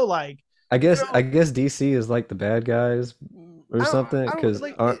like, bro, like, I guess DC is like the bad guys or something I don't because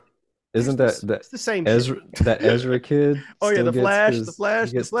like aren't it. isn't that It's the same shit. Ezra kid Oh yeah, still the gets Flash, his he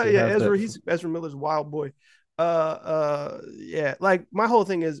the gets Flash. to Yeah, have that Ezra Miller's wild boy. Yeah. Like my whole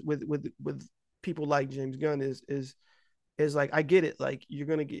thing is with people like James Gunn is like I get it. Like you're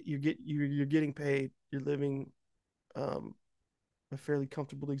getting paid. You're living um a fairly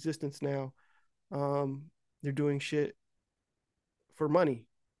comfortable existence now. You're doing shit for money.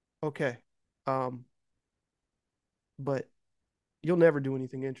 Okay. Um, but you'll never do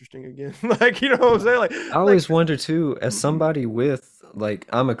anything interesting again. Like, you know what I'm saying? I Like always wonder too, as somebody with like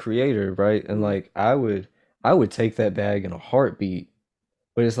I'm a creator, right? And like I would take that bag in a heartbeat.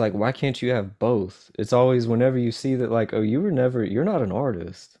 But it's like, why can't you have both? It's always whenever you see that like, oh, you're not an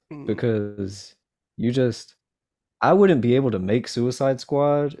artist because you just I wouldn't be able to make Suicide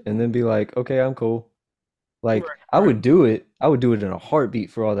Squad and then be like, okay, I'm cool. right, Like I right. would do it. I would do it in a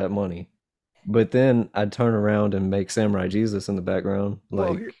heartbeat for all that money. But then I'd turn around and make Samurai Jesus in the background.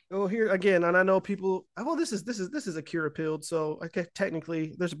 Like, Here again, and I know people. Well, this is AKIRA Pilled, so okay,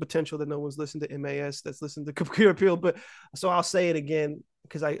 technically there's a potential that no one's listened to MAS that's listened to AKIRA Pilled, but so I'll say it again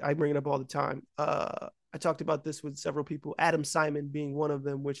because I bring it up all the time. I talked about this with several people, Adam Simon being one of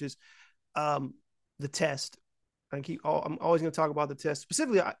them, which is um, the test. I'm always going to talk about the test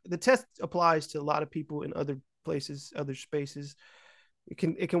specifically. The test applies to a lot of people in other places, other spaces. It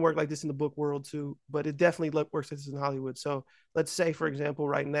can work like this in the book world too, but it definitely works like this in Hollywood. So let's say, for example,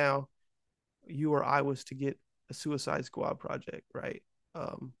 right now, you or I was to get a Suicide Squad project, right?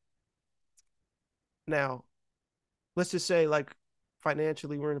 Um, Now, let's just say, like,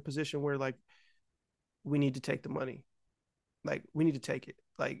 financially, we're in a position where like we need to take the money, like we need to take it,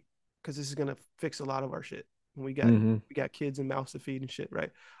 like because this is gonna fix a lot of our shit. mhm. We got kids and mouths to feed and shit,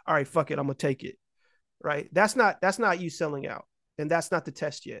 right? All right, fuck it, I'm gonna take it, right? That's not you selling out, and that's not the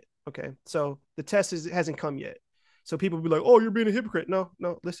test yet. Okay, so the test hasn't come yet. So people will be like, "Oh, you're being a hypocrite." No,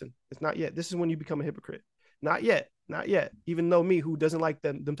 no, listen, it's not yet. This is when you become a hypocrite. Not yet, not yet. Even though me, who doesn't like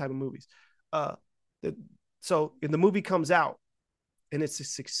them type of movies, uh, the, so if the movie comes out and it's a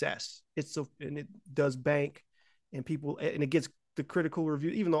success, and it does bank, and it gets the critical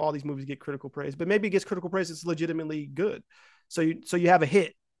review, even though all these movies get critical praise, but maybe it gets critical praise. It's legitimately good. So you have a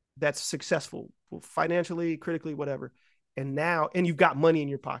hit that's successful financially, critically, whatever. And you've got money in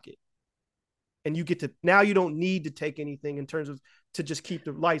your pocket and you get to, now you don't need to take anything in terms of to just keep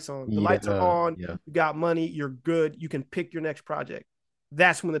the lights on. The lights are Yeah, on, yeah. you got money, you're good. You can pick your next project.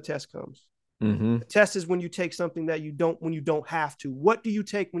 That's when the test comes. Hmm. The test is when you take something when you don't have to. What do you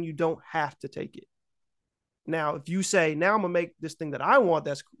take when you don't have to take it? Now, if you say, now I'm gonna make this thing that I want,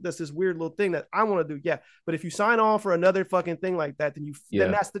 that's this weird little thing that I want to do, yeah. But if you sign on for another fucking thing like that, then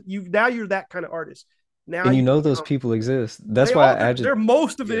Yeah. that's now you're that kind of artist. Now And you you know those become people exist. That's why they're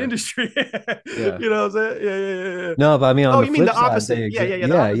most of the yeah, industry. yeah. You know what I'm saying? Yeah. No, but I mean on Oh, the you mean flip the side, opposite? they exist.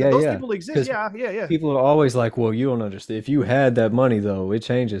 The Yeah, opposite. yeah, Those yeah. people exist. Because Yeah. people are always like, well, you don't understand. If you had that money though, it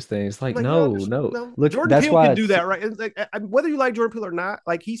changes things. Like, Like, no, no, no. no. Look, Jordan that's Peele why can do that, right? It's like, whether you like Jordan Peele or not,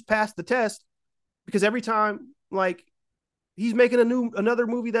 like he's passed the test because every time, like, he's making another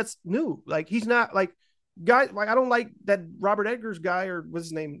movie that's new. Like he's not like guy, like I don't like that Robert Eggers guy, or what's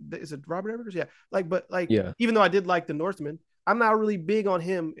his name? Is it Robert Eggers? Yeah. Like, but like, Yeah. even though I did like The Northman, I'm not really big on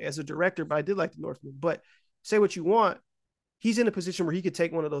him as a director, but I did like The Northman. But say what you want, he's in a position where he could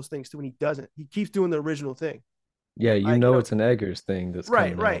take one of those things too, and he doesn't. He keeps doing the original thing. Yeah, Like, you know, it's an Eggers thing that's right,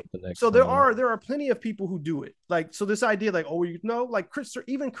 coming right. out the next So time. there are plenty of people who do it. Like, so this idea, like, oh, you know, like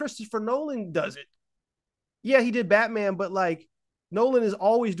even Christopher Nolan does it. Yeah, he did Batman, but like Nolan is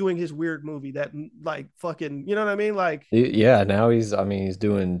always doing his weird movie that like fucking, you know what I mean? Like, Yeah, now he's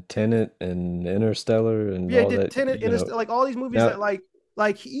doing Tenet and Interstellar and yeah, he all did that, Tenet and it's like all these movies now that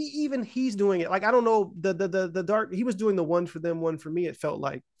like he's doing it. Like I don't know the dark. He was doing the one for them, one for me. It felt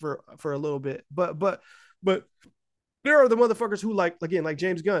like for a little bit, but there are the motherfuckers who like again like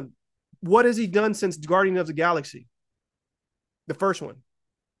James Gunn. What has he done since Guardian of the Galaxy, the first one?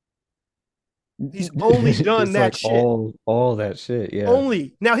 He's only done it's that like shit. all that shit. Yeah.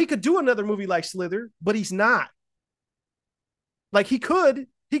 Only now he could do another movie like Slither, but he's not. Like he could.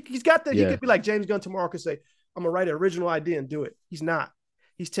 He's got the. He Yeah. could be like James Gunn tomorrow. Could say, "I'm gonna write an original idea and do it." He's not.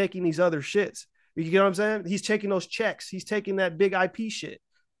 He's taking these other shits. You get what I'm saying? He's taking those checks. He's taking that big IP shit.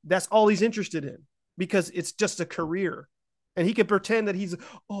 That's all he's interested in because it's just a career, and he can pretend that he's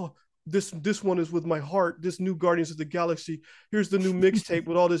oh this one is with my heart. This new Guardians of the Galaxy. Here's the new mixtape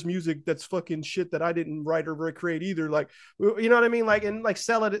with all this music that's fucking shit that I didn't write or recreate either. Like, you know what I mean? Like, and like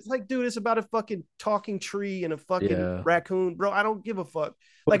sell it. It's like, dude, it's about a fucking talking tree and a fucking Yeah. raccoon, bro. I don't give a fuck.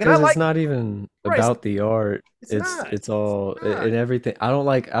 Like, and I Because it's like not even right. about the art. It's not. It's all It's not. and everything. I don't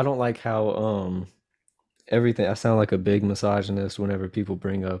like how everything. I sound like a big misogynist whenever people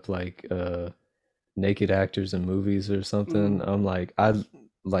bring up like naked actors in movies or something. Mm, I'm like, I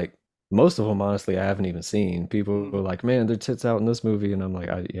like most of them, honestly, I haven't even seen. People mm, are like, man, their tits out in this movie. And I'm like,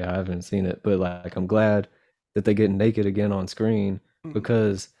 yeah, I haven't seen it. But like, I'm glad that they get naked again on screen mm.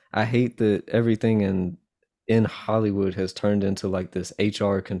 because I hate that everything in Hollywood has turned into like this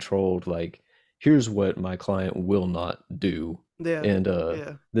HR controlled, like, here's what my client will not do. Yeah, And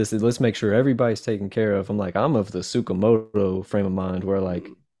yeah. this is let's make sure everybody's taken care of. I'm like, I'm of the Tsukamoto frame of mind where like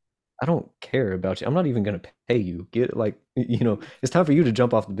Mm, I don't care about you. I'm not even gonna pay you. Get like mm. it's time for you to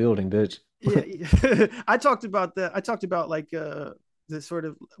jump off the building, bitch. Yeah, yeah. I talked about that. I talked about like the sort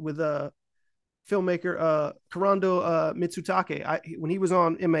of with filmmaker Karando Mitsutake. When he was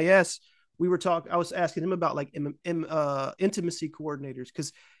on MAS, we were talking. I was asking him about like intimacy coordinators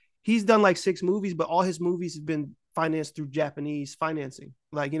because he's done like 6 movies, but all his movies have been financed through Japanese financing.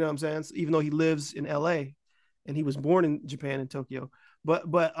 Like you know what I'm saying? So even though he lives in LA and he was born in Japan in Tokyo, but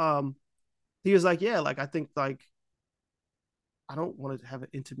he was like, yeah, like I think like I don't want to have an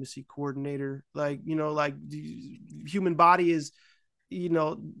intimacy coordinator. Like, you know, like the human body is, you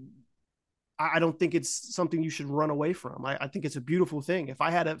know, I don't think it's something you should run away from. I think it's a beautiful thing. If I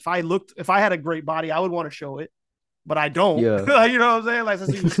had a great body, I would want to show it, but I don't. Yeah. You know what I'm saying? Like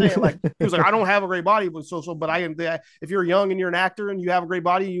that's what he was saying. Like he was like, I don't have a great body, but but I am. If you're young and you're an actor and you have a great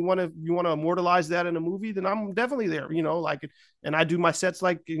body, and you want to immortalize that in a movie, then I'm definitely there. You know, like, and I do my sets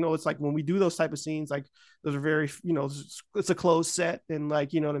like you know, it's like when we do those type of scenes, like those are very you know, it's a closed set, and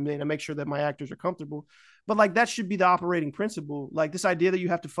like you know what I mean. I make sure that my actors are comfortable, but like that should be the operating principle. Like this idea that you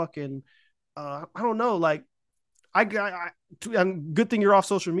have to fucking, I don't know, like and good thing you're off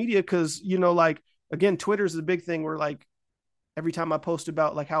social media because you know like again Twitter is the big thing where like every time I post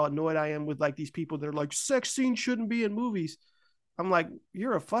about like how annoyed I am with like these people that are like sex scenes shouldn't be in movies, I'm like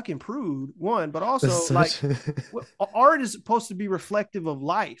you're a fucking prude one, but That's also like such art is supposed to be reflective of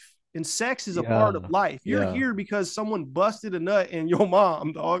life and sex is a part of Yeah. life. You're Yeah. here because someone busted a nut in your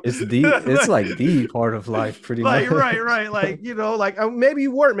mom, dog. It's like the part of life pretty Like much. right like you know like maybe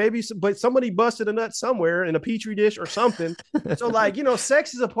you weren't maybe but somebody busted a nut somewhere in a petri dish or something, so like you know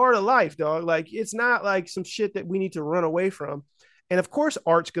sex is a part of life, dog. Like it's not like some shit that we need to run away from, and of course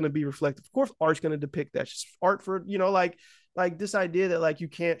art's going to be reflective, of course art's going to depict that. Just art for you know like this idea that like you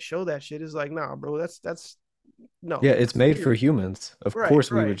can't show that shit is like nah bro, that's no, Yeah, it's that's made for weird. humans. Of Right,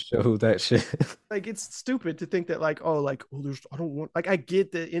 course we right. would show that shit. Like it's stupid to think that like oh there's I don't want like I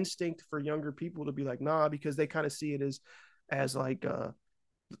get the instinct for younger people to be like nah because they kind of see it as like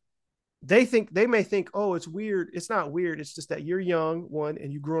they may think oh it's weird. It's not weird, it's just that you're young one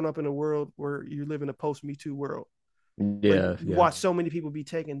and you've grown up in a world where you live in a post Me Too world where Yeah, you yeah. watch so many people be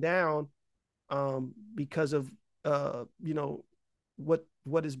taken down because of you know what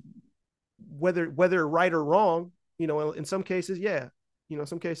is whether right or wrong, you know, in some cases, yeah. You know,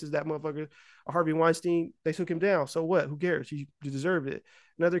 some cases that motherfucker, Harvey Weinstein, they took him down. So what? Who cares? You deserved it.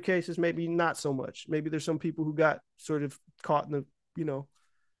 In other cases, maybe not so much. Maybe there's some people who got sort of caught in the, you know,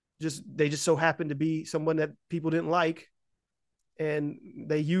 just they just so happened to be someone that people didn't like, and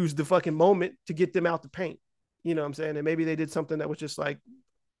they used the fucking moment to get them out the paint. You know what I'm saying? And maybe they did something that was just like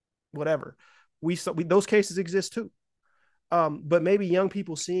whatever. We those cases exist too. But maybe young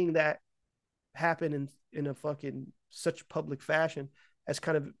people seeing that happen in a fucking such public fashion has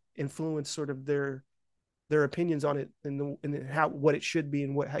kind of influenced sort of their opinions on it and how what it should be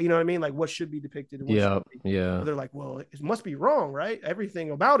and what, you know what I mean, like what should be depicted and what Yeah, should be. yeah. They're like, well, it must be wrong, right?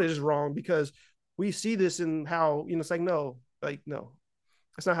 Everything about it is wrong because we see this in how, you know, it's like no,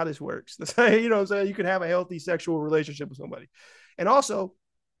 that's not how this works. That's how, you know what I'm saying, you can have a healthy sexual relationship with somebody. And also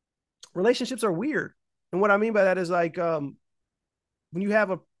relationships are weird, and what I mean by that is like when you have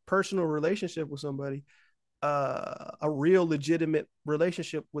a personal relationship with somebody, a real legitimate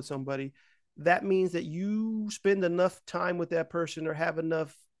relationship with somebody, that means that you spend enough time with that person or have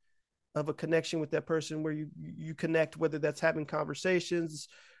enough of a connection with that person where you connect, whether that's having conversations,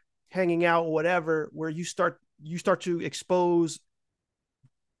 hanging out, whatever, where you start to expose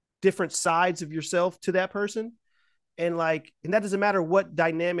different sides of yourself to that person. And that doesn't matter what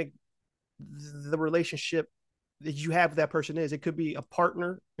dynamic the relationship that you have with that person is. It could be a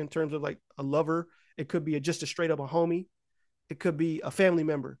partner in terms of like a lover. It could be just a straight up a homie. It could be a family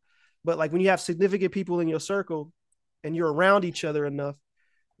member. But like when you have significant people in your circle and you're around each other enough,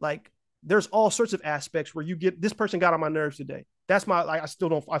 like there's all sorts of aspects where you get, this person got on my nerves today. That's my, like, I still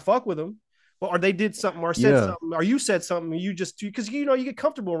don't, I fuck with them, or they did something or said something, or you said something, and you just, because you know, you get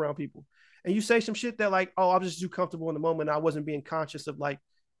comfortable around people and you say some shit that like, oh, I'm just too comfortable in the moment. I wasn't being conscious of like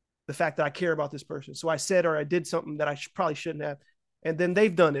the fact that I care about this person. So I said, or I did something that I probably shouldn't have. And then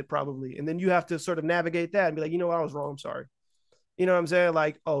they've done it probably. And then you have to sort of navigate that and be like, you know what, I was wrong. I'm sorry. You know what I'm saying?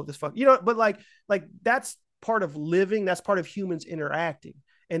 Like, oh, this fuck, you know, but like that's part of living. That's part of humans interacting.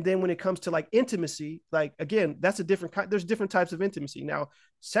 And then when it comes to like intimacy, like, again, that's a different kind. There's different types of intimacy. Now,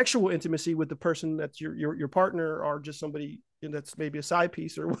 sexual intimacy with the person that's your partner, or just somebody that's maybe a side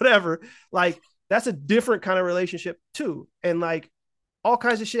piece or whatever, like that's a different kind of relationship too. And like all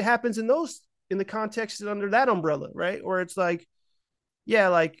kinds of shit happens in the context under that umbrella, right? Or it's like, yeah,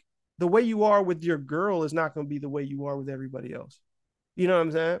 like the way you are with your girl is not going to be the way you are with everybody else. You know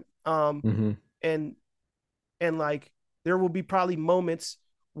what I'm saying? And like there will be probably moments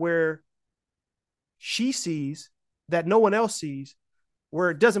where she sees that no one else sees, where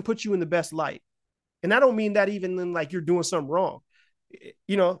it doesn't put you in the best light. And I don't mean that even in like you're doing something wrong.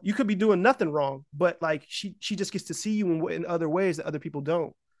 You know, you could be doing nothing wrong, but like she just gets to see you in other ways that other people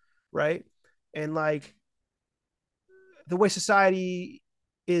don't, right? And like the way society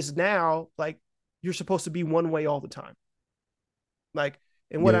is now, like you're supposed to be one way all the time. Like,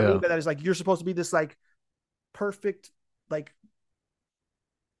 and what I mean by that is like you're supposed to be this like perfect, like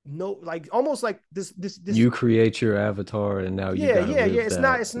no, like almost like this you create your avatar and now you it's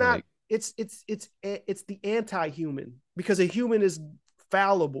that. not it's the anti-human, because a human is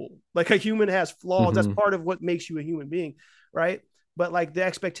fallible. Like a human has flaws. That's part of what makes you a human being, right? But like the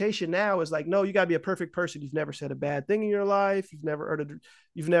expectation now is like, no, you got to be a perfect person. You've never said a bad thing in your life. You've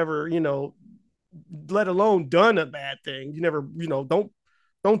never, you know, let alone done a bad thing. You never, you know, don't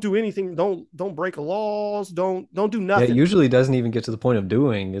do anything. Don't break laws. Don't do nothing. Yeah, it usually doesn't even get to the point of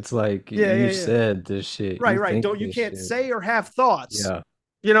doing. It's like you said this shit. Right. You can't say or have thoughts. Yeah.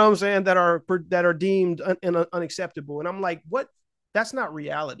 You know what I'm saying? That are deemed unacceptable. And I'm like, what? That's not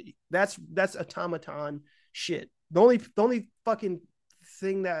reality. That's automaton shit. The only fucking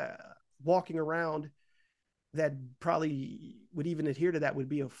thing that walking around that probably would even adhere to that would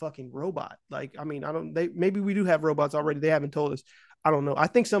be a fucking robot. Like, I mean, maybe we do have robots already. They haven't told us. I don't know. I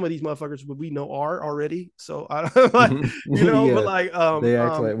think some of these motherfuckers we know are already. So I don't like, you know, yeah, but like, they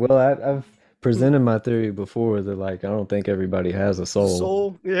act like, well, I've presented my theory before that like I don't think everybody has a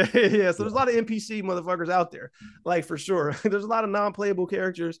soul. Yeah. So there's a lot of NPC motherfuckers out there, like for sure. There's a lot of non-playable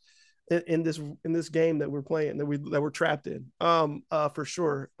characters in this game that we're playing, that we're trapped in, for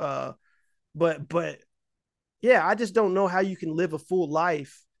sure. But yeah, I just don't know how you can live a full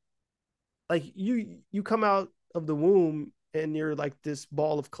life. Like you come out of the womb and you're like this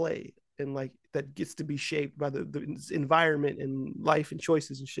ball of clay, and like that gets to be shaped by the environment and life and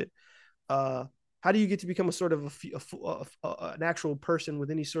choices and shit. How do you get to become a sort of an actual person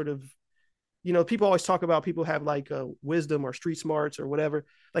with any sort of, you know, people always talk about people have like wisdom or street smarts or whatever.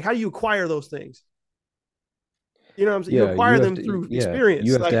 Like, how do you acquire those things? You know what I'm saying? Yeah, you acquire them through experience.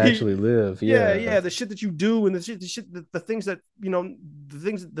 You have to actually live. Yeah. The shit that you do, and the things that, you know,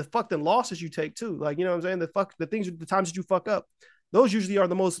 the fucking losses you take too. Like, you know what I'm saying? The times that you fuck up, those usually are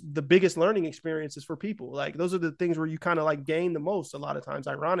the biggest learning experiences for people. Like, those are the things where you kind of like gain the most a lot of times.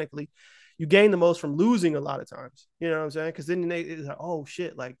 Ironically, you gain the most from losing a lot of times. You know what I'm saying? Because then it's like, oh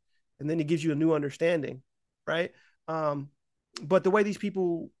shit, like, and then it gives you a new understanding, right? but the way these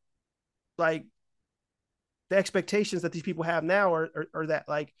people like the expectations that these people have now are that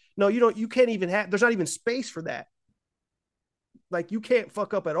like no you can't even have there's not even space for that, like you can't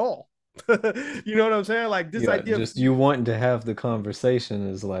fuck up at all. You know what I'm saying, like this Yeah, idea of just you wanting to have the conversation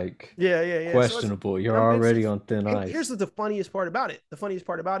is like yeah so it's questionable. You're it's already just, on thin and here's ice. the funniest part about it, the funniest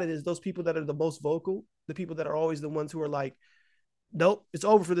part about it is those people that are the most vocal, the people that are always the ones who are like nope it's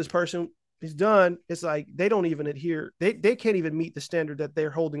over for this person, he's done, it's like they don't even adhere, they can't even meet the standard that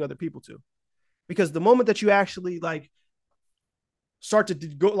they're holding other people to, because the moment that you actually like start to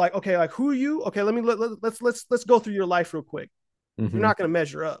go like okay like who are you, okay let's go through your life real quick, you're Hmm. not going to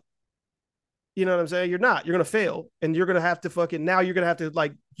measure up. You know what I'm saying? You're not. You're gonna fail, and you're gonna have to fucking now. You're gonna have to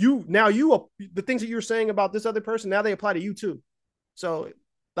like you now. You the things that you're saying about this other person now they apply to you too. So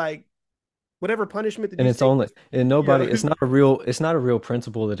like whatever punishment that And you it's say, only and nobody. yeah, It's not a real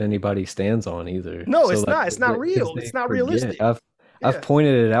principle that anybody stands on either. no, So it's like not. It's not because real. they It's not forget. realistic. I've Yeah.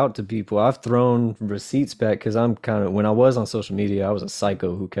 pointed it out to people. I've thrown receipts back because I'm kind of when I was on social media, I was a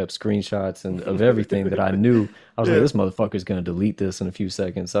psycho who kept screenshots and of everything that I knew. I was like, Yeah. this motherfucker's gonna delete this in a few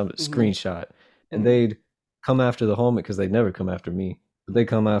seconds. I'm a Mm-hmm. screenshot, and Mm-hmm. they'd come after the homie because they'd never come after me, but they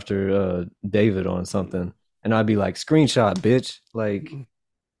come after David on something, and I'd be like, screenshot, bitch, like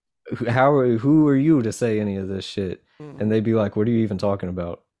who are you to say any of this shit? Mm-hmm. And they'd be like, what are you even talking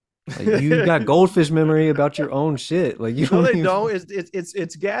about? Like you got goldfish memory about your own shit. Like you No, don't they even. don't.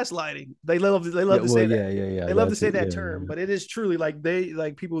 It's gaslighting. They Yeah, love to well, say that. yeah. They love to That's say it. that Yeah, term, yeah. but it is truly like they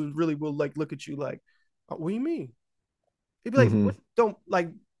like people really will like look at you like, what do you mean? They'd be like, Hmm. what? Don't like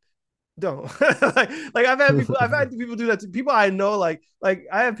I've had people do that to people I know, like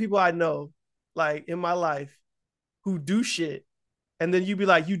I have people I know like in my life who do shit, and then you be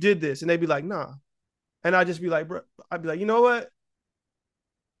like you did this and they'd be like nah, and I'd just be like bro, I'd be like you know what,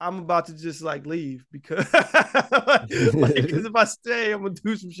 I'm about to just like leave because because if I stay I'm gonna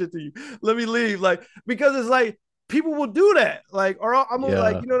do some shit to you, let me leave, like because it's like people will do that, like or I'm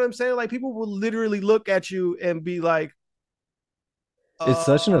like Yeah, you know what I'm saying, like people will literally look at you and be like it's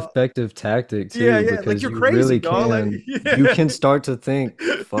such an uh effective tactic too yeah like because you're you crazy really dog, like you yeah. can start to think,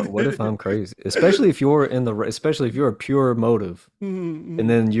 fuck, what if I'm crazy? Especially if you're a pure motive and Mm-hmm.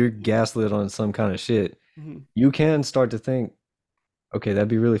 then you're gaslit on some kind of shit, Mm-hmm. you can start to think, okay, that'd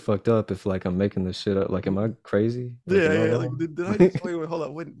be really fucked up if like I'm making this shit up. Like, am I crazy? Like, Yeah, am I yeah. Like, wrong? did I just wait? Hold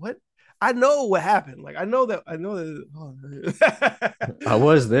up. Wait, what? I know what happened. Like, I know that. I know that. I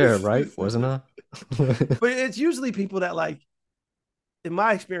was there, right? Oh. Wasn't I? But it's usually people that like, in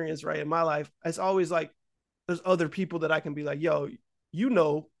my experience, right, in my life, it's always like there's other people that I can be like, yo, you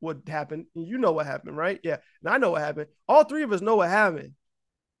know what happened. You know what happened, right? Yeah, and I know what happened. All three of us know what happened.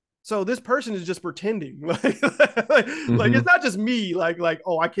 So this person is just pretending, like it's Hmm. not just me,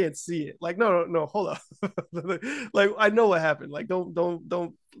 oh I can't see it. Like no, hold up, like I know what happened. Like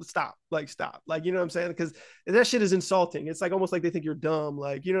don't stop, like stop, like you know what I'm saying? Because that shit is insulting. It's like almost like they think you're dumb,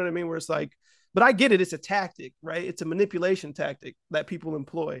 like you know what I mean? Where it's like, but I get it. It's a tactic, right? It's a manipulation tactic that people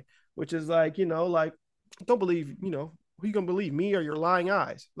employ, which is like like don't believe who you gonna believe, me or your lying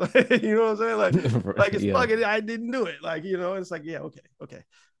eyes? You know what I'm saying? Like it's Yeah. fucking I didn't do it. Like it's like yeah okay.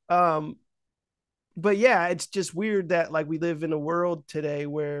 Um, but yeah, it's just weird that like we live in a world today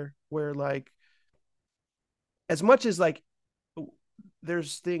where like as much as like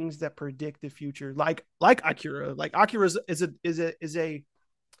there's things that predict the future, like Akira, like Akira is a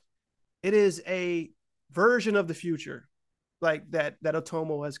it is a version of the future like that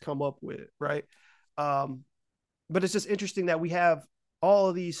Otomo has come up with, right? Um, but it's just interesting that we have all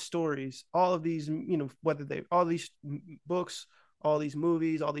of these stories, all of these, whether they, all these books, all these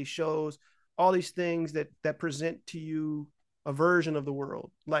movies, all these shows, all these things that present to you a version of the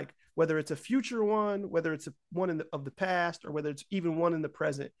world, like whether it's a future one, whether it's one of the past, or whether it's even one in the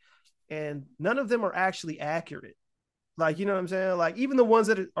present, and none of them are actually accurate. Like you know what I'm saying? Like even the ones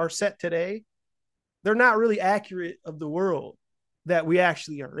that are set today, they're not really accurate of the world that we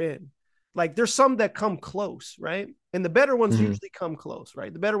actually are in. Like there's some that come close, right? And the better ones Hmm. usually come close,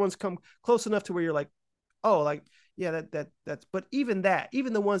 right? The better ones come close enough to where you're like, oh, like yeah, that's. But even that,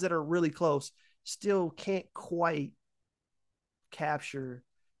 even the ones that are really close, still can't quite capture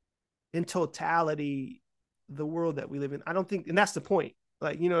in totality the world that we live in. I don't think, and that's the point.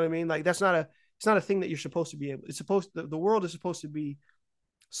 Like you know what I mean? Like that's not a it's not a thing that you're supposed to be able. It's supposed the world is supposed to be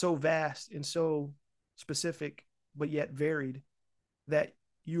so vast and so specific, but yet varied, that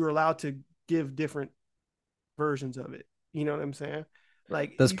you're allowed to give different versions of it. You know what I'm saying?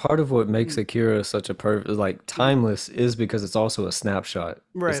 Like That's part of what makes mm, Akira such a perfect, like mm, timeless, is because it's also a snapshot.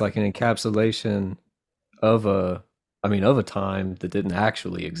 It's right. like an encapsulation of a, I mean, of a time that didn't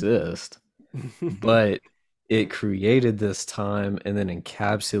actually exist, but it created this time and then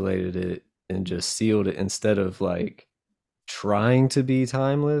encapsulated it and just sealed it instead of like trying to be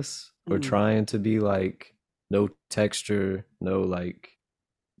timeless or trying to be like no texture, no like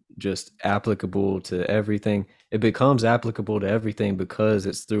just applicable to everything. It becomes applicable to everything because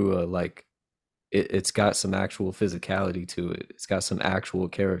it's through a like it's got some actual physicality to it. It's got some actual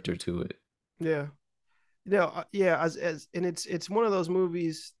character to it. Yeah. No, yeah, as and it's one of those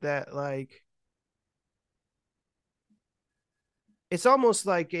movies that like it's almost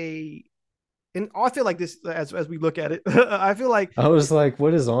like a and I feel like this as we look at it, I feel like I was like,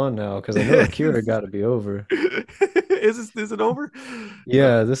 what is on now? Because I know Akira got to be over. is it over?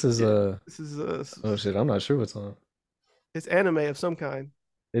 Yeah, this is Yeah, this is oh shit, I'm not sure what's on. it's anime of some kind.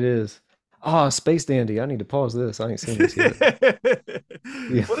 It is. Ah, Space Dandy. I need to pause this. I ain't seen this yet.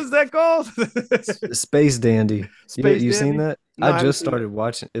 Yeah. What is that called? Space Dandy. Space You seen Dandy? that? No, I I haven't just seen it. started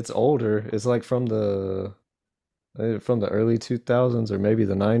watching. It's older. It's like from the early 2000s or maybe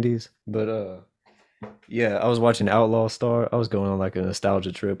the 90s. But yeah, I was watching Outlaw Star. I was going on like a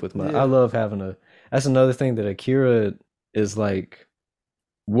nostalgia trip with my I Yeah. love having a that's another thing that Akira is like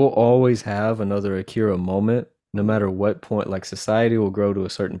we'll always have another Akira moment no matter what point like society will grow to a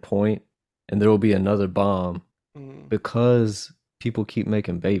certain point and there will be another bomb Mm, because people keep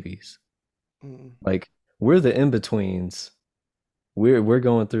making babies. mm. Like we're the in-betweens. We're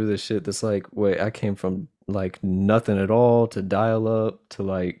going through this shit that's like, wait, I came from like nothing at all to dial up to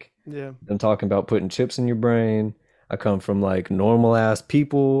like Yeah. them talking about putting chips in your brain. I come from like normal ass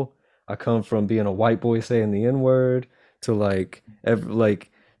people. I come from being a white boy saying the N-word to like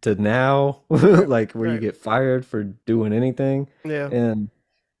to now Right. like where you Right. get fired for doing anything. Yeah. And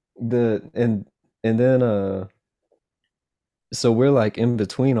the and then so we're like in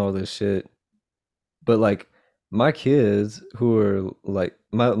between all this shit. But like my kids who are like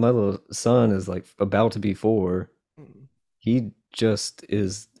my little son is like about to be 4. Mm. He just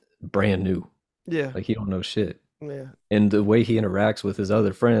is brand new. Yeah. Like he don't know shit. Yeah. And the way he interacts with his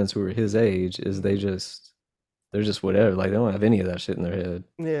other friends who are his age is Mm. they're just whatever. Like they don't have any of that shit in their head.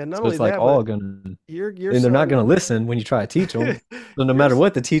 Yeah. Not So only it's like that, but all gonna your and they're not son, gonna listen when you try to teach them. So no your matter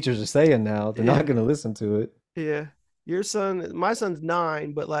what the teachers are saying now, they're not yeah, gonna listen to it. yeah. Your son, my son's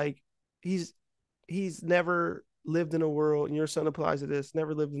 9, but like he's he's never lived in a world, and your son applies to this.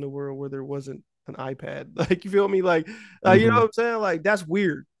 Never lived in a world where there wasn't an iPad. Like you feel me? Like you know what Hmm. I'm saying? Like that's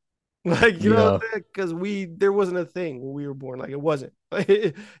weird. Like you know what Yeah. I'm saying? Because there wasn't a thing when we were born. Like it wasn't.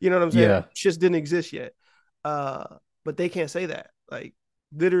 You know what I'm saying? Yeah. It just didn't exist yet. Uh, but they can't say that. Like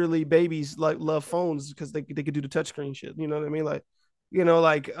literally, babies like love phones because they could do the touchscreen shit. You know what I mean? Like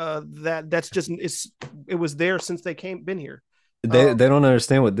that's just it was there since they been here. They don't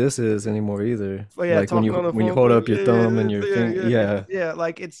understand what this is anymore either. But yeah, Like talking on the when you phone, hold up your thumb and your yeah, finger, yeah, yeah, yeah.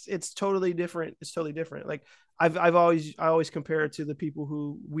 Like it's totally different. It's totally different. Like I always compare it to the people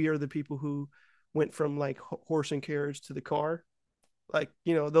who we are the people who went from like horse and carriage to the car. Like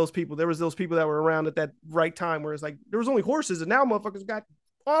those people. There was those people that were around at that right time where it's like there was only horses and now motherfuckers got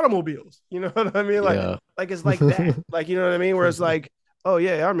automobiles. You know what I mean? yeah, Like it's like that. Like you know what I mean? Where it's like, oh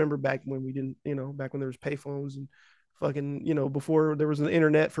yeah, I remember back when we didn't. Back when there was payphones and fucking before there was an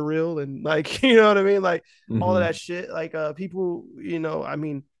internet for real and like you know what I mean, like all of hmm that shit, like people, I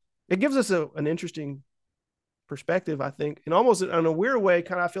mean, it gives us an interesting perspective, I think, and almost in a weird way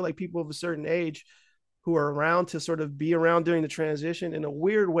kind of I feel like people of a certain age who are around to sort of be around during the transition in a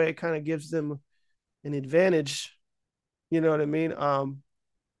weird way it kind of gives them an advantage, you know what I mean,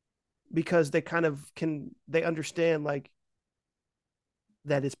 because they kind of they understand like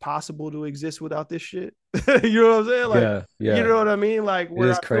that it's possible to exist without this shit. You know what I'm saying? Like, yeah, you yeah. know what I mean? Like, It where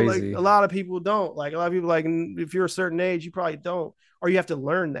is I feel like crazy. a lot of people don't. Like, a lot of people, like, if you're a certain age, you probably don't, or you have to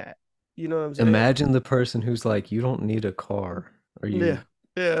learn that. You know what I'm saying? Imagine the person who's like, you don't need a car. Are Yeah. you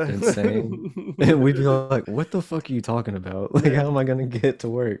Yeah. insane? And we'd be like, what the fuck are you talking about? Like, Yeah. how am I gonna get to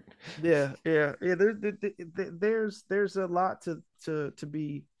work? Yeah. Yeah. Yeah. There's a lot to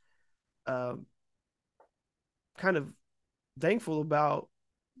be um, kind of thankful about,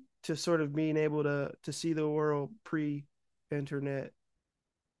 to sort of being able to see the world pre-internet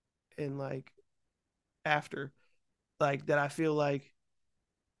and like after, like that. I feel like,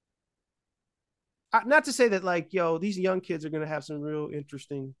 not to say that like these young kids are gonna have some real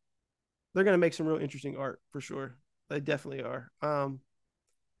interesting. They're gonna make some real interesting art for sure. They definitely are.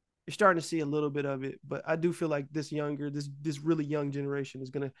 You're starting to see a little bit of it, but I do feel like this really young generation is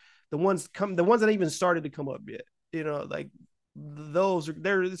gonna, the ones that even started to come up yet. Like those are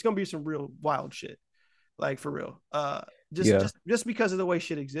there. It's gonna be some real wild shit, like for real. Just Yeah. just just because of the way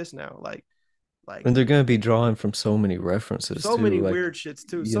shit exists now, like. Like And they're gonna be drawing from so many references so too. many Like, weird shits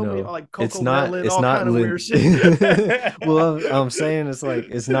too. you So many know, like it's Coco not Melon, it's all not kind of lin weird shit. well, I'm saying it's like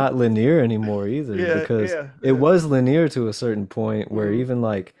it's not linear anymore either Yeah, because yeah, it yeah. was linear to a certain point where Mm, even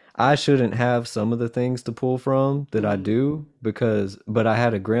like I shouldn't have some of the things to pull from that I mm, do because but I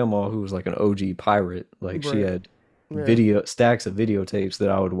had a grandma who was like an OG pirate. Like she right. had Yeah, video stacks of videotapes that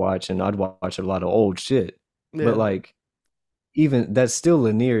I would watch and I'd watch a lot of old shit. But yeah. like even that's still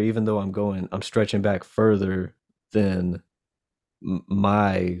linear even though I'm stretching back further than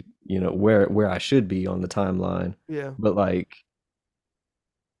my where I should be on the timeline. Yeah. But like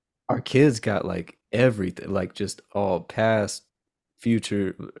our kids got like everything, like just all past,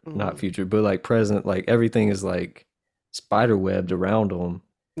 future, not Mm, future, but like present, like everything is like spider webbed around them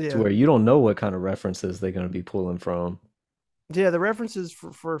to yeah. where you don't know what kind of references they're going to be pulling from. Yeah, the references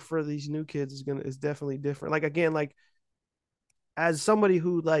for these new kids is definitely different. Like again, like as somebody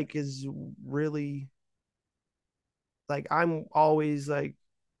who like is really like I'm always like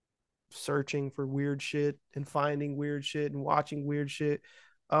searching for weird shit and finding weird shit and watching weird shit.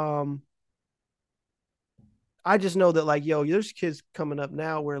 Um I just know that like yo, there's kids coming up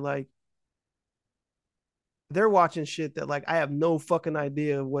now where like they're watching shit that like I have no fucking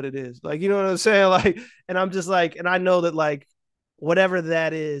idea of what it is. Like, you know what I'm saying? Like, and I'm just like, and I know that like whatever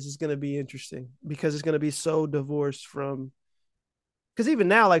that is going to be interesting because it's going to be so divorced from. Because even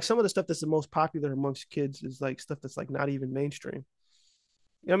now, like some of the stuff that's the most popular amongst kids is like stuff that's like not even mainstream.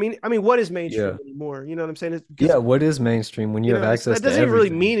 I mean, what is mainstream Yeah. anymore? You know what I'm saying? It's because Yeah, what is mainstream when you have access that to doesn't even really everything?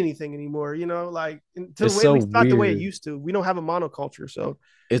 mean anything anymore. You know, like to the It's way at so least not the way it weird. used to. We don't have a monoculture, so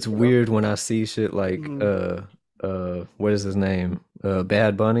It's you know. weird when I see shit like Mhm. what is his name?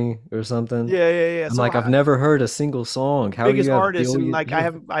 Bad Bunny or something. Yeah, yeah, yeah. I'm So like, I've never heard a single song. How do you biggest have artist, and billion? like You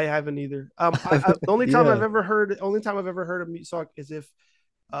have, I haven't either. The only time yeah. I've ever heard a music song is if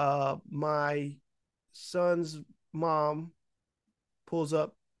my son's mom pulls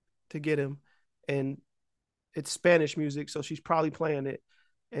up to get him, and it's Spanish music, so she's probably playing it,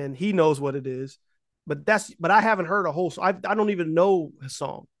 and he knows what it is. But I haven't heard a whole song. I don't even know his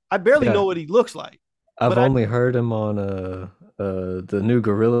song. I barely know Yeah. what he looks like. I've But I only heard him on the new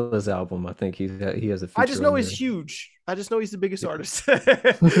Gorillaz album. I think he has a I just feature know on he's there. huge. I just know he's the biggest artist.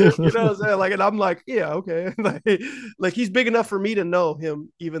 You know what I'm saying? Like, and I'm like, yeah, okay. Like he's big enough for me to know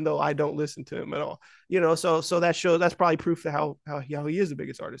him, even though I don't listen to him at all. You know, so that shows that's probably proof to how he is the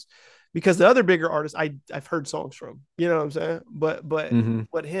biggest artist. Because the other bigger artists I've heard songs from. You know what I'm saying? hmm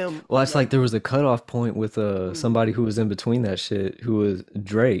But him, Well, it's like like there was a cutoff point with mm, somebody who was in between that shit, who was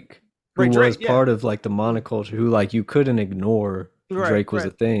Drake, who right, was Drake, yeah. part of like the Mm, monoculture, who like you couldn't ignore right, Drake was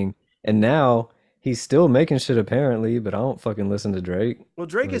a right. thing. And now he's still making shit apparently, but I don't fucking listen to Drake. Well,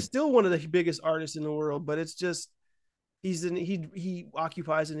 Drake is Like, still one of the biggest artists in the world, but it's just he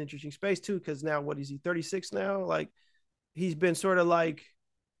occupies an interesting space too. Because now, what is he? 36 now? Like he's been sort of like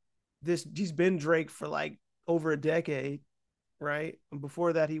this. He's been Drake for like over a decade, right? And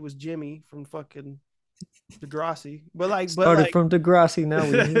before that, he was Jimmy from fucking Degrassi. But started like, from Degrassi, now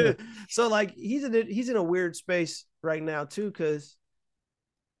we here. so like he's in a weird space right now too. Because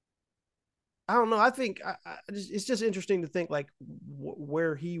I don't know. I think it's just interesting to think like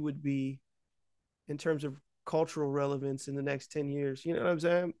where he would be in terms of cultural relevance in the next 10 years. You know what I'm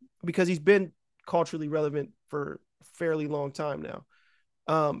saying? Because he's been culturally relevant for a fairly long time now.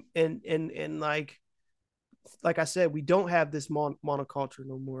 And like I said, we don't have this monoculture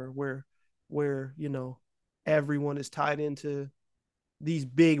no more where you know everyone is tied into these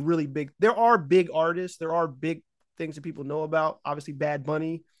big, really big. There are big artists. There are big things that people know about. Obviously, Bad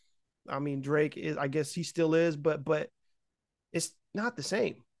Bunny. I mean, Drake is. I guess he still is, but it's not the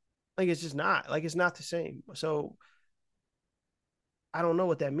same. Like it's just not. Like it's not the same. So I don't know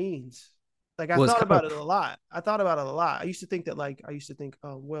what that means. Like I Well, it's thought kind about of it a lot. I thought about it a lot. I used to think,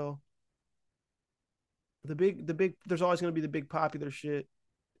 oh well, the big there's always gonna be the big popular shit.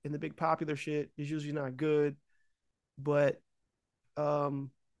 And the big popular shit is usually not good, but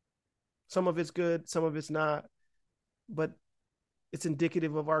um some of it's good, some of it's not. But it's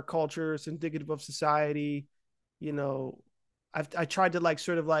indicative of our culture, it's indicative of society. You know, I tried to like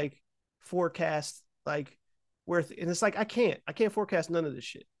sort of like forecast like and it's like I can't forecast none of this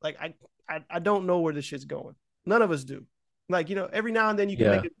shit. Like I don't know where this shit's going. None of us do. Like you know, every now and then you can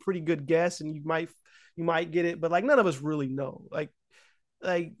make yeah. a pretty good guess, and you might get it, but like none of us really know. Like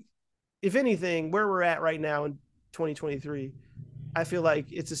if anything, where we're at right now in 2023, I feel like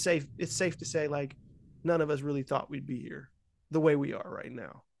it's safe to say like none of us really thought we'd be here the way we are right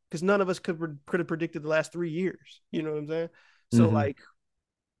now because none of us could have predicted the last 3 years. You know what I'm saying? So hmm like,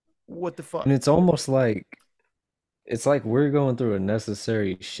 what the fuck? And it's almost like it's like we're going through a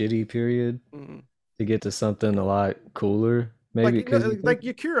necessary shitty period Mm. to get to something a lot cooler. Like Maybe you know, because you think, like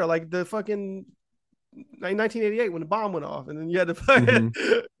Yakira, like the fucking like 1988 when the bomb went off, and then you had to fucking, hmm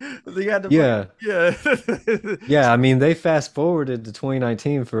you had to fucking, yeah, yeah, yeah. I mean, they fast forwarded to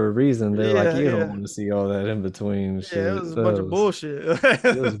 2019 for a reason. They're like, yeah, you don't yeah, want to see all that in between yeah. It shit. was a bunch of bullshit.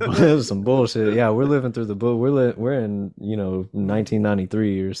 It was some bullshit. Yeah, we're living through the book. We're in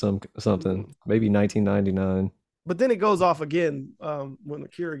 1993 or something, Mhm. maybe 1999. But then it goes off again when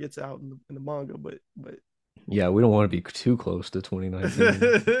Akira gets out in the manga. But Yeah, we don't want to be too close to 2019.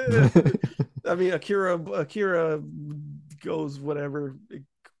 I mean, Akira goes whatever. It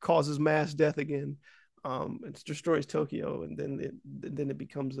causes mass death again. It destroys Tokyo, and then it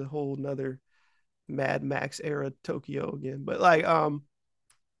becomes a whole nother Mad Max era Tokyo again.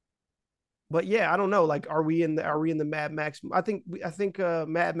 But yeah, I don't know. Like, are we in the Mad Max? I think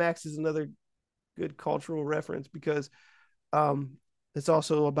Mad Max is another good cultural reference because um, it's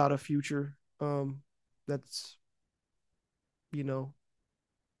also about a future that's you know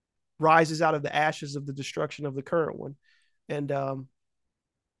rises out of the ashes of the destruction of the current one. And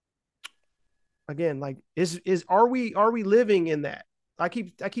again, like is are we living in that? I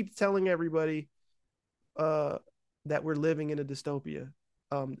keep telling everybody uh that we're living in a dystopia.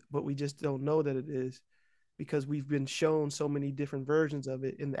 But we just don't know that it is because we've been shown so many different versions of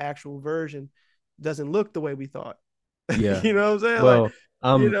it, and the actual version doesn't look the way we thought. Yeah. You know what I'm saying? Like, Well,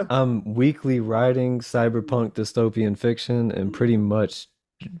 you know. I'm weekly writing cyberpunk dystopian fiction and pretty much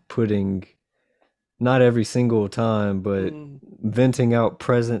putting not every single time, but Mm, venting out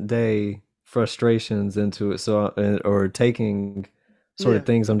present day frustrations into it. So, or taking sort of yeah.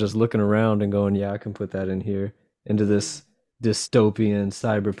 things I'm just looking around and going, yeah, I can put that in here into Mm. this dystopian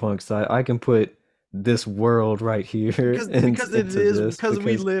cyberpunk side. I can put this world right here Because it into is this because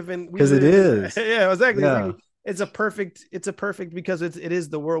we because it live in that. is. Yeah, exactly, Yeah. exactly. It's a perfect because it is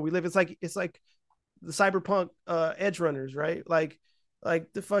the world we live. It's like the cyberpunk edge runners, right? Like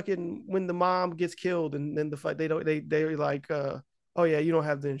the fucking when the mom gets killed and then the fuck they like oh yeah, you don't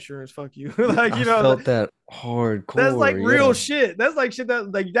have the insurance, fuck you. Like, I like, felt that that's like hardcore. real Yeah. shit. That's like shit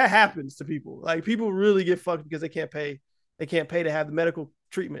that happens to people. Like people really get fucked because they can't pay to have the medical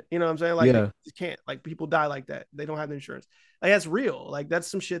treatment. You know what I'm saying? Like they Yeah. can't. Like people die like that. They don't have the insurance. Like that's real. Like that's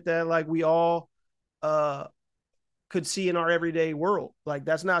some shit that like we all uh could see in our everyday world. Like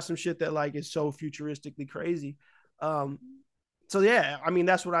that's not some shit that like is so futuristically crazy. Um so yeah, I mean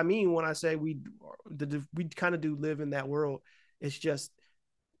that's what I mean when I say we kind of do live in that world. It's just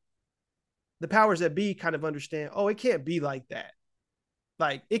the powers that be kind of understand, oh, it can't be like that.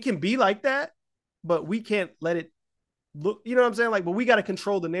 Like it can be like that, but we can't let it look, you know what I'm saying? Like, but we got to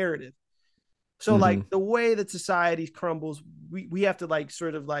control the narrative. So like hmm the way that society crumbles, we have to like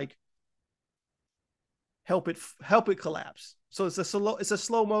sort of like help it collapse. So it's a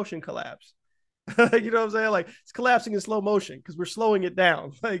slow motion collapse. You know what I'm saying? Like it's collapsing in slow motion because we're slowing it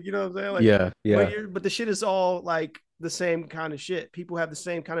down. Like, you know what I'm saying? Like, Yeah. Yeah. but the shit is all like the same kind of shit. People have the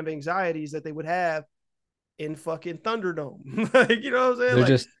same kind of anxieties that they would have in fucking Thunderdome. Like, you know what I'm saying? They're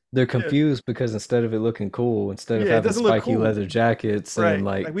Like, just they're yeah, confused because instead of it looking cool, instead of yeah, it having doesn't look spiky cool. leather jackets and Right.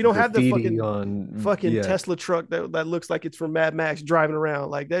 like Like we don't have the graffiti fucking on, fucking yeah. Tesla truck that looks like it's from Mad Max driving around.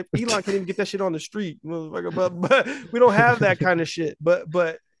 Like that Elon can't even get that shit on the street, motherfucker. But we don't have that kind of shit. But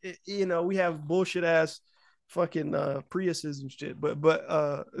we have bullshit ass fucking Priuses and shit. But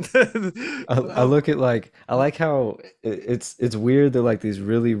I look at like I like how it's weird that like these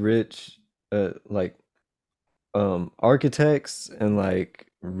really rich like architects and like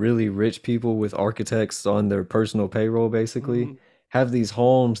really rich people with architects on their personal payroll basically Mhm. have these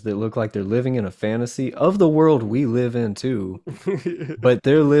homes that look like they're living in a fantasy of the world we live in too, but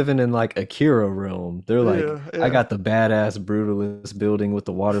they're living in like Akira realm. They're like, Yeah, I yeah, got the badass brutalist building with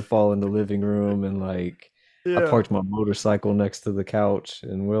the waterfall in the living room, and like I yeah. parked my motorcycle next to the couch,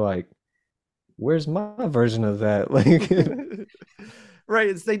 and we're like, where's my version of that? Like,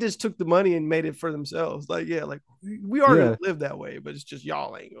 Right. They just took the money and made it for themselves. Like, yeah, like we are gonna yeah. live that way, but it's just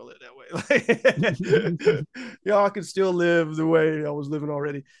y'all ain't gonna live that way. Like, y'all can still live the way I was living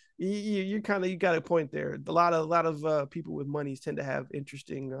already. You got a point there. A lot of people with money tend to have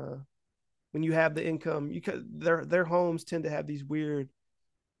interesting. When you have the income, their homes tend to have these weird.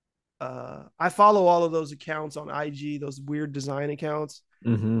 I follow all of those accounts on IG, those weird design accounts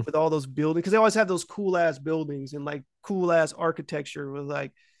hmm with all those buildings because they always have those cool ass buildings and like cool ass architecture with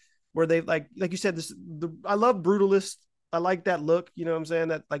like where they like you said I love brutalist. I like that look, you know what I'm saying?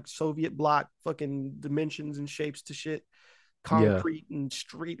 That like Soviet bloc fucking dimensions and shapes to shit, Yeah. concrete and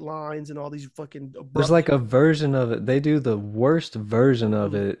straight lines and all these fucking There's abrupt. like a version of it. They do the worst version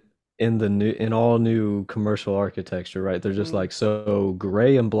of Mhm. it in the new in all new commercial architecture, right? They're just Mm. like so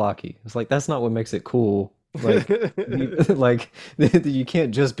gray and blocky. It's like that's not what makes it cool. Like like you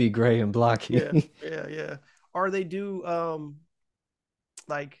can't just be gray and Yeah, blocky. yeah, yeah. Or they do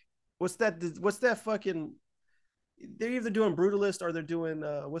like what's that fucking they're either doing brutalist or they're doing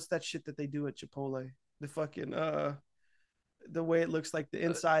what's that shit that they do at Chipotle? The fucking the way it looks like the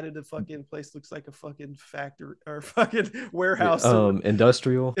inside of the fucking place looks like a fucking factory or fucking warehouse or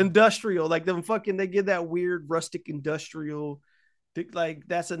Industrial. industrial. Like them fucking they get that weird rustic industrial like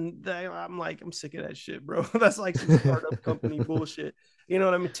that's I'm like I'm sick of that shit, bro. That's like some startup company bullshit. You know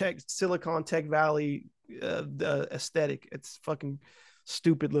what I mean? Tech Valley the aesthetic. It's fucking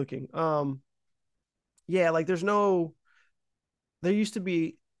stupid looking. Yeah, like there used to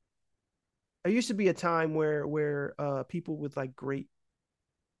be a time where people with like great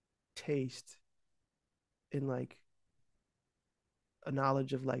taste and like a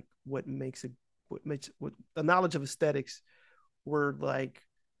knowledge of like what makes what a knowledge of aesthetics were like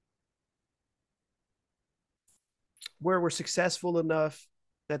where we're successful enough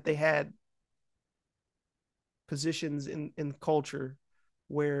that they had positions in culture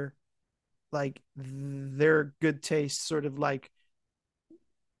where like their good taste sort of like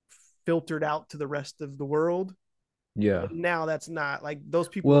filtered out to the rest of the world. Yeah. But now that's not like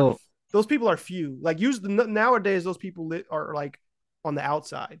Well, those people are few. Like nowadays those people are like on the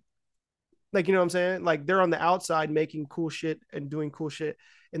outside. Like you know what I'm saying? Like they're on the outside making cool shit and doing cool shit.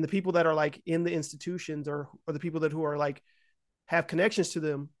 And the people that are like in the institutions or the people that who are like have connections to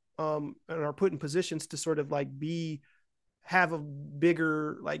them and are put in positions to sort of like have a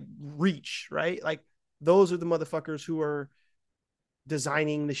bigger like reach, right? Like those are the motherfuckers who are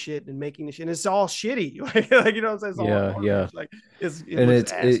designing the shit and making the shit. And it's all shitty. Like you know what I'm saying? It's all yeah, yeah. garbage. Like it And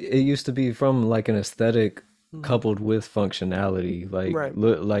looks it assy. used to be from like an aesthetic Mm-hmm. coupled with functionality. Right.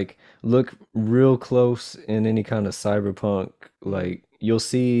 Like look real close in any kind of cyberpunk. Mm-hmm. Like you'll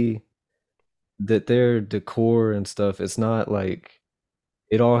see that their decor and stuff, it's not like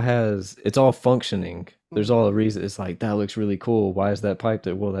it's all functioning. There's Mm-hmm. all a reason. It's like that looks really cool. Why is that pipe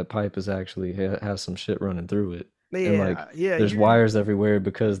there? Well, that pipe is actually has some shit running through it. And like Yeah, yeah. there's wires everywhere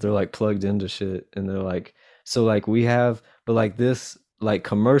because they're like plugged into shit and they're like so like we have but like this like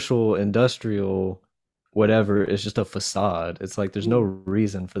commercial industrial whatever is just a facade. It's like there's no mm,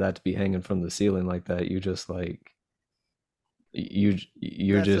 reason for that to be hanging from the ceiling like that. You just like you're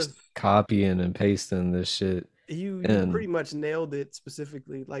that's a just copying and pasting this shit you and pretty much nailed it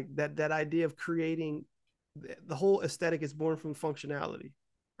specifically. Like that idea of creating the whole aesthetic is born from functionality,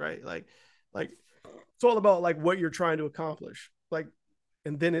 right? Like it's all about like what you're trying to accomplish. Like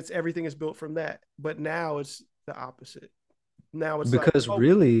and then it's everything is built from that. But now it's the opposite. Now it's like, because oh,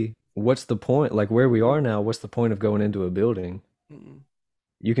 really, what's the point? Like where we mm, are now, what's the point of going into a building? mm,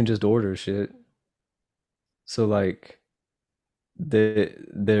 You can just order shit. So like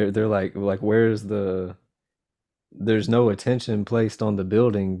they're like where's there's no attention placed on the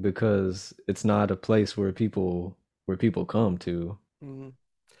building because it's not a place where people come to. mm.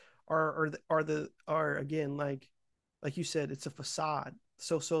 Are again like you said, it's a facade.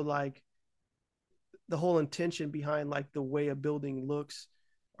 So like the whole intention behind like the way a building looks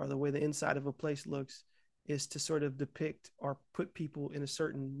or the way the inside of a place looks is to sort of depict or put people in a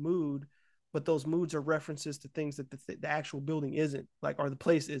certain mood, but those moods are references to things that the actual building isn't like or the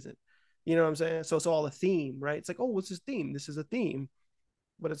place isn't. You know what I'm saying? So it's all a theme, right? It's like, oh, what's this theme? This is a theme,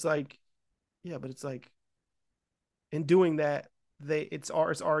 but it's like, yeah, but it's like in doing that, it's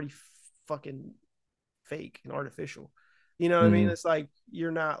already fucking fake and artificial. You know what I mean? Hmm. It's like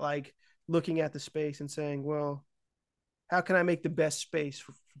you're not like looking at the space and saying, well, how can I make the best space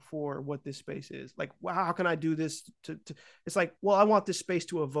for what this space is? Like, well, how can I do this to? It's like, well, I want this space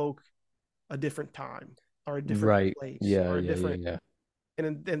to evoke a different time or a different Right. place Yeah, or a yeah, yeah, different. yeah.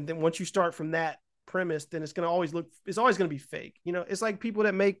 And then once you start from that premise, then it's gonna always look. It's always gonna be fake. You know, it's like people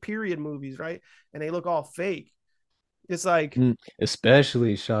that make period movies, right? And they look all fake. It's like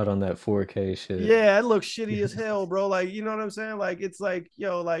Especially shot on that 4K shit. yeah, it looks shitty as hell, bro. Like, you know what I'm saying? Like, it's like,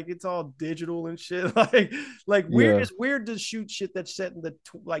 yo, like it's all digital and shit. Like weird. Yeah. It's weird to shoot shit that's set in the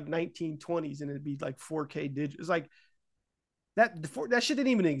like 1920s and it'd be like 4K digital. It's like that shit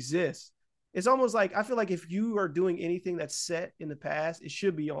didn't even exist. It's almost like I feel like if you are doing anything that's set in the past, it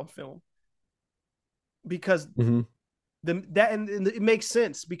should be on film because Hmm. and it makes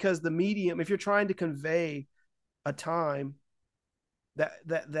sense because the medium. If you're trying to convey a time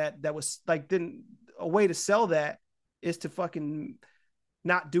that was like then a way to sell that is to fucking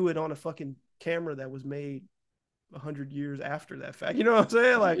not do it on a fucking camera that was made 100 years after that fact. You know what I'm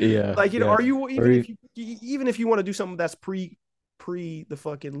saying? Yeah, Like you know, yeah. are you Or even if you want to do something that's pre the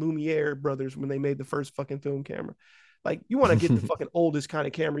fucking Lumiere brothers when they made the first fucking film camera. Like, you want to get the fucking oldest kind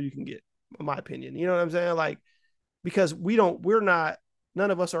of camera you can get, in my opinion. You know what I'm saying? Like, because we're not,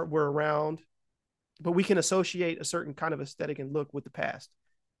 none of us were around, but we can associate a certain kind of aesthetic and look with the past.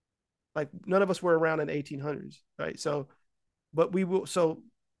 Like, none of us were around in the 1800s, right? So, but we will. So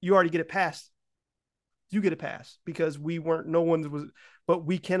you already get it past. You get it past because we weren't. No one was. But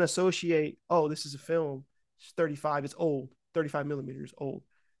we can associate. Oh, this is a film. It's 35. It's old. 35 millimeters old.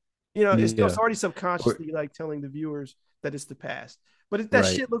 You know, it's already subconsciously like telling the viewers that it's the past. But if that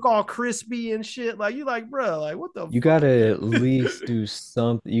shit look all crispy and shit, like, you like, bro, like, what the you fuck? gotta at least do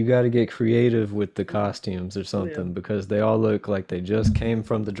something. You gotta get creative with the costumes or something because they all look like they just came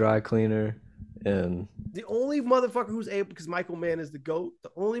from the dry cleaner. And the only motherfucker who's able, because Michael Mann is the GOAT,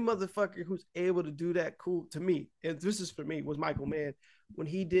 the only motherfucker who's able to do that cool to me, and this is for me, was Michael Mann when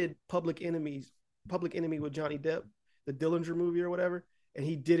he did Public Enemy with Johnny Depp, the Dillinger movie or whatever, and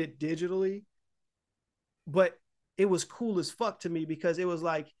he did it digitally. But it was cool as fuck to me because it was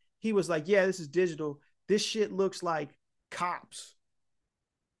like, he was like, yeah, this is digital. This shit looks like Cops.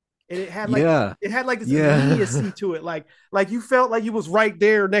 And it had like this immediacy to it. Like you felt like you was right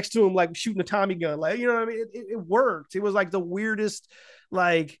there next to him, like shooting a Tommy gun. Like, you know what I mean? It worked. It was like the weirdest,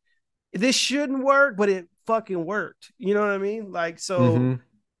 like, this shouldn't work, but it fucking worked. You know what I mean? Like, so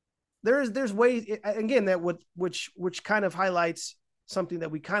there's ways, again, that which kind of highlights something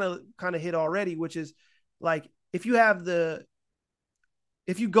that we kind of hit already, which is like, if you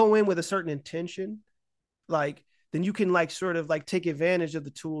go in with a certain intention, like, then you can like sort of like take advantage of the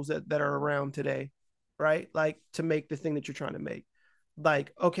tools that are around today, right? Like, to make the thing that you're trying to make.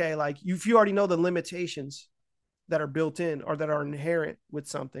 Like, okay, like, if you already know the limitations that are built in or that are inherent with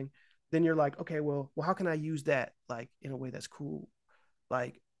something, then you're like, okay, well, how can I use that, like, in a way that's cool?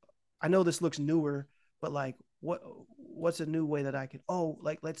 Like, I know this looks newer, but like, what's a new way that I can,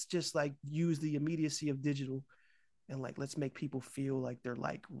 like, let's just like use the immediacy of digital and like, let's make people feel like they're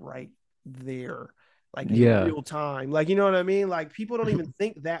like right there, like in real time. Like, you know what I mean? Like, people don't even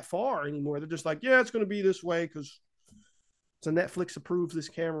think that far anymore. They're just like, yeah, it's going to be this way because it's a Netflix approves this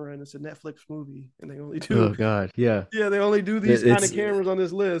camera and it's a Netflix movie, and they only do. Oh God, yeah, they only do these kind of cameras on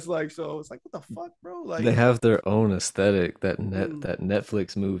this list. Like, so it's like, what the fuck, bro? Like, they have their own aesthetic. That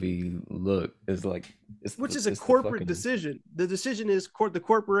Netflix movie look is like, which is a corporate decision. The decision is the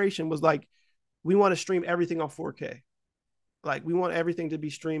corporation was like, we want to stream everything on 4K. Like, we want everything to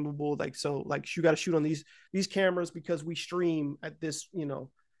be streamable. Like, so like, you got to shoot on these cameras because we stream at this, you know,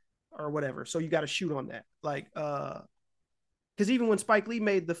 or whatever. So you got to shoot on that. Like, because even when Spike Lee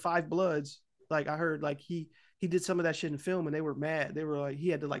made the Five Bloods, like, I heard like he did some of that shit in film and they were mad. They were like, he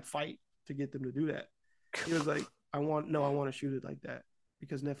had to like fight to get them to do that. He was like, I want to shoot it like that,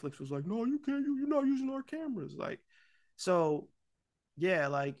 because Netflix was like, no, you can't. You're not using our cameras. Like, so yeah,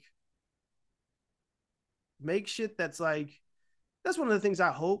 like, make shit that's like, that's one of the things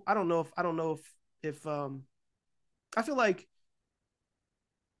I hope. I don't know if I feel like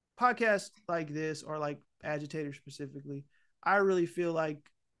podcasts like this, or like Agitator specifically, I really feel like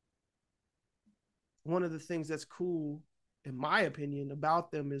one of the things that's cool, in my opinion,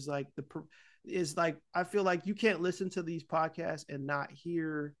 about them is like I feel like you can't listen to these podcasts and not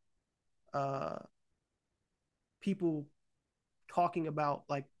hear people talking about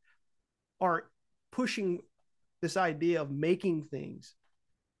like art, pushing this idea of making things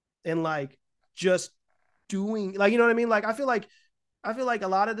and like just doing, like, you know what I mean? Like, I feel like a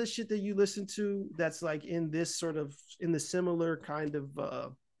lot of this shit that you listen to that's like in this sort of, in the similar kind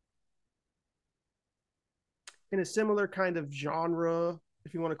of in a similar kind of genre,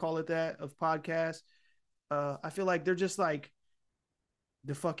 if you want to call it that, of podcasts, I feel like they're just like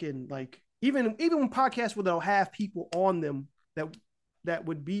the fucking, like, even when podcasts where they'll have people on them that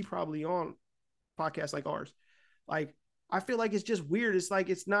would be probably on podcasts like ours, like, I feel like it's just weird. It's like,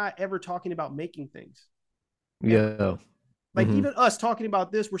 it's not ever talking about making things. Yeah. Like, even us talking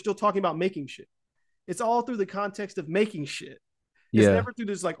about this, we're still talking about making shit. It's all through the context of making shit. It's never through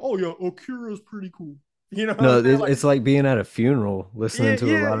this like, oh yeah, Akira's pretty cool. You know, no, it's like being at a funeral, listening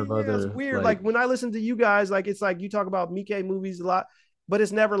to a lot of other. It's weird. Like, when I listen to you guys, like, it's like you talk about Mike movies a lot, but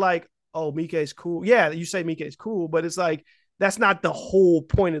it's never like, oh, Mike's cool. Yeah, you say Mike's cool, but it's like, that's not the whole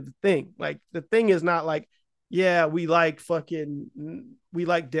point of the thing. Like, the thing is not like, yeah, we like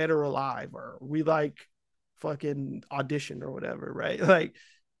Dead or Alive, or we like fucking Audition or whatever, right? Like,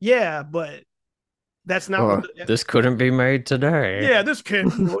 yeah, but that's not this couldn't be made today. Yeah, this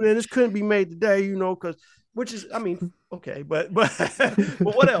couldn't be made today, you know, because, which is, I mean, okay, but but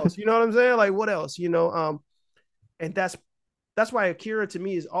what else? You know what I'm saying? Like, what else? You know, and that's why Akira to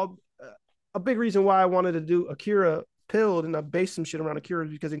me is all a big reason why I wanted to do Akira Pilled and I based some shit around Akira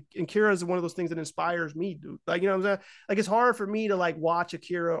because Akira is one of those things that inspires me, dude. Like, you know what I'm saying? Like, it's hard for me to like watch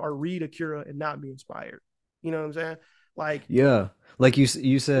Akira or read Akira and not be inspired. You know what I'm saying? Like, Yeah. Like you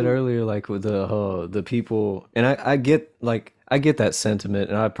said earlier, like with the people, and I get that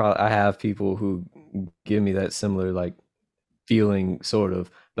sentiment, and I have people who give me that similar like feeling sort of,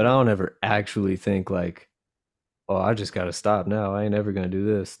 but I don't ever actually think like, oh, I just gotta stop now. I ain't ever gonna do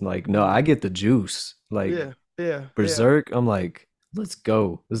this. Like, no, I get the juice. Like yeah, yeah, yeah, Berserk, I'm like, let's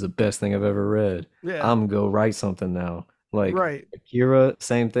go. This is the best thing I've ever read. yeah. I'm gonna go write something now. Like Right. Akira,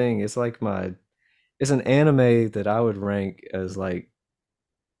 same thing. It's an anime that I would rank as like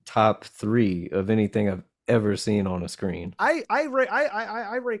top three of anything I've ever seen on a screen. I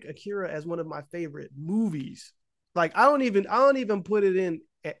rank Akira as one of my favorite movies. Like, I don't even put it in.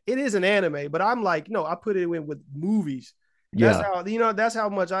 It is an anime, but I'm like, no, I put it in with movies. That's Yeah. how, that's how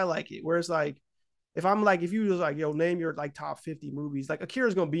much I like it. Where it's like, if you was like, yo, name your like top 50 movies, like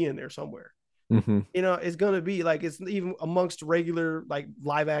Akira's gonna be in there somewhere. Hmm. It's gonna be like, it's even amongst regular like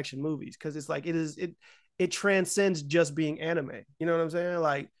live action movies because it's like it transcends just being anime. You know what I'm saying?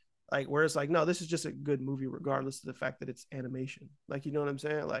 Like where it's like, no, this is just a good movie regardless of the fact that it's animation. Like, you know what I'm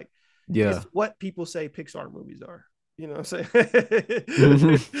saying? Like, it's Yeah. what people say Pixar movies are. You know what I'm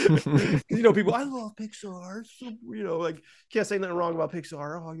Hmm. saying? People, I love Pixar. So, like, can't say nothing wrong about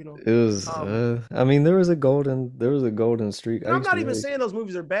Pixar. Oh, It was I mean there was a golden streak. I I'm used not to even really saying those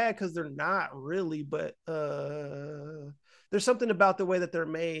movies are bad because they're not really, but there's something about the way that they're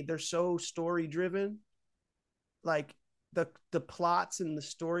made. They're so story driven. Like, the plots and the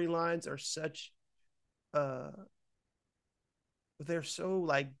storylines are such uh they're so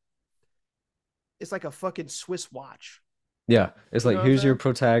like, it's like a fucking Swiss watch. Yeah, it's You know like what I'm here's your saying?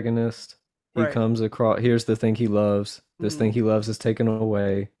 protagonist. He Right. comes across here's the thing he loves. This thing Mm-hmm. he loves is taken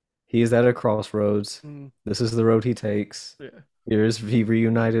away. He is at a crossroads. Mm-hmm. This is the road he takes. Yeah. Here's he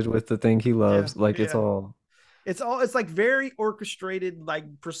reunited with the thing he Yeah. loves. Like it's Yeah. all It's like very orchestrated, like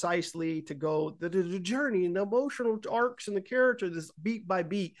precisely to go the journey and the emotional arcs and the character, this beat by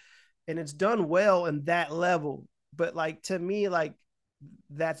beat, and it's done well in that level. But like, to me, like,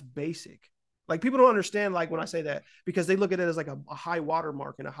 that's basic. Like, people don't understand like when I say that because they look at it as like a high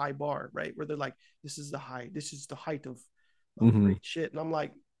watermark and a high bar, right? Where they're like, this is the height of hmm great shit, and I'm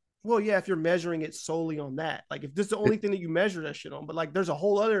like, well, yeah, if you're measuring it solely on that, like if this is the only thing that you measure that shit on, but like there's a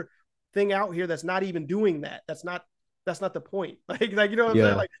whole other thing out here that's not even doing that. That's not the point. Like, you know what I'm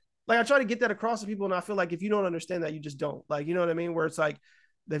saying? Yeah. Like I try to get that across to people, and I feel like if you don't understand that, you just don't. Like, you know what I mean? Where it's like,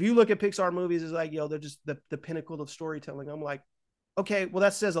 if you look at Pixar movies, it's like, yo, they're just the pinnacle of storytelling. I'm like, okay, well,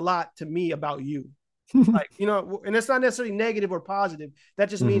 that says a lot to me about you. Like, and it's not necessarily negative or positive. That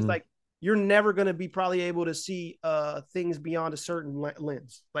just means hmm like you're never going to be probably able to see things beyond a certain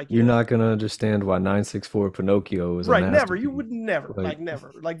lens. Like, You're not gonna understand why 964 Pinocchio is a right, never. You masterpiece. would never, Like like,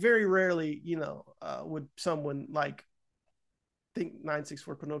 never, like, very rarely, would someone like think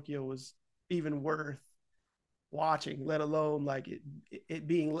 964 Pinocchio was even worth watching, let alone like it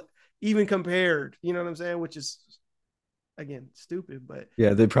being even compared. You know what I'm saying? Which is, again, stupid, but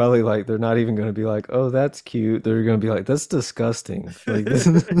yeah, they probably like they're not even gonna be like, oh, that's cute. They're gonna be like, that's disgusting. Like this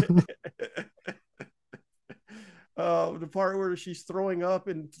is the part where she's throwing up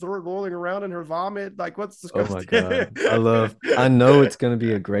and rolling around in her vomit, like, what's oh my disgusting? God. I know it's gonna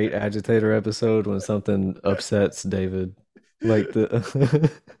be a great agitator episode when something upsets David. Like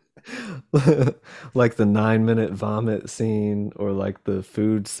the like the 9 minute vomit scene or like the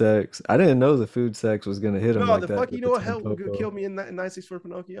food sex. I didn't know the food sex was gonna hit him No, like the that fuck, you with know the what hell Tampopo. killed me in 964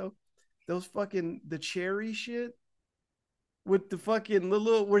 Pinocchio? Those fucking the cherry shit with the fucking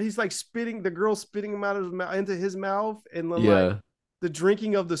little where he's like spitting the girl spitting him out of his mouth into his mouth, and then like Yeah. the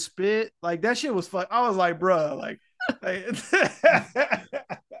drinking of the spit, like that shit was fuck. I was like, bruh, like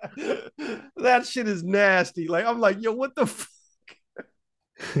that shit is nasty. Like, I'm like, yo, what the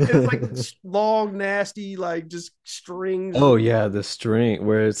and it's like long, nasty, like just strings. Oh yeah, the string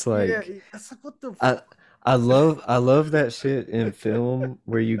where it's Yeah, like it's like, what the I I love that shit in film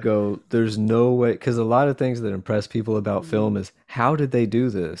where you go, there's no way, because a lot of things that impress people about film is how did they do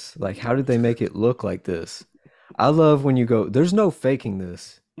this? Like how did they make it look like this? I love when you go, there's no faking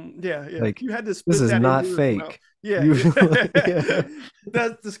this. yeah, yeah. Like You had to this spit is that into not his mouth. fake. Yeah, You yeah. yeah.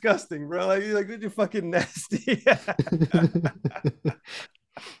 That's disgusting, bro. Like you're fucking nasty.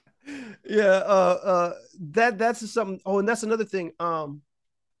 Yeah, that's something. Oh, and that's another thing.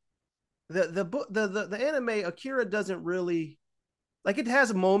 The book, the anime Akira doesn't really, like, it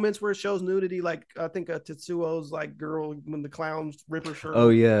has moments where it shows nudity, like I think Tetsuo's like girl when the clowns rip her shirt Oh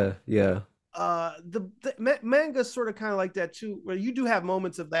off. yeah, yeah. The manga sort of kind of like that too, where you do have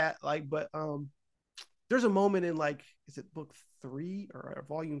moments of that, like, but there's a moment in like, is it book 3 or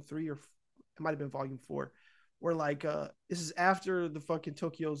volume 3, or it might have been volume 4, where like this is after the fucking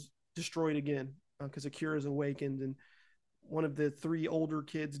Tokyo's destroyed again, because Akira's awakened, and one of the 3 older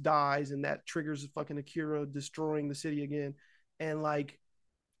kids dies, and that triggers fucking Akira destroying the city again. And like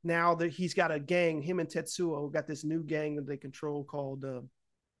now that he's got a gang, him and Tetsuo got this new gang that they control called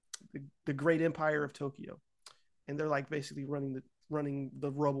the Great Empire of Tokyo, and they're like basically running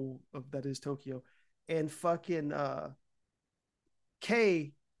the rubble of that is Tokyo. And fucking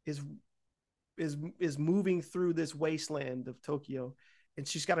Kei is moving through this wasteland of Tokyo, and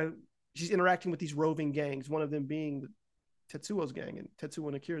she's interacting with these roving gangs, one of them being Tetsuo's gang and Tetsuo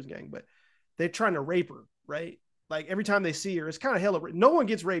and Akira's gang, but they're trying to rape her, right? Like every time they see her, it's kind of hella. No one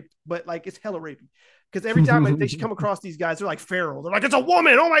gets raped, but like it's hella rapey, because every time they come across these guys, they're like feral. They're like, it's a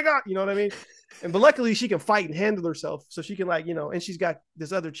woman. Oh my god, you know what I mean? And but luckily she can fight and handle herself, so she can like, you know. And she's got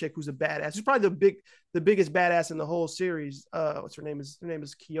this other chick who's a badass. She's probably the biggest badass in the whole series. What's her name? Her name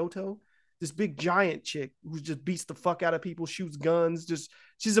is Kyoto. This big giant chick who just beats the fuck out of people, shoots guns. Just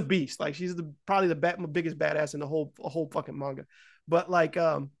she's a beast. Like she's probably the biggest badass in the whole fucking manga. But like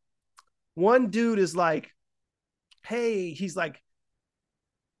one dude is like, hey, he's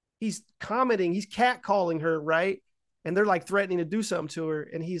commenting, he's catcalling her, right? And they're like threatening to do something to her,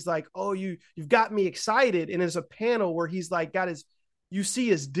 and he's like, oh, you've got me excited. And there's a panel where he's like you see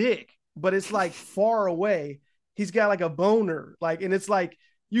his dick, but it's like far away. He's got like a boner, like, and it's like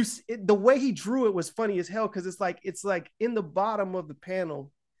the way he drew it was funny as hell, because it's like in the bottom of the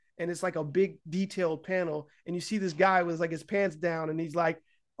panel, and it's like a big detailed panel, and you see this guy with like his pants down, and he's like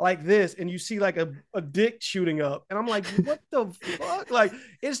this, and you see like a dick shooting up, and I'm like, what the fuck? Like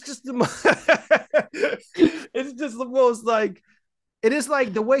it's just the it's just the most like, it is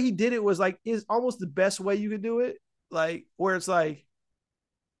like the way he did it was like is almost the best way you could do it, like where it's like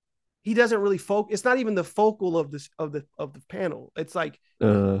he doesn't really focus. It's not even the focal of this of the panel. It's like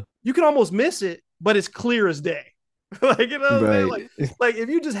you can almost miss it, but it's clear as day. Like, you know what I'm saying? Like if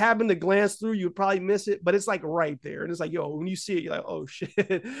you just happen to glance through, you'd probably miss it, but it's like right there. And it's like, yo, when you see it, you're like, oh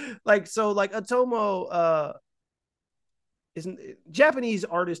shit. Like, so like Otomo isn't Japanese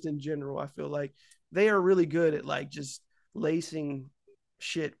artists in general, I feel like they are really good at like just lacing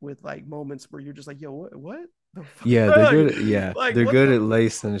shit with like moments where you're just like, yo, what? Yeah, they're good. Yeah, like, they're good at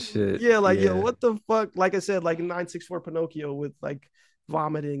lacing shit. Yeah, like, yo, what the fuck? Like I said, like 964 Pinocchio with like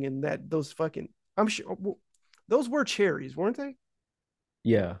vomiting and those fucking, I'm sure those were cherries, weren't they?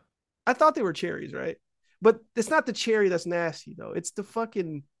 Yeah. I thought they were cherries, right? But it's not the cherry that's nasty, though. It's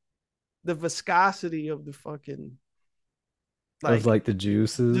the viscosity of the fucking, like the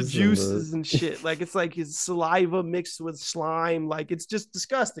juices and shit. Like it's like his saliva mixed with slime. Like it's just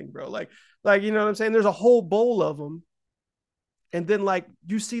disgusting, bro. Like you know what I'm saying? There's a whole bowl of them, and then like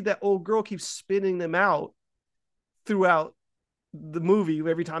you see that old girl keeps spinning them out throughout the movie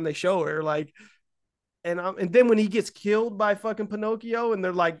every time they show her. Like, and then when he gets killed by fucking Pinocchio, and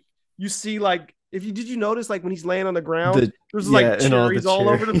they're like, you see like, did you notice like when he's laying on the ground, there's like cherries all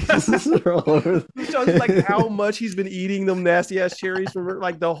over the place. It shows like how much he's been eating them nasty ass cherries for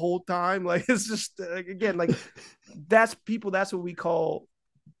like the whole time. Like it's just again like that's what we call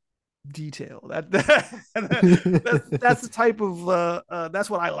detail. That's the type of that's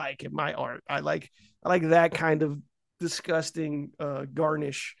what I like in my art. I like that kind of disgusting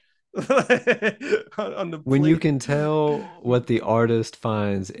garnish. On the when you can tell what the artist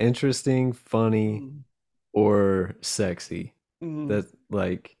finds interesting, funny, or sexy. That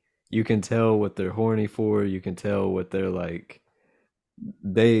like you can tell what they're horny for, you can tell what they're like,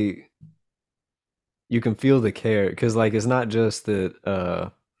 you can feel the care, because like it's not just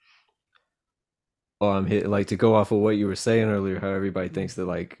that I'm hit, like to go off of what you were saying earlier, how everybody thinks that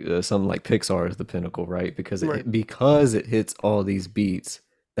like something like Pixar is the pinnacle, right? Because it hits all these beats.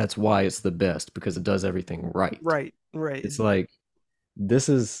 That's why it's the best, because it does everything right. Right. It's like, this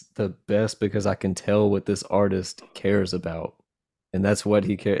is the best because I can tell what this artist cares about. And that's what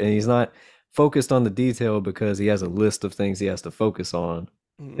he cares. And he's not focused on the detail because he has a list of things he has to focus on.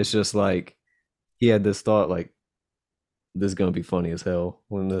 It's just like, he had this thought, like, this is going to be funny as hell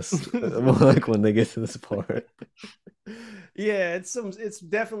when like when they get to this part. Yeah, it's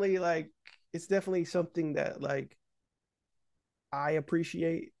definitely something that like I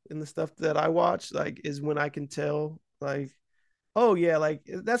appreciate in the stuff that I watch, like, is when I can tell, like, oh yeah, like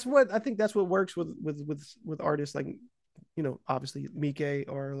that's what I think that's what works with artists like, you know, obviously Miike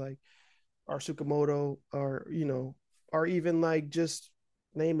or like or Tsukamoto, or you know, or even like just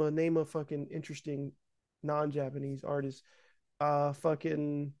name a fucking interesting non-Japanese artist.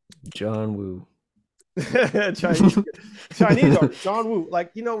 Fucking John Woo. Chinese artist, John Woo,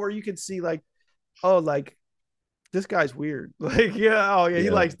 like, you know, where you could see like oh, like this guy's weird. Like, yeah, oh yeah, he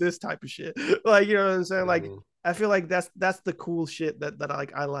Yeah. likes this type of shit. Like, you know what I'm saying? Like, Mhm. I feel like that's the cool shit that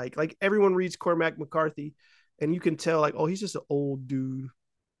I like. Like everyone reads Cormac McCarthy, and you can tell like, oh, he's just an old dude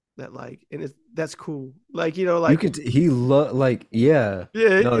that like, and that's cool. Like, you know, You like could like yeah.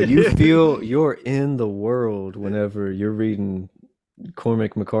 yeah, No, you yeah, feel you're in the world whenever you're reading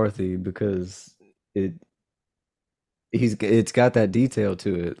Cormac McCarthy because it it's got that detail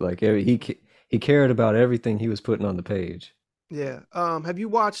to it. Like he cared about everything he was putting on the page. yeah. Have you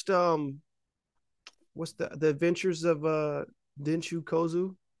watched what's the Adventures of Denshu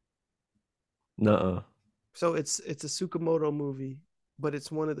Kozu? Nuh-uh. So it's a Tsukamoto movie, but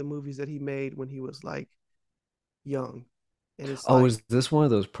it's one of the movies that he made when he was like young, and it's Oh, like is this one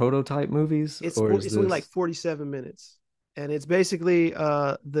of those prototype movies or is it's only like this 47 minutes, and it's basically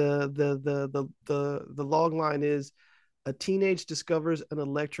the log line is a teenage discovers an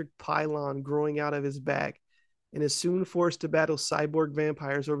electric pylon growing out of his back and is soon forced to battle cyborg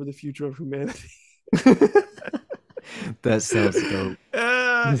vampires over the future of humanity. That sounds dope.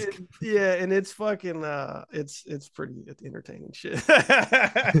 Yeah, and it's fucking it's pretty entertaining shit.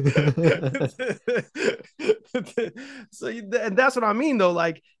 So and that's what I mean though,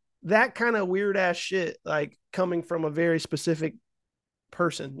 like that kind of weird ass shit, like coming from a very specific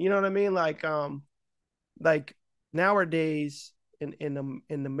person. You know what I mean? Like nowadays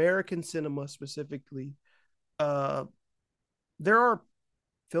in American cinema specifically, uh, there are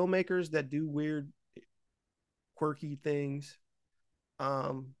filmmakers that do weird, quirky things.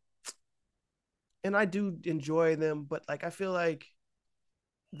 Um, and I do enjoy them, but like I feel like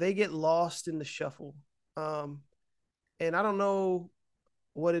they get lost in the shuffle. Um, and I don't know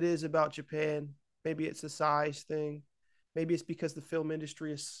what it is about Japan. Maybe it's a size thing. Maybe it's because the film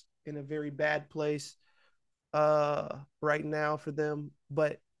industry is in a very bad place right now for them.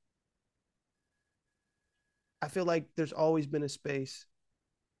 But I feel like there's always been a space,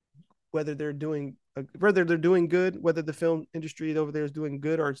 whether they're doing good, whether the film industry over there is doing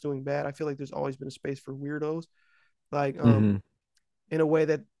good or it's doing bad. I feel like there's always been a space for weirdos. Like Hmm. in a way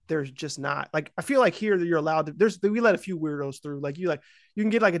that there's just not. Like I feel like here that you're allowed to there's we let a few weirdos through. Like you can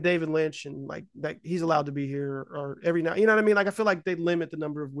get like a David Lynch and like that he's allowed to be here or every now, you know what I mean? Like I feel like they limit the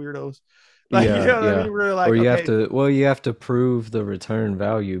number of weirdos. Like you Yeah, know what I yeah. mean? We're Or like, you have okay, to well, you have to prove the return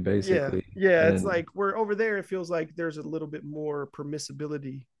value yeah, basically. yeah. It's And like we're over there, it feels like there's a little bit more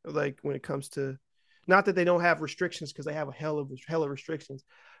permissibility, like when it comes to not that they don't have restrictions because they have a hell of restrictions,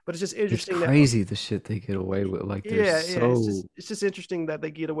 but it's just it's interesting that crazy the shit they get away with. Like they're yeah, so it's just interesting that they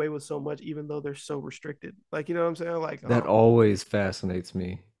get away with so much even though they're so restricted. Like you know what I'm saying? Like that always fascinates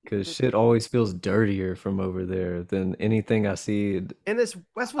me because shit always feels dirtier from over there than anything I see. and that's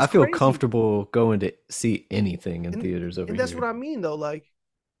what's I feel crazy. comfortable going to see anything in And theaters over and that's what here. I mean though. Like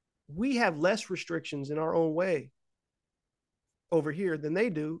we have less restrictions in our own way over here than they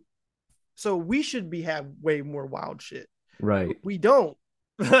do. So we should be have way more wild shit. Right. We don't.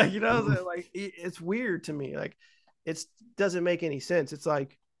 Like, you know, like it's weird to me. Like it doesn't make any sense. It's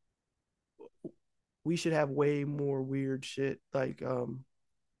like we should have way more weird shit. Like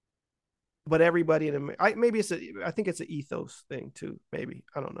but everybody maybe I think it's an ethos thing too. Maybe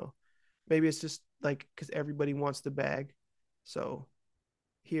I don't know. Maybe it's just like because everybody wants the bag. So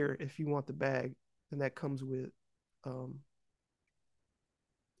here, if you want the bag, then that comes with um,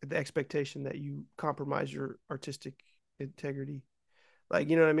 the expectation that you compromise your artistic integrity. Like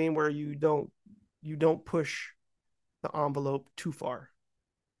you know what I mean, where you don't push the envelope too far.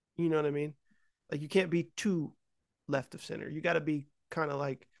 You know what I mean? Like you can't be too left of center. You got to be kind of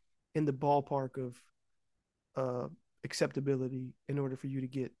like in the ballpark of acceptability in order for you to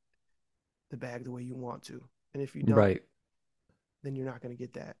get the bag the way you want to. And if you don't, Right. then you're not going to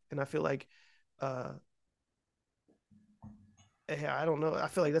get that. And I feel like, uh, yeah, I don't know. I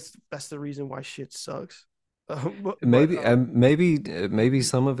feel like that's the reason why shit sucks. Maybe maybe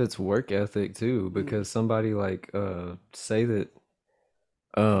some of it's work ethic too, mm, because somebody like say that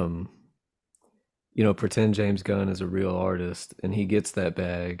um pretend James Gunn is a real artist and he gets that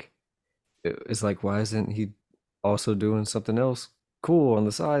bag. It's like why isn't he also doing something else cool on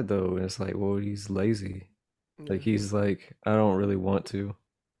the side though? And it's like, well, he's lazy. Like yeah, he's like, I don't really want to.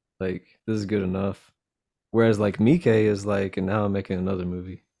 Like this is good enough. Whereas like Mike is like, and now I'm making another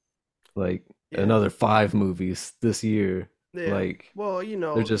movie. Like yeah, another 5 movies this year. yeah. Like Well, you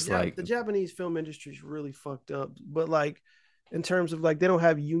they're know, just like The Japanese film industry is really fucked up. But like, in terms of like, they don't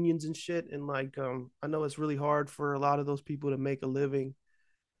have unions and shit, and like, I know it's really hard for a lot of those people to make a living.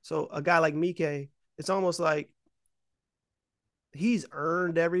 So a guy like Mike, it's almost like he's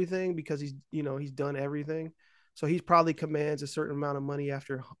earned everything because he's done everything. So he's probably commands a certain amount of money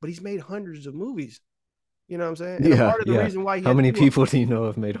after, but he's made hundreds of movies. You know what I'm saying? And a Yeah, part of the yeah. reason why he How had to many do it, people do you know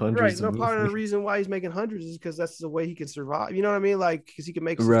have made right? hundreds of No, part of the movies? reason why he's making hundreds is because that's the way he can survive. You know what I mean? Like, because he can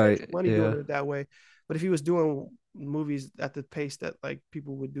make substantial Right. money doing Yeah. it that way. But if he was doing movies at the pace that like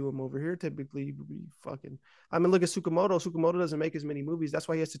people would do them over here, typically he would be fucking. I mean, look at Tsukamoto. Tsukamoto doesn't make as many movies. That's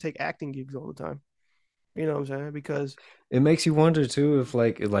why he has to take acting gigs all the time. You know what I'm saying? Because It makes you wonder too if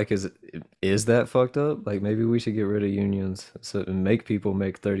like is that fucked up? Like maybe we should get rid of unions so and make people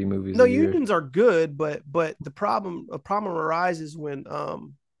make 30 movies no, a year. unions are good, but the problem a problem arises when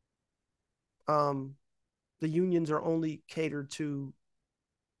um the unions are only catered to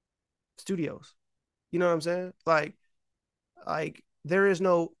studios. You know what I'm saying? Like there is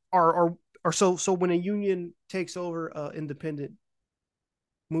no or so when a union takes over independent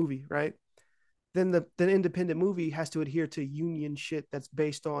movie, right? Then the independent movie has to adhere to union shit that's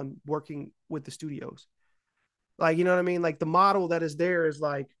based on working with the studios. Like, you know what I mean? Like the model that is there is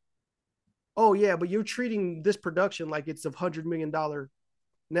like, oh yeah, but you're treating this production like it's $100 million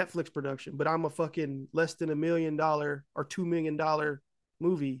Netflix production, but I'm a fucking less than $1 million or $2 million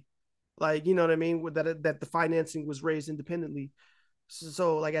movie. Like, you know what I mean? That the financing was raised independently.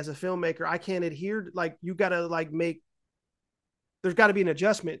 So like as a filmmaker, I can't adhere. Like you gotta like make. There's got to be an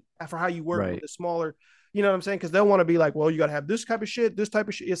adjustment for how you work with Right. a smaller. You know what I'm saying? Because they'll want to be like, well, you got to have this type of shit, this type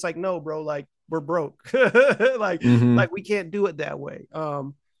of shit. It's like, no, bro. Like we're broke. Hmm. like we can't do it that way.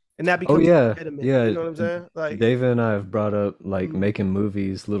 And that Oh becomes an yeah. impediment. You Yeah. know what I'm saying? Like, David and I have brought up like mm, making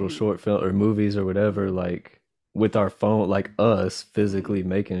movies, little mm, short film or movies or whatever, mm, like with our phone, like us mm, physically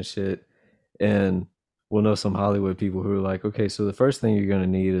making shit. And we'll know some Hollywood people who are like, okay, so the first thing you're gonna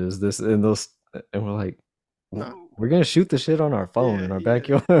need is this and those, and we're like, nah. We're gonna shoot the shit on our phone Yeah, in our yeah,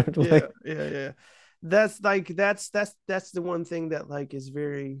 backyard." yeah, Like, yeah, yeah. That's the one thing that like is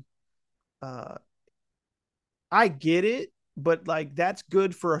very. uh I get it, but like that's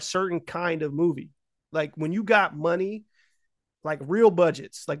good for a certain kind of movie. Like when you got money, like real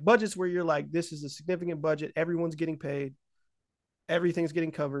budgets, like budgets where you're like, this is a significant budget, everyone's getting paid, everything's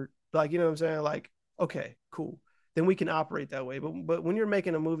getting covered. Like, you know what I'm saying? Like, okay, cool. Then we can operate that way. But when you're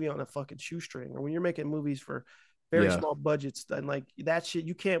making a movie on a fucking shoestring, or when you're making movies for very yeah, small budgets, then like that shit,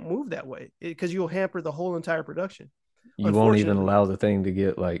 you can't move that way because you'll hamper the whole entire production. you won't even Unfortunately, allow the thing to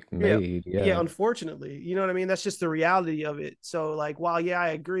get like yeah, made. yeah, Yeah, unfortunately, you know what I mean. That's just the reality of it. So like, while yeah, I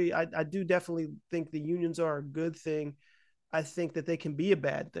agree, I do definitely think the unions are a good thing. I think that they can be a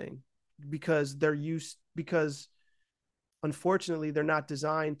bad thing because they're used because unfortunately they're not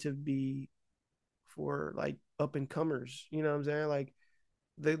designed to be for like up and comers. You know what I'm saying? Like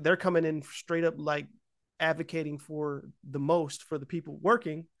they're coming in straight up like advocating for the most for the people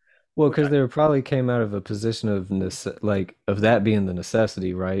working, well, which because I they probably came out of a position of like of that being the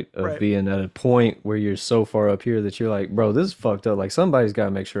necessity, right? Of right. being at a point where you're so far up here that you're like, bro, this is fucked up. Like somebody's got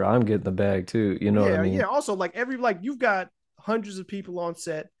to make sure I'm getting the bag too. You know what I Yeah, yeah. mean? Also, like you've got hundreds of people on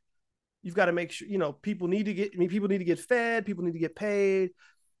set. You've got to make sure people need to get. I mean, people need to get fed. People need to get paid.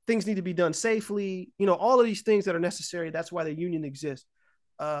 Things need to be done safely. All of these things that are necessary. That's why the union exists.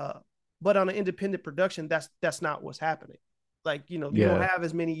 Uh, but on an independent production, that's not what's happening. Like you don't Yeah, have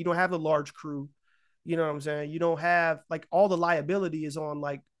as many. You don't have a large crew. You know what I'm saying? You don't have like all the liability is on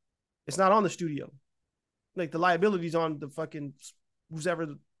like it's not on the studio. Like the liability is on the fucking who's ever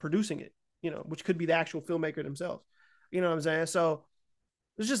producing it. Which could be the actual filmmaker themselves. You know what I'm saying? So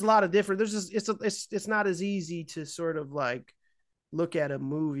there's just a lot of different. There's just it's not as easy to sort of like look at a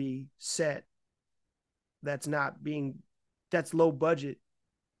movie set that's not being that's low budget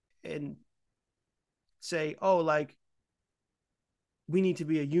and say, oh, like we need to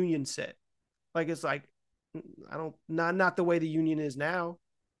be a union set. Like it's like I don't not the way the union is now.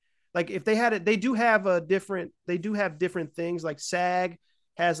 Like if they had it, they do have different things. Like SAG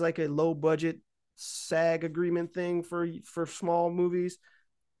has like a low budget SAG agreement thing for small movies,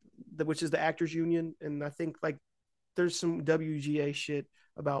 which is the actors union. And I think like there's some WGA shit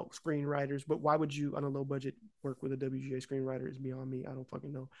about screenwriters, but why would you on a low budget work with a WGA screenwriter is beyond me. I don't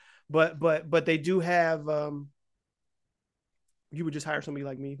fucking know. But they do have you would just hire somebody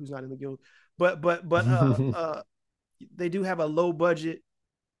like me who's not in the guild. But they do have a low budget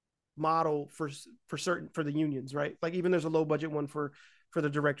model for certain for the unions, right? Like even there's a low budget one for the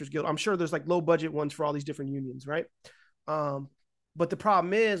directors guild. I'm sure there's like low budget ones for all these different unions, right? Um but the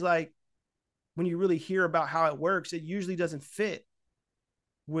problem is like when you really hear about how it works, it usually doesn't fit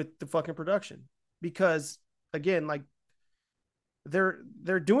with the fucking production because again, like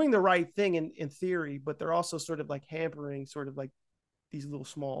they're doing the right thing in theory, but they're also sort of like hampering sort of like these little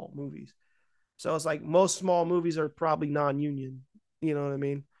small movies. So it's like most small movies are probably non-union. You know what I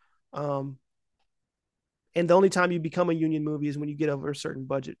mean? Um, And the only time you become a union movie is when you get over a certain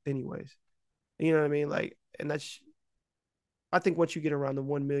budget, anyways. You know what I mean? Like, and that's, I think once you get around the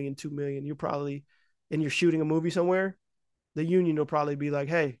 1 million, 2 million, you probably, and you're shooting a movie somewhere, the union will probably be like,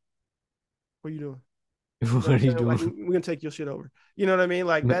 hey, what are you doing? You know what What I'm are you saying? Like, doing? we're gonna take your shit over. You know what I mean?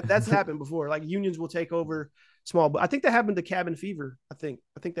 Like that's happened before. Like unions will take over small, but I think that happened to Cabin Fever. I think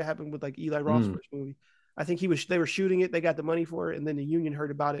that happened with like Eli Roth's Mm. first movie. I think they were shooting it, they got the money for it, and then the union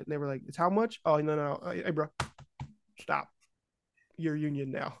heard about it and they were like, it's how much? Oh no. Hey bro, stop. You're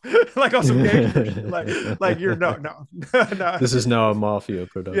union now. Like on some gangster shit. Like you're no. No. This is now a mafia Yeah,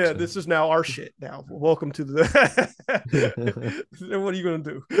 production. this is now our shit now. Welcome to the what are you gonna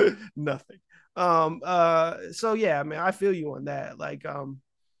do? Nothing. So yeah, man, I feel you on that. Like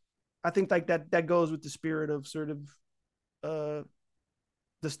I think like that goes with the spirit of sort of uh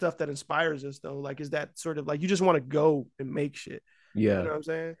the stuff that inspires us though. Like is that sort of like you just want to go and make shit. You Yeah. know what I'm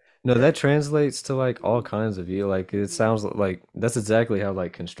saying? No, And that translates to like all kinds of you. Like it sounds like that's exactly how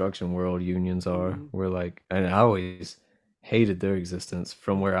like construction world unions are. mm, Where like, and I always hated their existence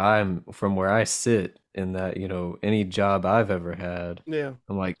from where I sit in that, any job I've ever had. yeah.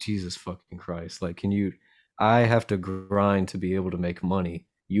 I'm like, Jesus fucking Christ. Like, I have to grind to be able to make money.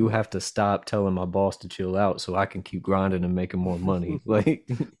 You have to stop telling my boss to chill out so I can keep grinding and making more money. Like,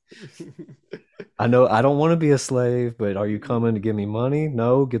 I know I don't want to be a slave, but are you coming to give me money?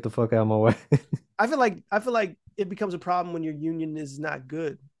 No, get the fuck out of my way. I feel like it becomes a problem when your union is not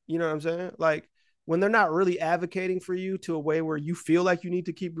good. You know what I'm saying? Like when they're not really advocating for you to a way where you feel like you need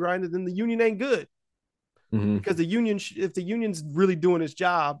to keep grinding, then the union ain't good. Hmm. Because the union, if the union's really doing its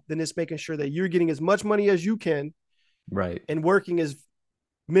job, then it's making sure that you're getting as much money as you can Right. and working as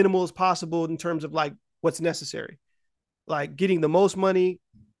minimal as possible in terms of like what's necessary, like getting the most money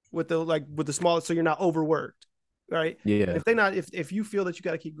with the smallest, so you're not overworked, right? And Yeah. if they not if you feel that you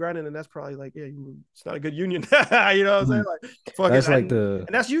got to keep grinding, then that's probably like yeah, it's not a good union. You know what I'm saying? Mhm. Like fuck it, That's like and the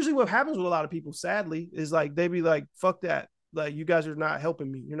that's usually what happens with a lot of people. Sadly, is like they be like fuck that. Like you guys are not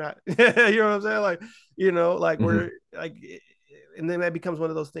helping me. You're not. You know what I'm saying? Like like Mhm. we're like, and then that becomes one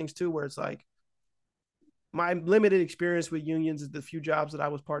of those things too, where it's like my limited experience with unions is the few jobs that I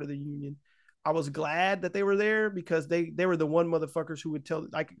was part of the union. I was glad that they were there because they were the one motherfuckers who would tell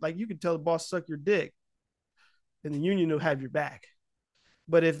like you could tell the boss suck your dick and the union will have your back.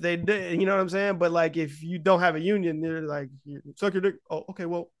 But if they did, you know what I'm saying? But like if you don't have a union, they're like suck your dick. Oh, okay,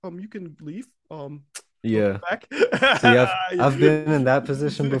 well, you can leave. We'll be yeah. back. See, I've been in that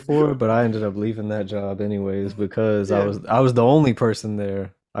position before, but I ended up leaving that job anyways because Yeah, I was the only person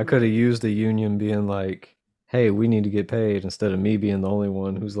there. I could yeah, have used the union being like, "Hey, we need to get paid," instead of me being the only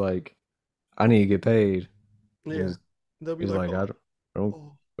one who's like, "I need to get paid." And yeah. They'll be he's like, like, oh, I don't,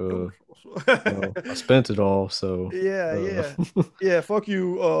 oh, uh, don't. well, I spent it all, so, Yeah, uh, yeah, yeah. Fuck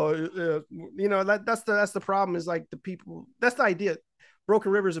you. That's the problem. Is like the people. That's the idea.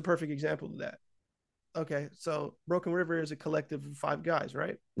 Broken River is a perfect example of that. Okay, so Broken River is a collective of five guys,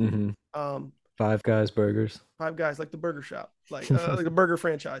 right? hmm Um, Five Guys burgers. five guys like the burger shop, like the burger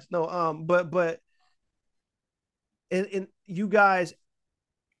franchise. No, but and you guys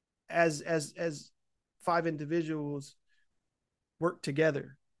as five individuals work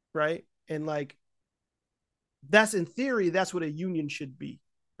together, right? And like that's in theory, that's what a union should be,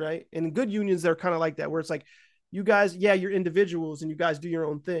 right? And good unions, they're kind of like that, where it's like, you guys, yeah, you're individuals and you guys do your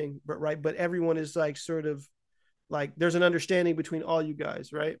own thing, but right, but everyone is like sort of like there's an understanding between all you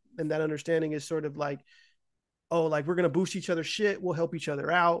guys, right? And that understanding is sort of like, oh, like we're gonna boost each other's shit, we'll help each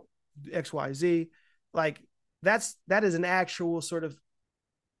other out, XYZ. Like that is an actual sort of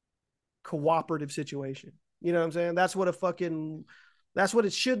cooperative situation. You know what I'm saying? That's what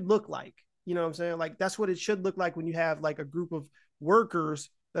it should look like. You know what I'm saying? Like that's what it should look like when you have like a group of workers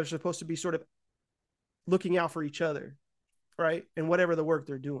that are supposed to be sort of looking out for each other, right? And whatever the work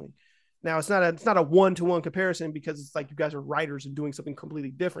they're doing. Now it's not a one-to-one comparison because it's like you guys are writers and doing something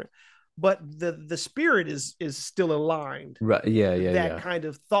completely different. But the spirit is still aligned Right. Yeah, with yeah, that yeah. kind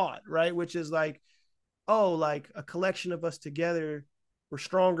of thought, right? Which is like, oh, like a collection of us together, we're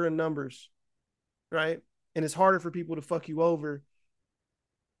stronger in numbers, right? And it's harder for people to fuck you over.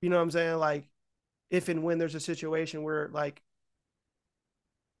 You know what I'm saying? Like if and when there's a situation where like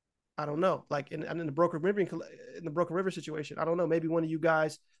I don't know, like in the Broken River situation, I don't know, maybe one of you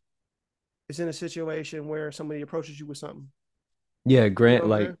guys is in a situation where somebody approaches you with something. Yeah, You know Grant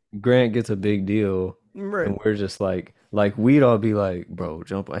what I'm saying? Grant gets a big deal Right. and we're just like we'd all be like, "Bro,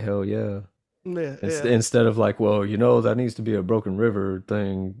 jump hell yeah." Yeah, yeah. Instead of like, "Well, that needs to be a Broken River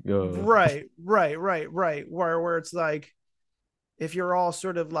thing." Right. Where it's like if you're all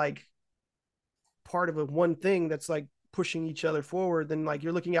sort of like part of a one thing that's like pushing each other forward, then like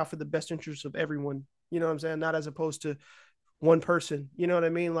you're looking out for the best interests of everyone You know what I'm saying? Not as opposed to one person. You know what I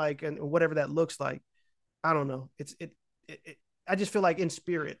mean? Like, and whatever that looks like. I don't know. I just feel like in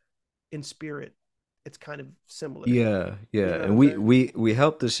spirit, it's kind of similar. Yeah, You yeah. know what And I'm we saying? we we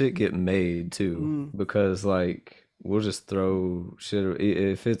help the shit get made too, Mm, because like we'll just throw shit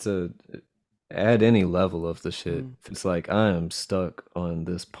if it's a at any level of the shit. mm. If it's like I am stuck on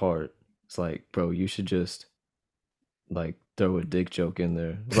this part, it's like, bro, you should just like throw a dick joke in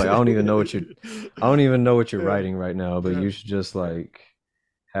there. It's like I don't even know what you're Yeah, writing right now, but yeah, you should just like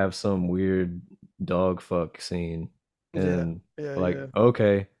have some weird dog fuck scene yeah, and yeah, like yeah,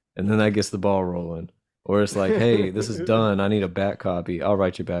 okay, and then that gets the ball rolling. Or it's like, hey, this is done. I need a back copy. I'll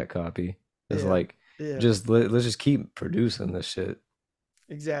write you back copy. It's yeah, like yeah. just let's just keep producing this shit.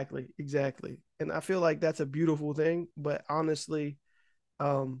 Exactly, exactly. And I feel like that's a beautiful thing. But honestly,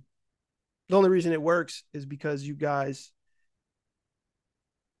 um, the only reason it works is because you guys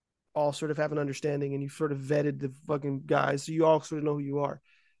all sort of have an understanding and you sort of vetted the fucking guys, so you all sort of know who you are.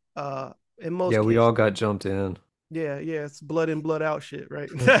 In most Yeah, we all cases, got jumped in. yeah, yeah, it's blood in, blood out shit, right?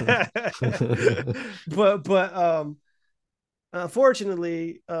 But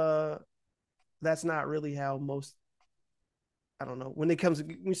unfortunately, that's not really how most. I don't know, when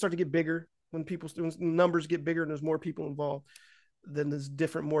we start to get bigger, when numbers get bigger and there's more people involved, then there's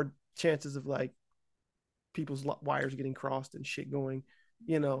different more chances of like people's wires getting crossed and shit going,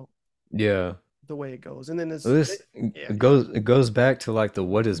 you know, Yeah. the way it goes. And then there's This yeah, it goes back to like the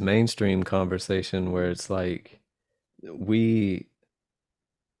what is mainstream conversation where it's like we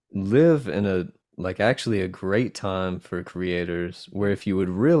live in a like actually a great time for creators where if you would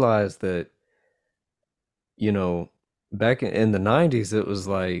realize that, you know, back in the 90s it was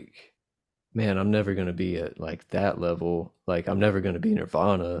like, man, I'm never going to be at like that level. Like I'm never going to be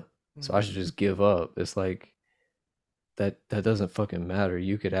Nirvana, so I mm-hmm. should just give up. It's like that doesn't fucking matter.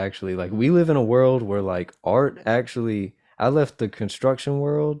 You could actually like we live in a world where like art actually I left the construction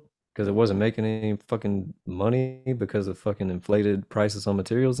world because it wasn't making any fucking money because of fucking inflated prices on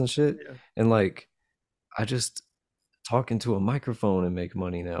materials and shit. Yeah, And like I just talk into a microphone and make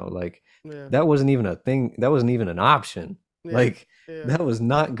money now. Like yeah, that wasn't even a thing. That wasn't even an option. yeah, Like yeah, that was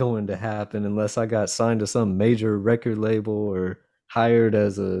not going to happen unless I got signed to some major record label or hired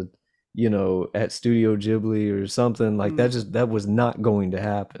as a, you know, at Studio Ghibli or something. Like mm, that was not going to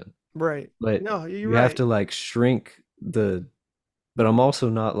happen. right. But No, you're you have right. to like shrink the but I'm also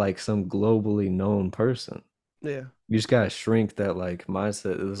not like some globally known person. Yeah, You just gotta shrink that like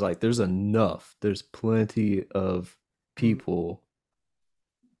mindset. It was like there's plenty of mm, people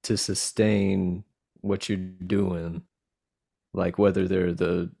to sustain what you're doing, like whether they're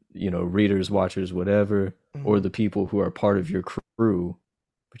the, you know, readers, watchers, whatever, or mm, the people who are part of your crew.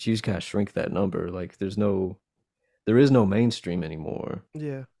 But you just gotta shrink that number. Like there is no mainstream anymore.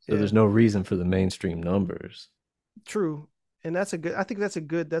 yeah, So yeah. there's no reason for the mainstream numbers. True. And that's a good. I think that's a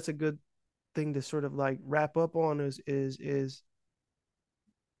good thing to sort of like wrap up on is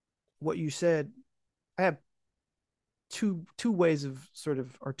what you said. I have two ways of sort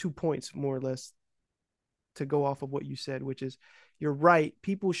of or 2 points more or less to go off of what you said, which is you're right.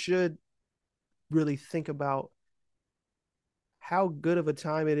 People should really think about how good of a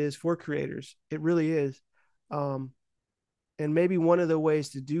time it is for creators. It really is. Um, and maybe one of the ways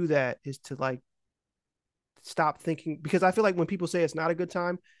to do that is to like stop thinking, because I feel like when people say it's not a good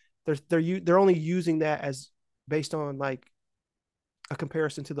time, they're only using that as based on like a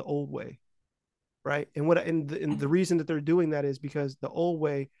comparison to the old way, right? And the reason that they're doing that is because the old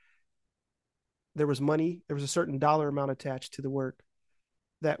way there was money, there was a certain dollar amount attached to the work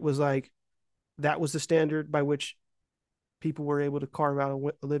that was like that was the standard by which people were able to carve out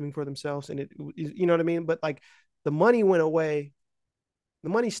a living for themselves, and it you know what I mean. But like the money went away, the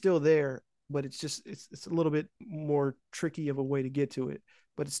money's still there, but it's just it's a little bit more tricky of a way to get to it,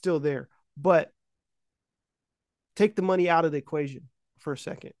 but it's still there. But take the money out of the equation for a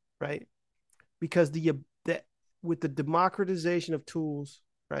second, right? Because that with the democratization of tools,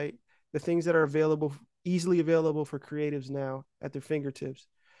 right, the things that are available, easily available for creatives now at their fingertips,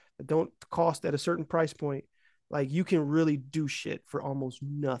 that don't cost at a certain price point, like you can really do shit for almost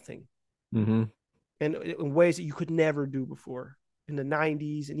nothing, Mm-hmm. and in ways that you could never do before in the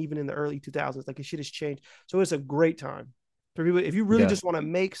 90s and even in the early 2000s. Like, the shit has changed, so it's a great time for people. If you really Yeah. just want to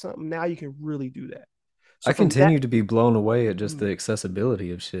make something now, you can really do that. So I from that, continue to be blown away at just the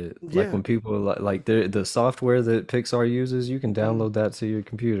accessibility of shit. Like yeah, when people like the software that Pixar uses, you can mm, download that to your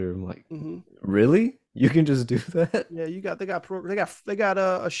computer. I'm like, mm-hmm. really? You can just do that? Yeah, they got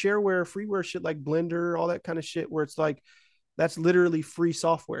a shareware, freeware shit like Blender, all that kind of shit, where it's like that's literally free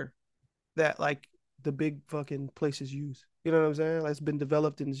software that like the big fucking places use. You know what I'm saying? Like, it's been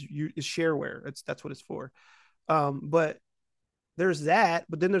developed and is shareware. That's what it's for. But there's that,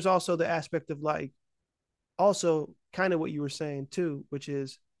 but then there's also the aspect of like, also kind of what you were saying too, which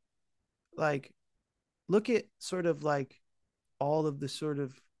is like, look at sort of like all of the sort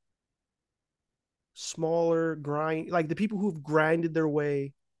of smaller grind, like the people who've grinded their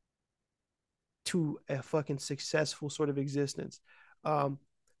way to a fucking successful sort of existence. Um,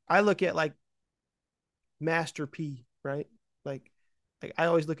 I look at like Master P, right? Like, like I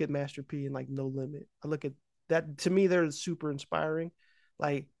always look at Master P and like No Limit. I look at that, to me, they're super inspiring.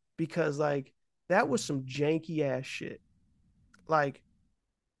 Like, because like that was some janky ass shit. Like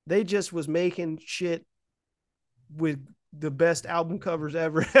they just was making shit with the best album covers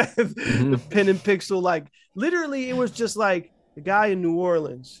ever. Hmm. The pen and pixel, like literally, it was just like the guy in New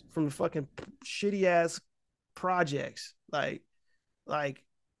Orleans from the fucking shitty ass projects, like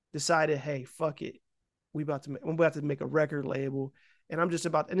decided, hey, fuck it, I'm about to make a record label, and I'm just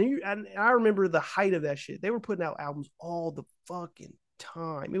about, and I remember the height of that shit. They were putting out albums all the fucking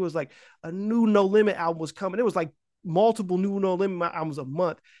time. It was like a new No Limit album was coming. It was like multiple new No Limit albums a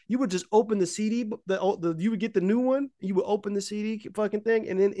month. You would just open the CD, you would get the new one, you would open the CD fucking thing,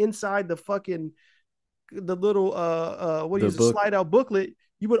 and then inside the fucking the little what do you The use, a book. slide out booklet,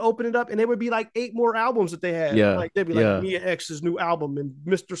 you would open it up and there would be like 8 more albums that they had. Yeah, Like they'd be like yeah, Mia X's new album and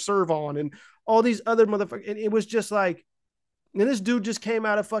Mr. Servon and all these other motherfuckers. And it was just like, and this dude just came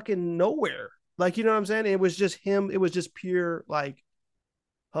out of fucking nowhere. Like, you know what I'm saying? It was just him. It was just pure like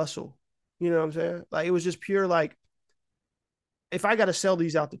hustle. You know what I'm saying? Like it was just pure like, if I got to sell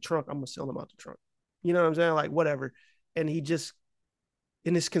these out the trunk, I'm gonna sell them out the trunk. You know what I'm saying? Like whatever. And he just,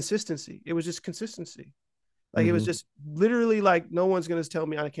 in his consistency, it was just consistency. Like it was hmm, just literally like, no one's gonna tell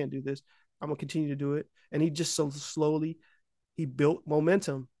me I can't do this. I'm gonna continue to do it. And he just so slowly he built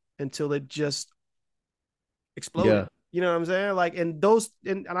momentum until it just exploded. yeah, You know what I'm saying? Like, and those,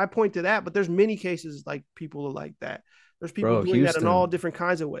 and I point to that, but there's many cases like people are like that. There's people bro. doing that in all Houston, different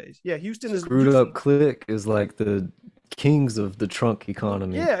kinds of ways. Yeah, screwed up Houston. click is like the kings of the trunk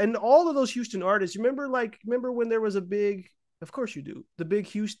economy. Yeah, and all of those Houston artists. You remember, like, remember when there was a big, of course you do, the big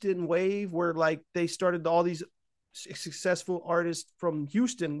Houston wave where like they started all these successful artists from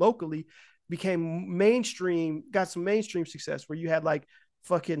Houston locally became mainstream, got some mainstream success where you had like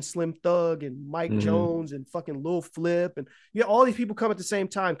fucking Slim Thug and Mike Hmm. Jones and fucking Lil Flip and yeah, all these people come at the same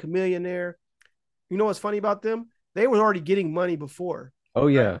time. Chameleonaire. You know what's funny about them? They were already getting money before, Oh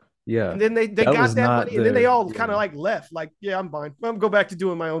right? yeah, yeah. And then they That got was that not money, and then they their. all Yeah. kind of like left, like, yeah, I'm fine. I'm gonna go back to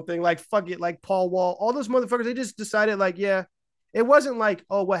doing my own thing. Like, fuck it, like Paul Wall, all those motherfuckers, they just decided, like, yeah, it wasn't like,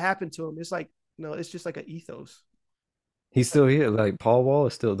 oh, what happened to him? It's like, no, it's just like an ethos. He's Like, still here. Like Paul Wall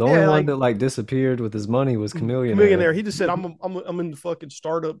is still the only yeah, one like that like disappeared with his money was Chameleonaire. Chameleonaire. He just said, I'm in the fucking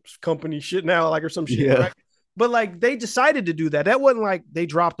startups company shit now, like, or some shit, Yeah. right? But like they decided to do that. That wasn't like they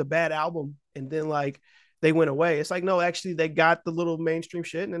dropped a bad album and then like they went away. It's like, no, actually they got the little mainstream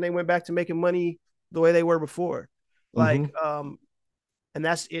shit and then they went back to making money the way they were before. Like, Hmm. and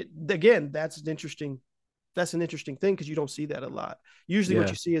that's it. Again, that's an interesting thing because you don't see that a lot. Usually what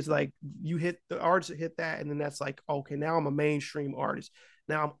Yeah. you see is like you hit the artists that hit that, and then that's like, okay, now I'm a mainstream artist.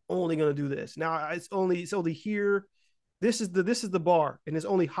 Now I'm only gonna do this. Now it's only here. This is the bar, and it's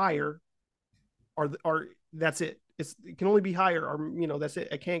only higher, or that's it. It can only be higher, or that's it.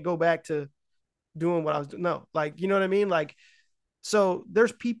 I can't go back to doing what I was doing. No, like, you know what I mean? Like, so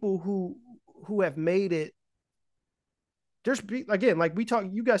there's people who have made it. There's, again, like we talk,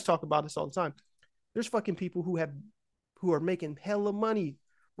 you guys talk about this all the time. There's fucking people who are making hella money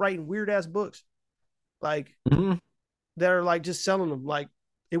writing weird ass books, like Hmm. that are like just selling them. Like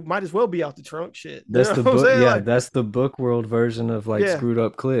it might as well be out the trunk. Shit, you That's know the what I'm book. saying? Yeah, Like, that's the book world version of like yeah, screwed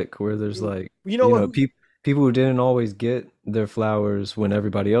up click, where there's you like, know what? people who didn't always get their flowers when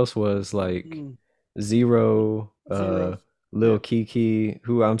everybody else was like Mm, Zero, Zero. Lil Yeah. Kiki,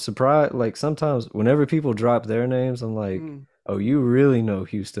 who I'm surprised, like sometimes whenever people drop their names, I'm like, Mm, oh, you really know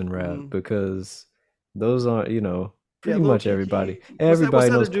Houston rap mm. because those aren't, Yeah, pretty Lil much everybody. Kiki. What's Everybody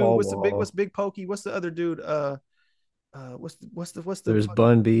the other knows dude? Paul What's Wall. Big Pokey? What's the other dude? What's the There's fucking,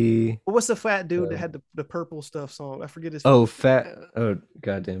 Bun B. what's the fat dude that Uh, had the purple stuff song? I forget his oh, fucking. Fat. Oh,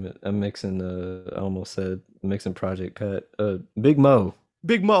 God damn it. I'm mixing, I almost said mixing Project Pat. Big Mo.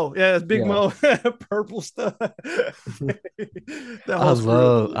 Big Mo. Yeah, it's Big Yeah. Mo. Purple stuff. That whole screw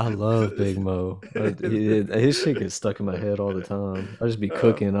up. I love Big Mo. His shit gets stuck in my head all the time. I just be uh,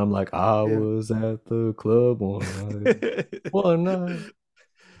 cooking. I'm like, I yeah. was at the club one night.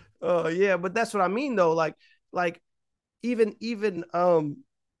 Yeah, but that's what I mean though. Like even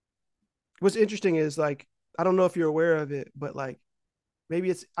what's interesting is like, I don't know if you're aware of it, but like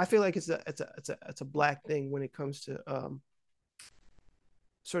maybe I feel like it's a black thing when it comes to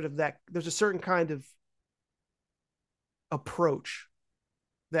sort of that there's a certain kind of approach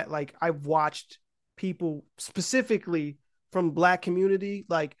that like I've watched people specifically from black community,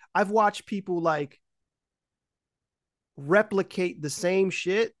 like I've watched people like replicate the same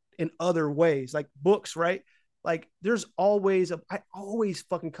shit in other ways, like books, right? Like there's always I always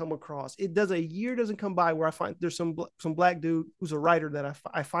fucking come across it. Does a year doesn't come by where I find there's some black dude who's a writer that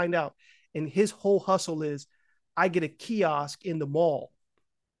I find out, and his whole hustle is I get a kiosk in the mall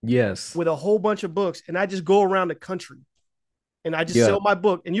Yes. with a whole bunch of books, and I just go around the country and I just Yeah. sell my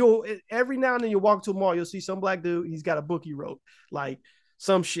book. And you'll every now and then you'll walk to a mall, you'll see some black dude. He's got a book he wrote, like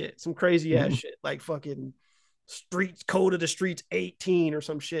some shit, some crazy ass shit, like fucking streets code of the streets 18 or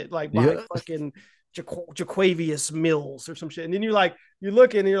some shit, like by Yeah. fucking Jaquavius Mills or some shit. And then you're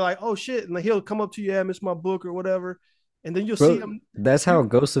looking and you're like, oh shit, and he'll come up to you, yeah, miss my book or whatever. And then you'll see Bro, him. that's how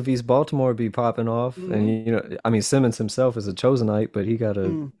Ghost of East Baltimore be popping off. And Mhm. I mean Simmons himself is a chosenite, but he got a,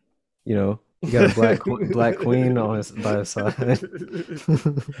 Mm. he got a black queen on his by his side.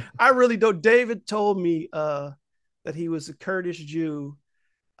 I really don't. David told me that he was a Kurdish Jew.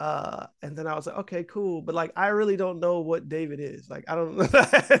 And then I was like, okay, cool. But like, I really don't know what David is. Like, I don't know.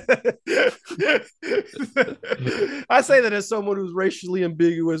 I say that as someone who's racially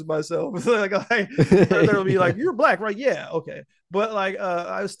ambiguous myself. like they'll be like, you're black, right? Yeah, okay. But like,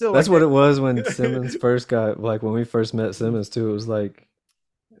 I was still That's like, what it was when Simmons first got, like when we first met Simmons too. It was like,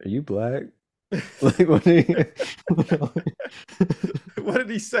 are you black? Like when what did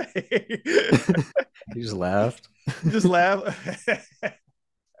he say? he just laughed. Just laugh.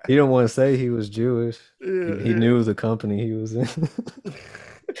 He didn't want to say he was Jewish. Yeah, He knew the company he was in.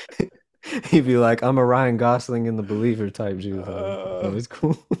 He'd be like, I'm a Ryan Gosling in the Believer type Jew. No, it's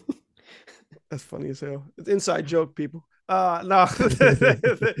cool. That's funny as hell. It's inside joke, people. No,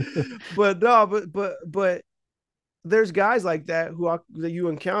 but no, but there's guys like that that you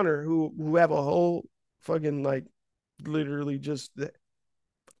encounter who have a whole fucking like literally just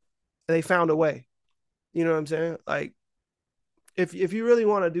they found a way. You know what I'm saying? Like if you really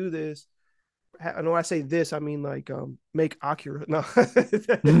want to do this, I know I say this, I mean like make AKIRA.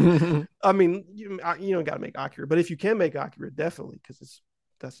 No, I mean you don't got to make AKIRA, but if you can make AKIRA, definitely, because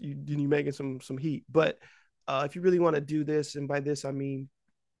that's you making some heat. But if you really want to do this, and by this I mean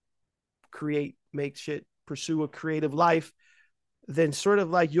create, make shit, pursue a creative life, then sort of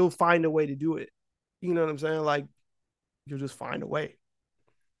like you'll find a way to do it. You know what I'm saying? Like you'll just find a way.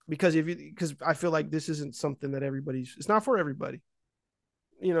 Because I feel like this isn't something that it's not for everybody.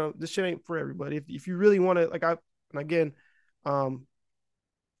 You know, this shit ain't for everybody. If you really want to, like and again,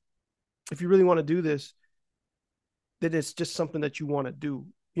 if you really want to do this, then it's just something that you want to do.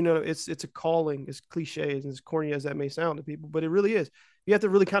 You know, it's a calling, as cliche and as corny as that may sound to people, but it really is. You have to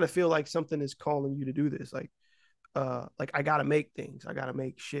really kind of feel like something is calling you to do this. Like I gotta make things, I gotta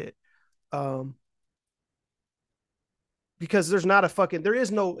make shit. Because there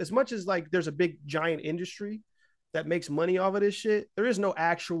is no, as much as like there's a big giant industry that makes money off of this shit, there is no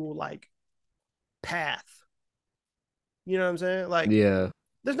actual like path. You know what I'm saying? Like Yeah.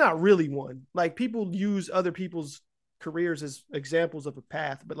 there's not really one. Like people use other people's careers as examples of a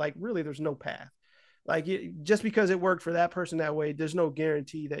path, but like really there's no path. Like just because it worked for that person that way, there's no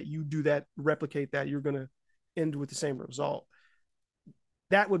guarantee that you do that, replicate that, you're gonna end with the same result.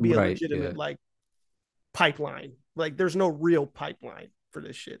 That would be a Right. legitimate Yeah. like pipeline. Like there's no real pipeline for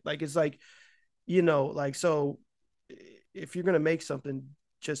this shit. Like it's like, like, so if you're gonna make something,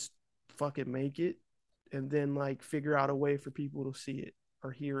 just fucking make it, and then like figure out a way for people to see it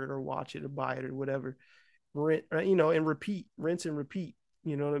or hear it or watch it or buy it or whatever. And repeat, rinse and repeat.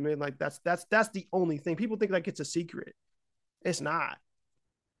 You know what I mean? Like that's the only thing. People think like it's a secret. It's not.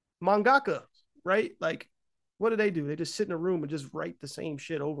 Mangaka, right? Like, what do? They just sit in a room and just write the same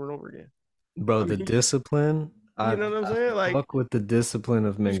shit over and over again. Bro, I the mean, discipline, you know what I'm I saying? Like, fuck with the discipline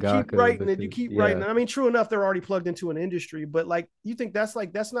of you just keep mangaka writing and you because keep writing. yeah, I mean, true enough, they're already plugged into an industry, but like, you think that's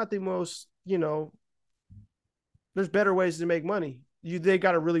not the most, there's better ways to make money. They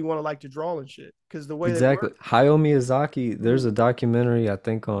got to really want to like to draw and shit, because the way they exactly. work. Hayao Miyazaki, there's a Mm-hmm. documentary I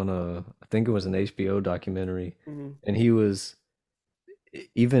think on I think it was an HBO documentary, Mm-hmm. and he was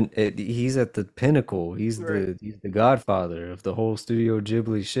he's at the pinnacle. Right. He's the godfather of the whole Studio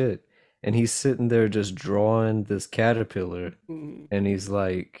Ghibli shit. And he's sitting there just drawing this caterpillar, Mm-hmm. and he's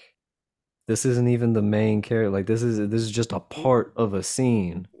like, this isn't even the main character. Like this is just a part of a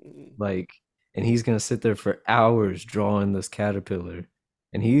scene. Mm-hmm. Like, and he's gonna sit there for hours drawing this caterpillar.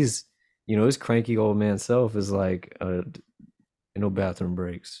 And he's, his cranky old man self is like, no bathroom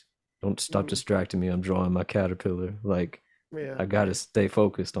breaks. Don't stop Mm-hmm. distracting me. I'm drawing my caterpillar. Like, Yeah. I gotta stay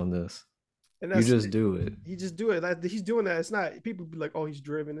focused on this. And You that's just do it. he just do it. Like, he's doing that. It's not people be like, oh, he's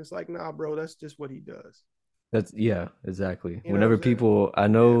driven. It's like, nah, bro, that's just what he does. That's yeah, exactly. You know what I'm Whenever saying? people, I Yeah.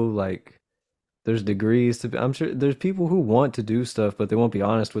 know like there's degrees to be, I'm sure there's people who want to do stuff, but they won't be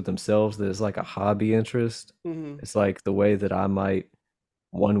honest with themselves that it's like a hobby interest. Mm-hmm. It's like the way that I might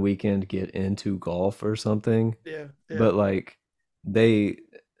one weekend get into golf or something, Yeah. Yeah. but like they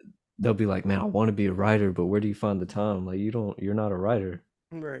they'll be like, "Man, I want to be a writer, but where do you find the time?" Like you're not a writer.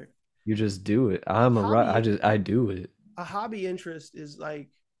 Right. You just do it. A I'm a writer. hobby I do it. a hobby interest is like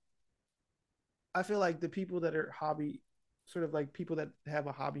I feel like the people that are hobby sort of like people that have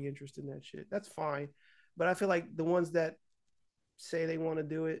a hobby interest in that shit, that's fine. But I feel like the ones that say they want to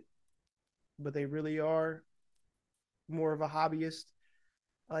do it, but they really are more of a hobbyist,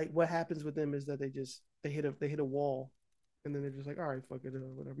 like what happens with them is that they hit a wall and then they're just like, all right, fuck it,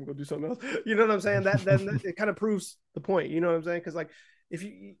 whatever, I'm gonna do something else. You know what I'm saying? That then it kind of proves the point. You know what I'm saying? Because like if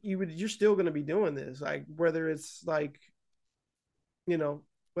you're still gonna be doing this, like whether it's like you know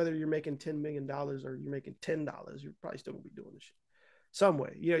whether you're making $10 million or you're making $10, you're probably still gonna be doing this shit some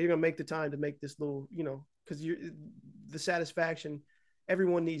way. You know, you're gonna make the time to make this little, because you're the satisfaction.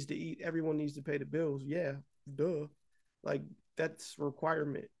 Everyone needs to eat. Everyone needs to pay the bills. Yeah, duh. Like that's a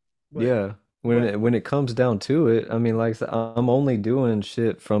requirement. But Yeah. but When it comes down to it, I mean, like I'm only doing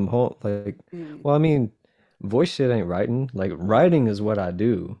shit from home. Like, mm, well, I mean, voice shit ain't writing. Like, writing is what I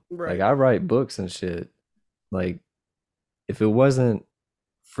do. Like, right, I write books and shit. Like, if it wasn't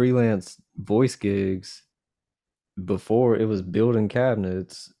freelance voice gigs before it was building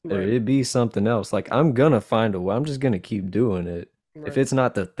cabinets, right, it'd be something else. Like, I'm gonna find a way. I'm just gonna keep doing it. If right, it's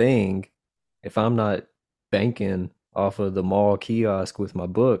not the thing, if I'm not banking off of the mall kiosk with my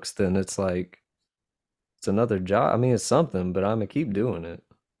books, then it's like it's another job. I mean, it's something, but I'm gonna keep doing it.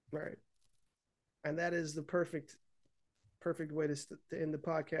 right. And that is the perfect way to end the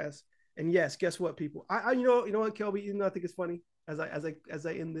podcast. And yes, guess what, people? I you know what, Kelby, I think it's funny as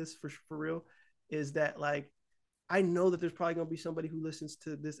I end this for real, is that like I know that there's probably gonna be somebody who listens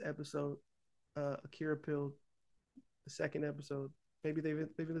to this episode, AKIRA Pilled, the second episode. Maybe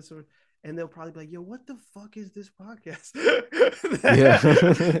listen, and they'll probably be like, "Yo, what the fuck is this podcast?" Yeah.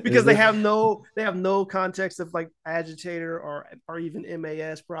 Because Is it? they have no context of like agitator or even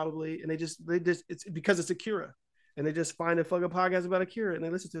MAS probably, and they just it's because it's AKIRA, and they just find a fucking podcast about AKIRA and they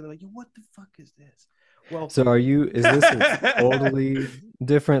listen to it. They're like, "Yo, what the fuck is this?" So Welcome. are you, is this a totally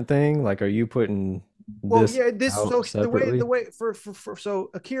different thing? Like, are you putting Well, this yeah, this out so the separately? way for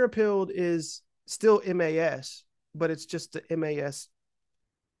so AKIRA Pilled is still MAS, but it's just the MAS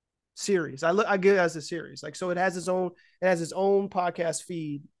series. I get it as a series. Like so it has its own podcast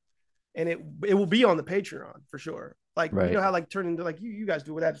feed and it will be on the Patreon for sure. Like you know Right. how like turn into like you guys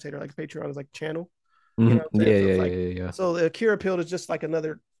do with Agitator, like Patreon is like channel. You Hmm. know what I'm saying? Yeah, So yeah, it's yeah, like yeah, yeah. so the Akira Pilled is just like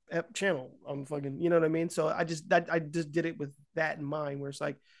another channel on fucking, you know what I mean? So I just did it with that in mind where it's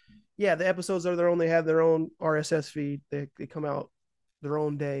like, yeah, the episodes are their own, they have their own RSS feed. They come out their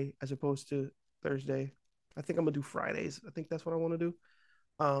own day as opposed to Thursday. I think I'm gonna do Fridays. I think that's what I want to do.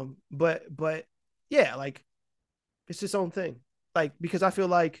 But yeah, like it's its own thing. Like because I feel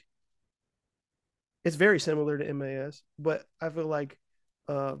like it's very similar to MAS, but I feel like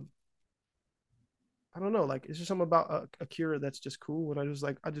um I don't know, like it's just something about Akira that's just cool, and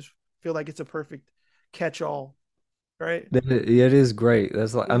I just feel like it's a perfect catch-all, right? It is great.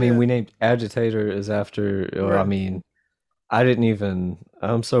 That's like, I mean, Yeah, we named Agitator is after, or I right. mean, I didn't even,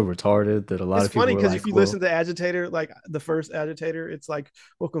 I'm so retarded that a lot It's of people funny were because if like, you well, listen to Agitator, like the first Agitator, it's like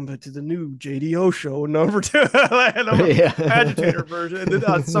 "Welcome back to the new JDO show number two," like, yeah. Agitator version, and then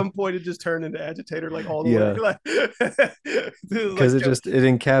at some point it just turned into Agitator like all the way, Yeah. like, Because like it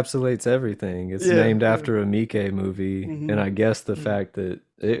encapsulates everything. It's yeah, named yeah. after a Mike movie, and Mm-hmm. I guess the Mm-hmm. fact that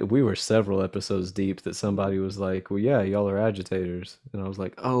we were several episodes deep that somebody was like, "Well, yeah, y'all are agitators," and I was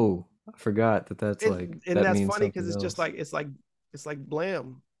like, "Oh, I forgot that that's like And that that's means funny because something it's just else." like it's like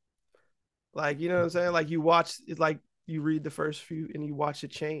blam. Like, you know what I'm saying? Like you watch it's like you read the first few and you watch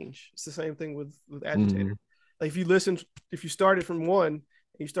it change. It's the same thing with Agitator. Mm, Like if you started from one and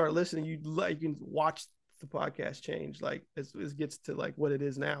you start listening, you can watch the podcast change like as it gets to like what it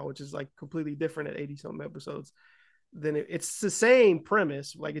is now, which is like completely different at 80 something episodes. Then it's the same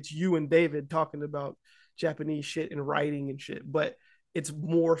premise. Like it's you and David talking about Japanese shit and writing and shit, but it's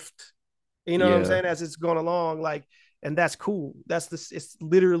morphed, you know what I'm yeah, saying, as it's gone along, like, and that's cool. That's this. It's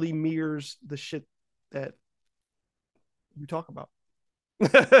literally mirrors the shit that you talk about. You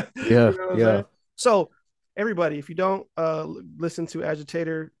yeah, know what I'm yeah. saying? So everybody, if you don't listen to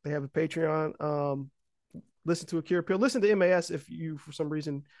Agitator, they have a Patreon. Listen to Akira Peel. Listen to MAS if you for some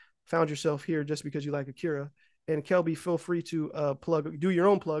reason found yourself here just because you like Akira. And Kelby, feel free to do your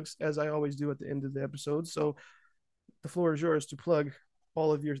own plugs, as I always do at the end of the episode. So the floor is yours to plug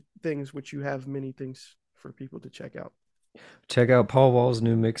all of your things, which you have many things for people to check out. Check out Paul Wall's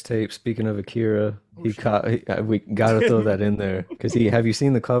new mixtape. Speaking of Akira, Oh, he caught. We got to throw that in there because he. Have you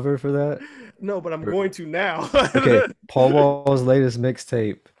seen the cover for that? No, but I'm going to now. Okay, Paul Wall's latest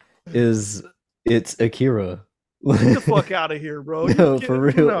mixtape is it's Akira. Get the fuck out of here, bro. No, for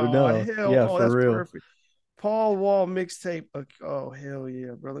real. No, No, hell, yeah, oh, for that's real. perfect. Paul Wall mixtape. Oh, hell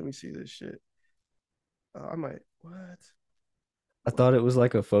yeah, bro. Let me see this shit. I might. What? I thought it was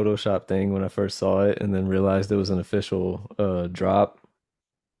like a Photoshop thing when I first saw it, and then realized it was an official drop.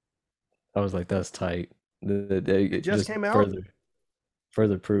 I was like, "That's tight." It just Just came out.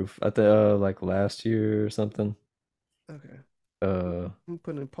 further proof. I think like last year or something. Okay, Uh, I'm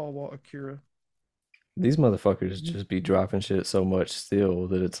putting in Paul Wall Akira. these motherfuckers just be dropping shit so much still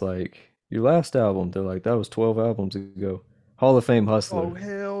that it's like your last album. They're like, that was 12 albums ago. Hall of Fame Oh hustler.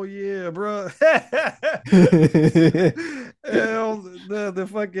 hell yeah, bro. Hell, the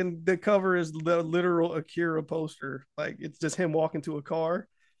fucking the cover is the literal Akira poster. Like it's just him walking to a car.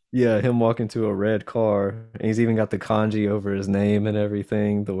 Yeah, him walking to a red car, and he's even got the kanji over his name and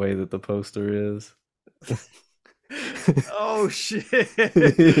everything, the way that the poster is. Oh shit.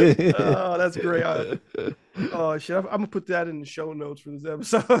 Oh, that's great. Oh shit. I'm gonna put that in the show notes for this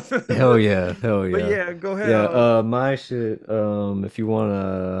episode. Hell yeah, hell But yeah. yeah, go ahead. Yeah, my shit, if you want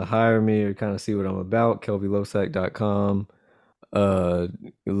to hire me or kind of see what I'm about, kelbylosack.com.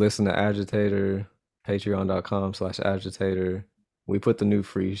 Listen to Agitator, patreon.com/agitator. We put the new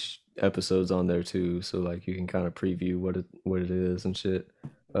free episodes on there too, so like you can kind of preview what it is and shit.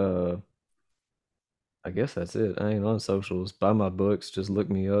 I guess that's it. I ain't on socials. Buy my books, just look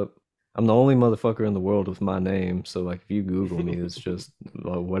me up. I'm the only motherfucker in the world with my name, so like if you Google me, it's just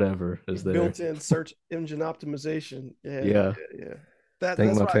whatever is there. Built-in search engine optimization. Yeah, Yeah, yeah. thank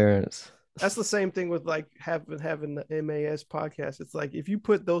That's my why parents. that's the same thing with like having the MAS podcast. It's like if you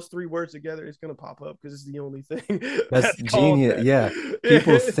put those three words together, it's gonna pop up because it's the only thing That's that's called genius. that. Yeah.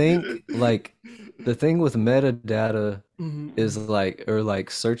 People think like the thing with metadata is Mhm, like or like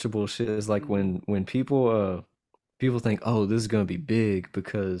searchable shit is like mhm, when people think, "Oh, this is going to be big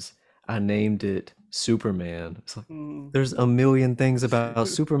because I named it Superman." It's like mhm. there's a million things about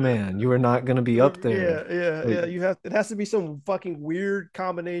Superman. You are not going to be up Yeah, there. yeah, Like, yeah. It has to be some fucking weird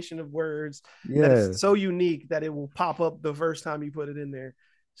combination of words that is yeah. so unique that it will pop up the first time you put it in there.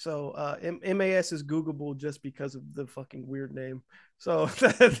 So MAS is Googleable just because of the fucking weird name. So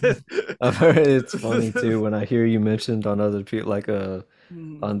I've heard it's funny too when I hear you mentioned on other people like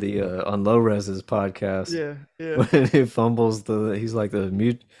Mhm. on the on Low Res's podcast Yeah, yeah. when he fumbles he's like the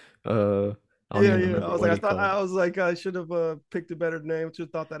mute I don't Yeah, even yeah. remember what he called. I was like I should have picked a better name. Should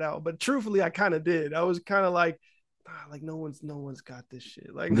have thought that out. But truthfully, I kind of did. I was kind of like, like no one's got this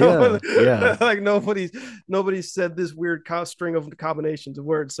shit. Like no one, Yeah, yeah. like nobody's said this weird string of combinations of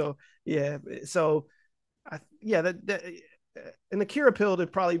words. So yeah, so yeah, that in the AKIRA Pilled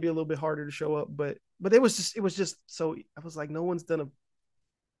it'd probably be a little bit harder to show up, but it was just so I was like, no one's done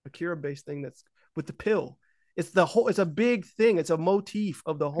a AKIRA based thing that's with the pill. It's a big thing. It's a motif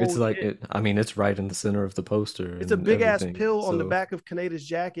of the It's whole like shit. it. I mean, it's right in the center of the poster It's a and big ass everything. pill on the So back of Kaneda's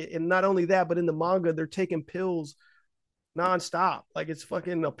jacket, and not only that, but in the manga, they're taking pills nonstop. Like it's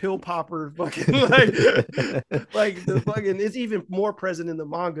fucking a pill popper, fucking like the fucking. It's even more present in the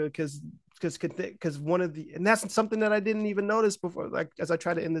manga because one of the and that's something that I didn't even notice before. Like as I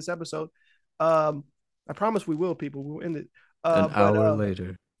try to end this episode, um, I promise we will, people. We'll end it. an But hour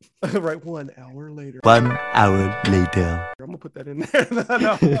later. right 1 hour later. 1 hour later. I'm gonna put that in there.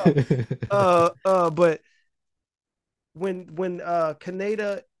 No. But when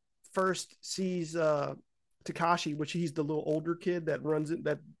Kaneda first sees Takashi, which he's the little older kid that runs it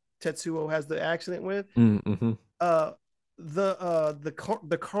that Tetsuo has the accident with, Mm-hmm. uh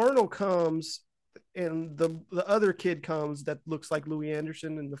the colonel comes and the other kid comes that looks like Louis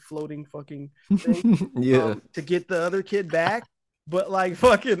Anderson in the floating fucking thing Yeah. to get the other kid back, but like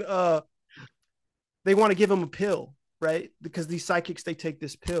fucking they want to give him a pill, right? Because these psychics they take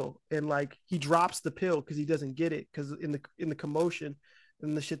this pill, and like he drops the pill because he doesn't get it because in the commotion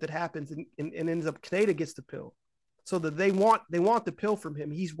and the shit that happens, and ends up Kaneda gets the pill, so that they want the pill from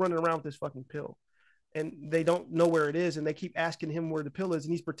him. He's running around with this fucking pill, and they don't know where it is, and they keep asking him where the pill is,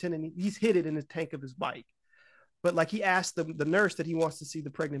 and he's pretending he's hid it in the tank of his bike. But like he asked the nurse that he wants to see the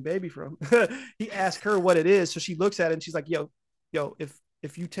pregnant baby from, he asked her what it is, so she looks at it and she's like, yo,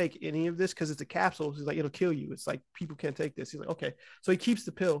 if you take any of this, because it's a capsule, he's like, it'll kill you. It's like people can't take this. He's like, okay. So he keeps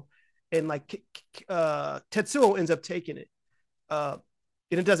the pill, and like Tetsuo ends up taking it.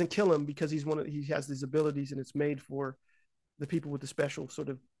 and it doesn't kill him because he has these abilities and it's made for the people with the special sort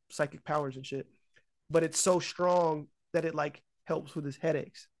of psychic powers and shit. But it's so strong that it like helps with his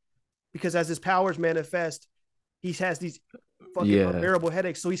headaches, because as his powers manifest, he has these fucking unbearable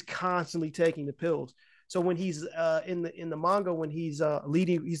headaches. So he's constantly taking the pills. So when he's in the manga, when he's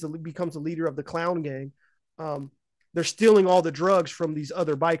becomes the leader of the clown gang, they're stealing all the drugs from these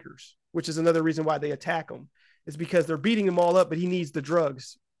other bikers, which is another reason why they attack him. Is because they're beating him all up, but he needs the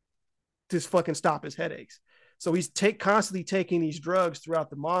drugs to fucking stop his headaches. So he's constantly taking these drugs throughout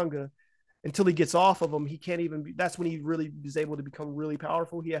the manga until he gets off of them. He can't even that's when he really is able to become really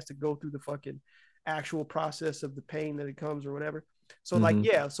powerful. He has to go through the fucking actual process of the pain that it comes or whatever. So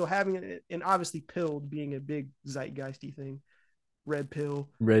so having it, and obviously Pilled being a big zeitgeisty thing, red pill,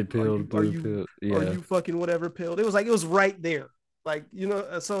 blue pill. Yeah. Are you fucking whatever pilled? It was right there. Like,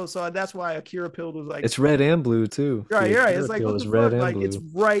 so that's why AKIRA Pilled was like, it's red and blue too. Right. It's like, what the fuck? Like, blue. It's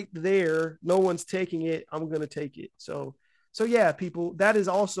right there. No one's taking it. I'm going to take it. So yeah, people, that is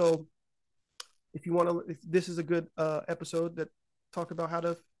also, if you want to, if this is a good episode that talk about how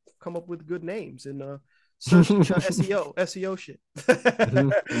to come up with good names and search SEO shit.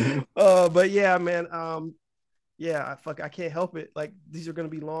 But yeah, man. I can't help it. Like, these are going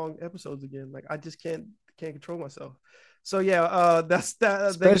to be long episodes again. Like, I just can't control myself. So yeah, that's that.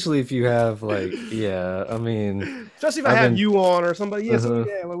 Especially if you have like, I mean, especially if I have you on or somebody. Yeah, so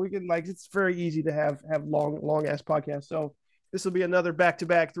yeah, like we can like, it's very easy to have long ass podcasts. So this will be another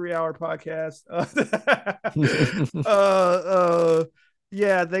back-to-back 3-hour podcast.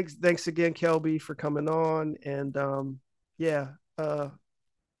 Yeah, thanks again, Kelby, for coming on, and I'll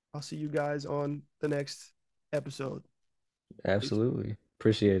see you guys on the next episode. Absolutely,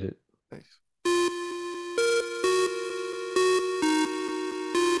 appreciate it. Thanks.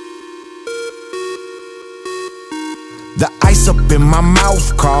 The ice up in my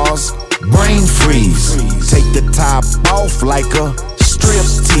mouth cause brain freeze. Take the top off like a strip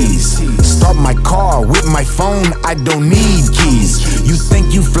tease. Start my car with my phone, I don't need keys. You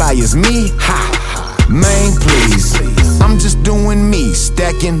think you fly as me? Ha! Man, please. I'm just doing me,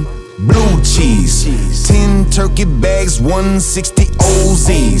 stacking blue cheese. 10 turkey bags, 160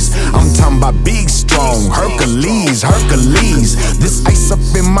 OZs. I'm talking about big, strong Hercules. This ice up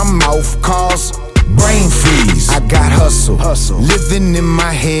in my mouth cause brain freeze. I got hustle, living in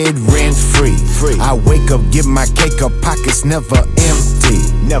my head rent free. I wake up, get my cake up, pockets never empty.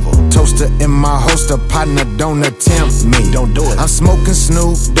 Toaster in my holster, partner, don't attempt me. Don't do it. I'm smoking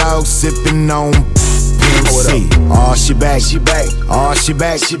Snoop Dogg, sipping on PMC. Oh, she back. Oh, she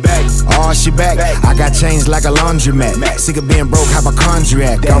back. I got changed like a laundromat. Sick of being broke,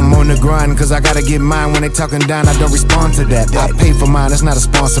 hypochondriac. I'm on the grind, cause I gotta get mine. When they talking down, I don't respond to that. I pay for mine, it's not a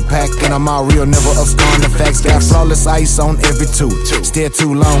sponsor pack. And I'm all real, never abscond the facts. Got flawless ice on every tooth. Stare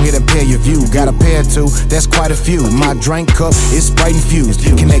too long, it impair your view. Got a pair too, that's quite a few. My drink cup is Sprite infused.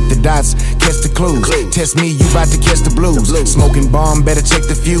 Connect the dots, catch the clues. Test me, you bout to catch the blues. Smoking bomb, better check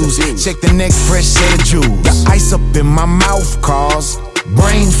the fuse. Check the neck, fresh set of jewels. The ice up in my mouth cause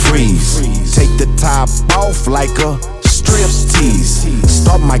brain freeze. Take the top off like a strip tease.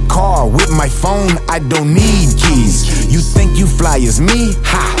 Start my car with my phone, I don't need keys. You think you fly as me?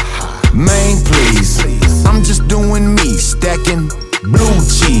 Ha! Man, please. I'm just doing me, stacking blue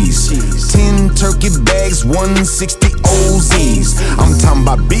cheese. 10 turkey bags, 160 OZs. I'm talking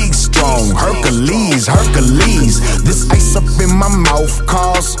about big, strong Hercules. This ice up in my mouth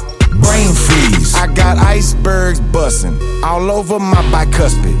cause brain freeze. I got icebergs bustin' all over my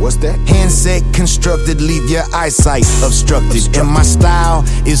bicuspid. What's that? Handset constructed, leave your eyesight obstructed. And my style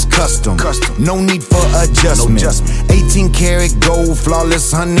is custom. No need for adjustment. 18 karat gold,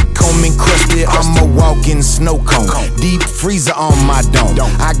 flawless honeycomb encrusted. I'm a walking snow cone. Deep freezer on my dome.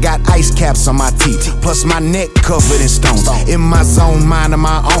 I got ice caps on my teeth, plus my neck covered in stones. In my zone, mind of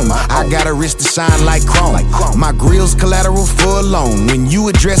my own. I got a wrist to shine like chrome. My grill's collateral for a loan. When you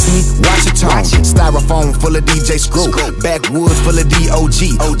address me, watch your tone. Styrofoam full of DJ Screw. Backwood full of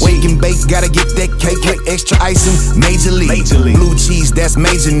DOG. Wake and bake, gotta get that cake with extra icing. Major league. Blue cheese, that's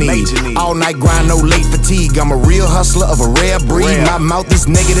major need. All night grind, no late fatigue. I'm a real hustler of a rare breed. My mouth is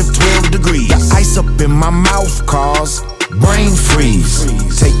negative 12 degrees. The ice up in my mouth cause brain freeze.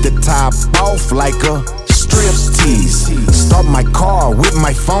 Take the top off like a strip tease. Start my car with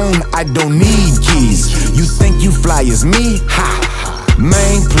my phone, I don't need keys. You think you fly as me? Ha!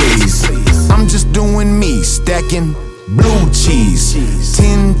 Man, please. I'm just doing me, stacking blue cheese.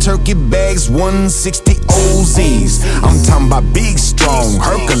 10 turkey bags, 160 OZs. I'm talking about big, strong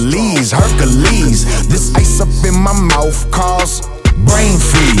Hercules. This ice up in my mouth cause brain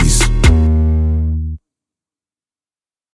freeze.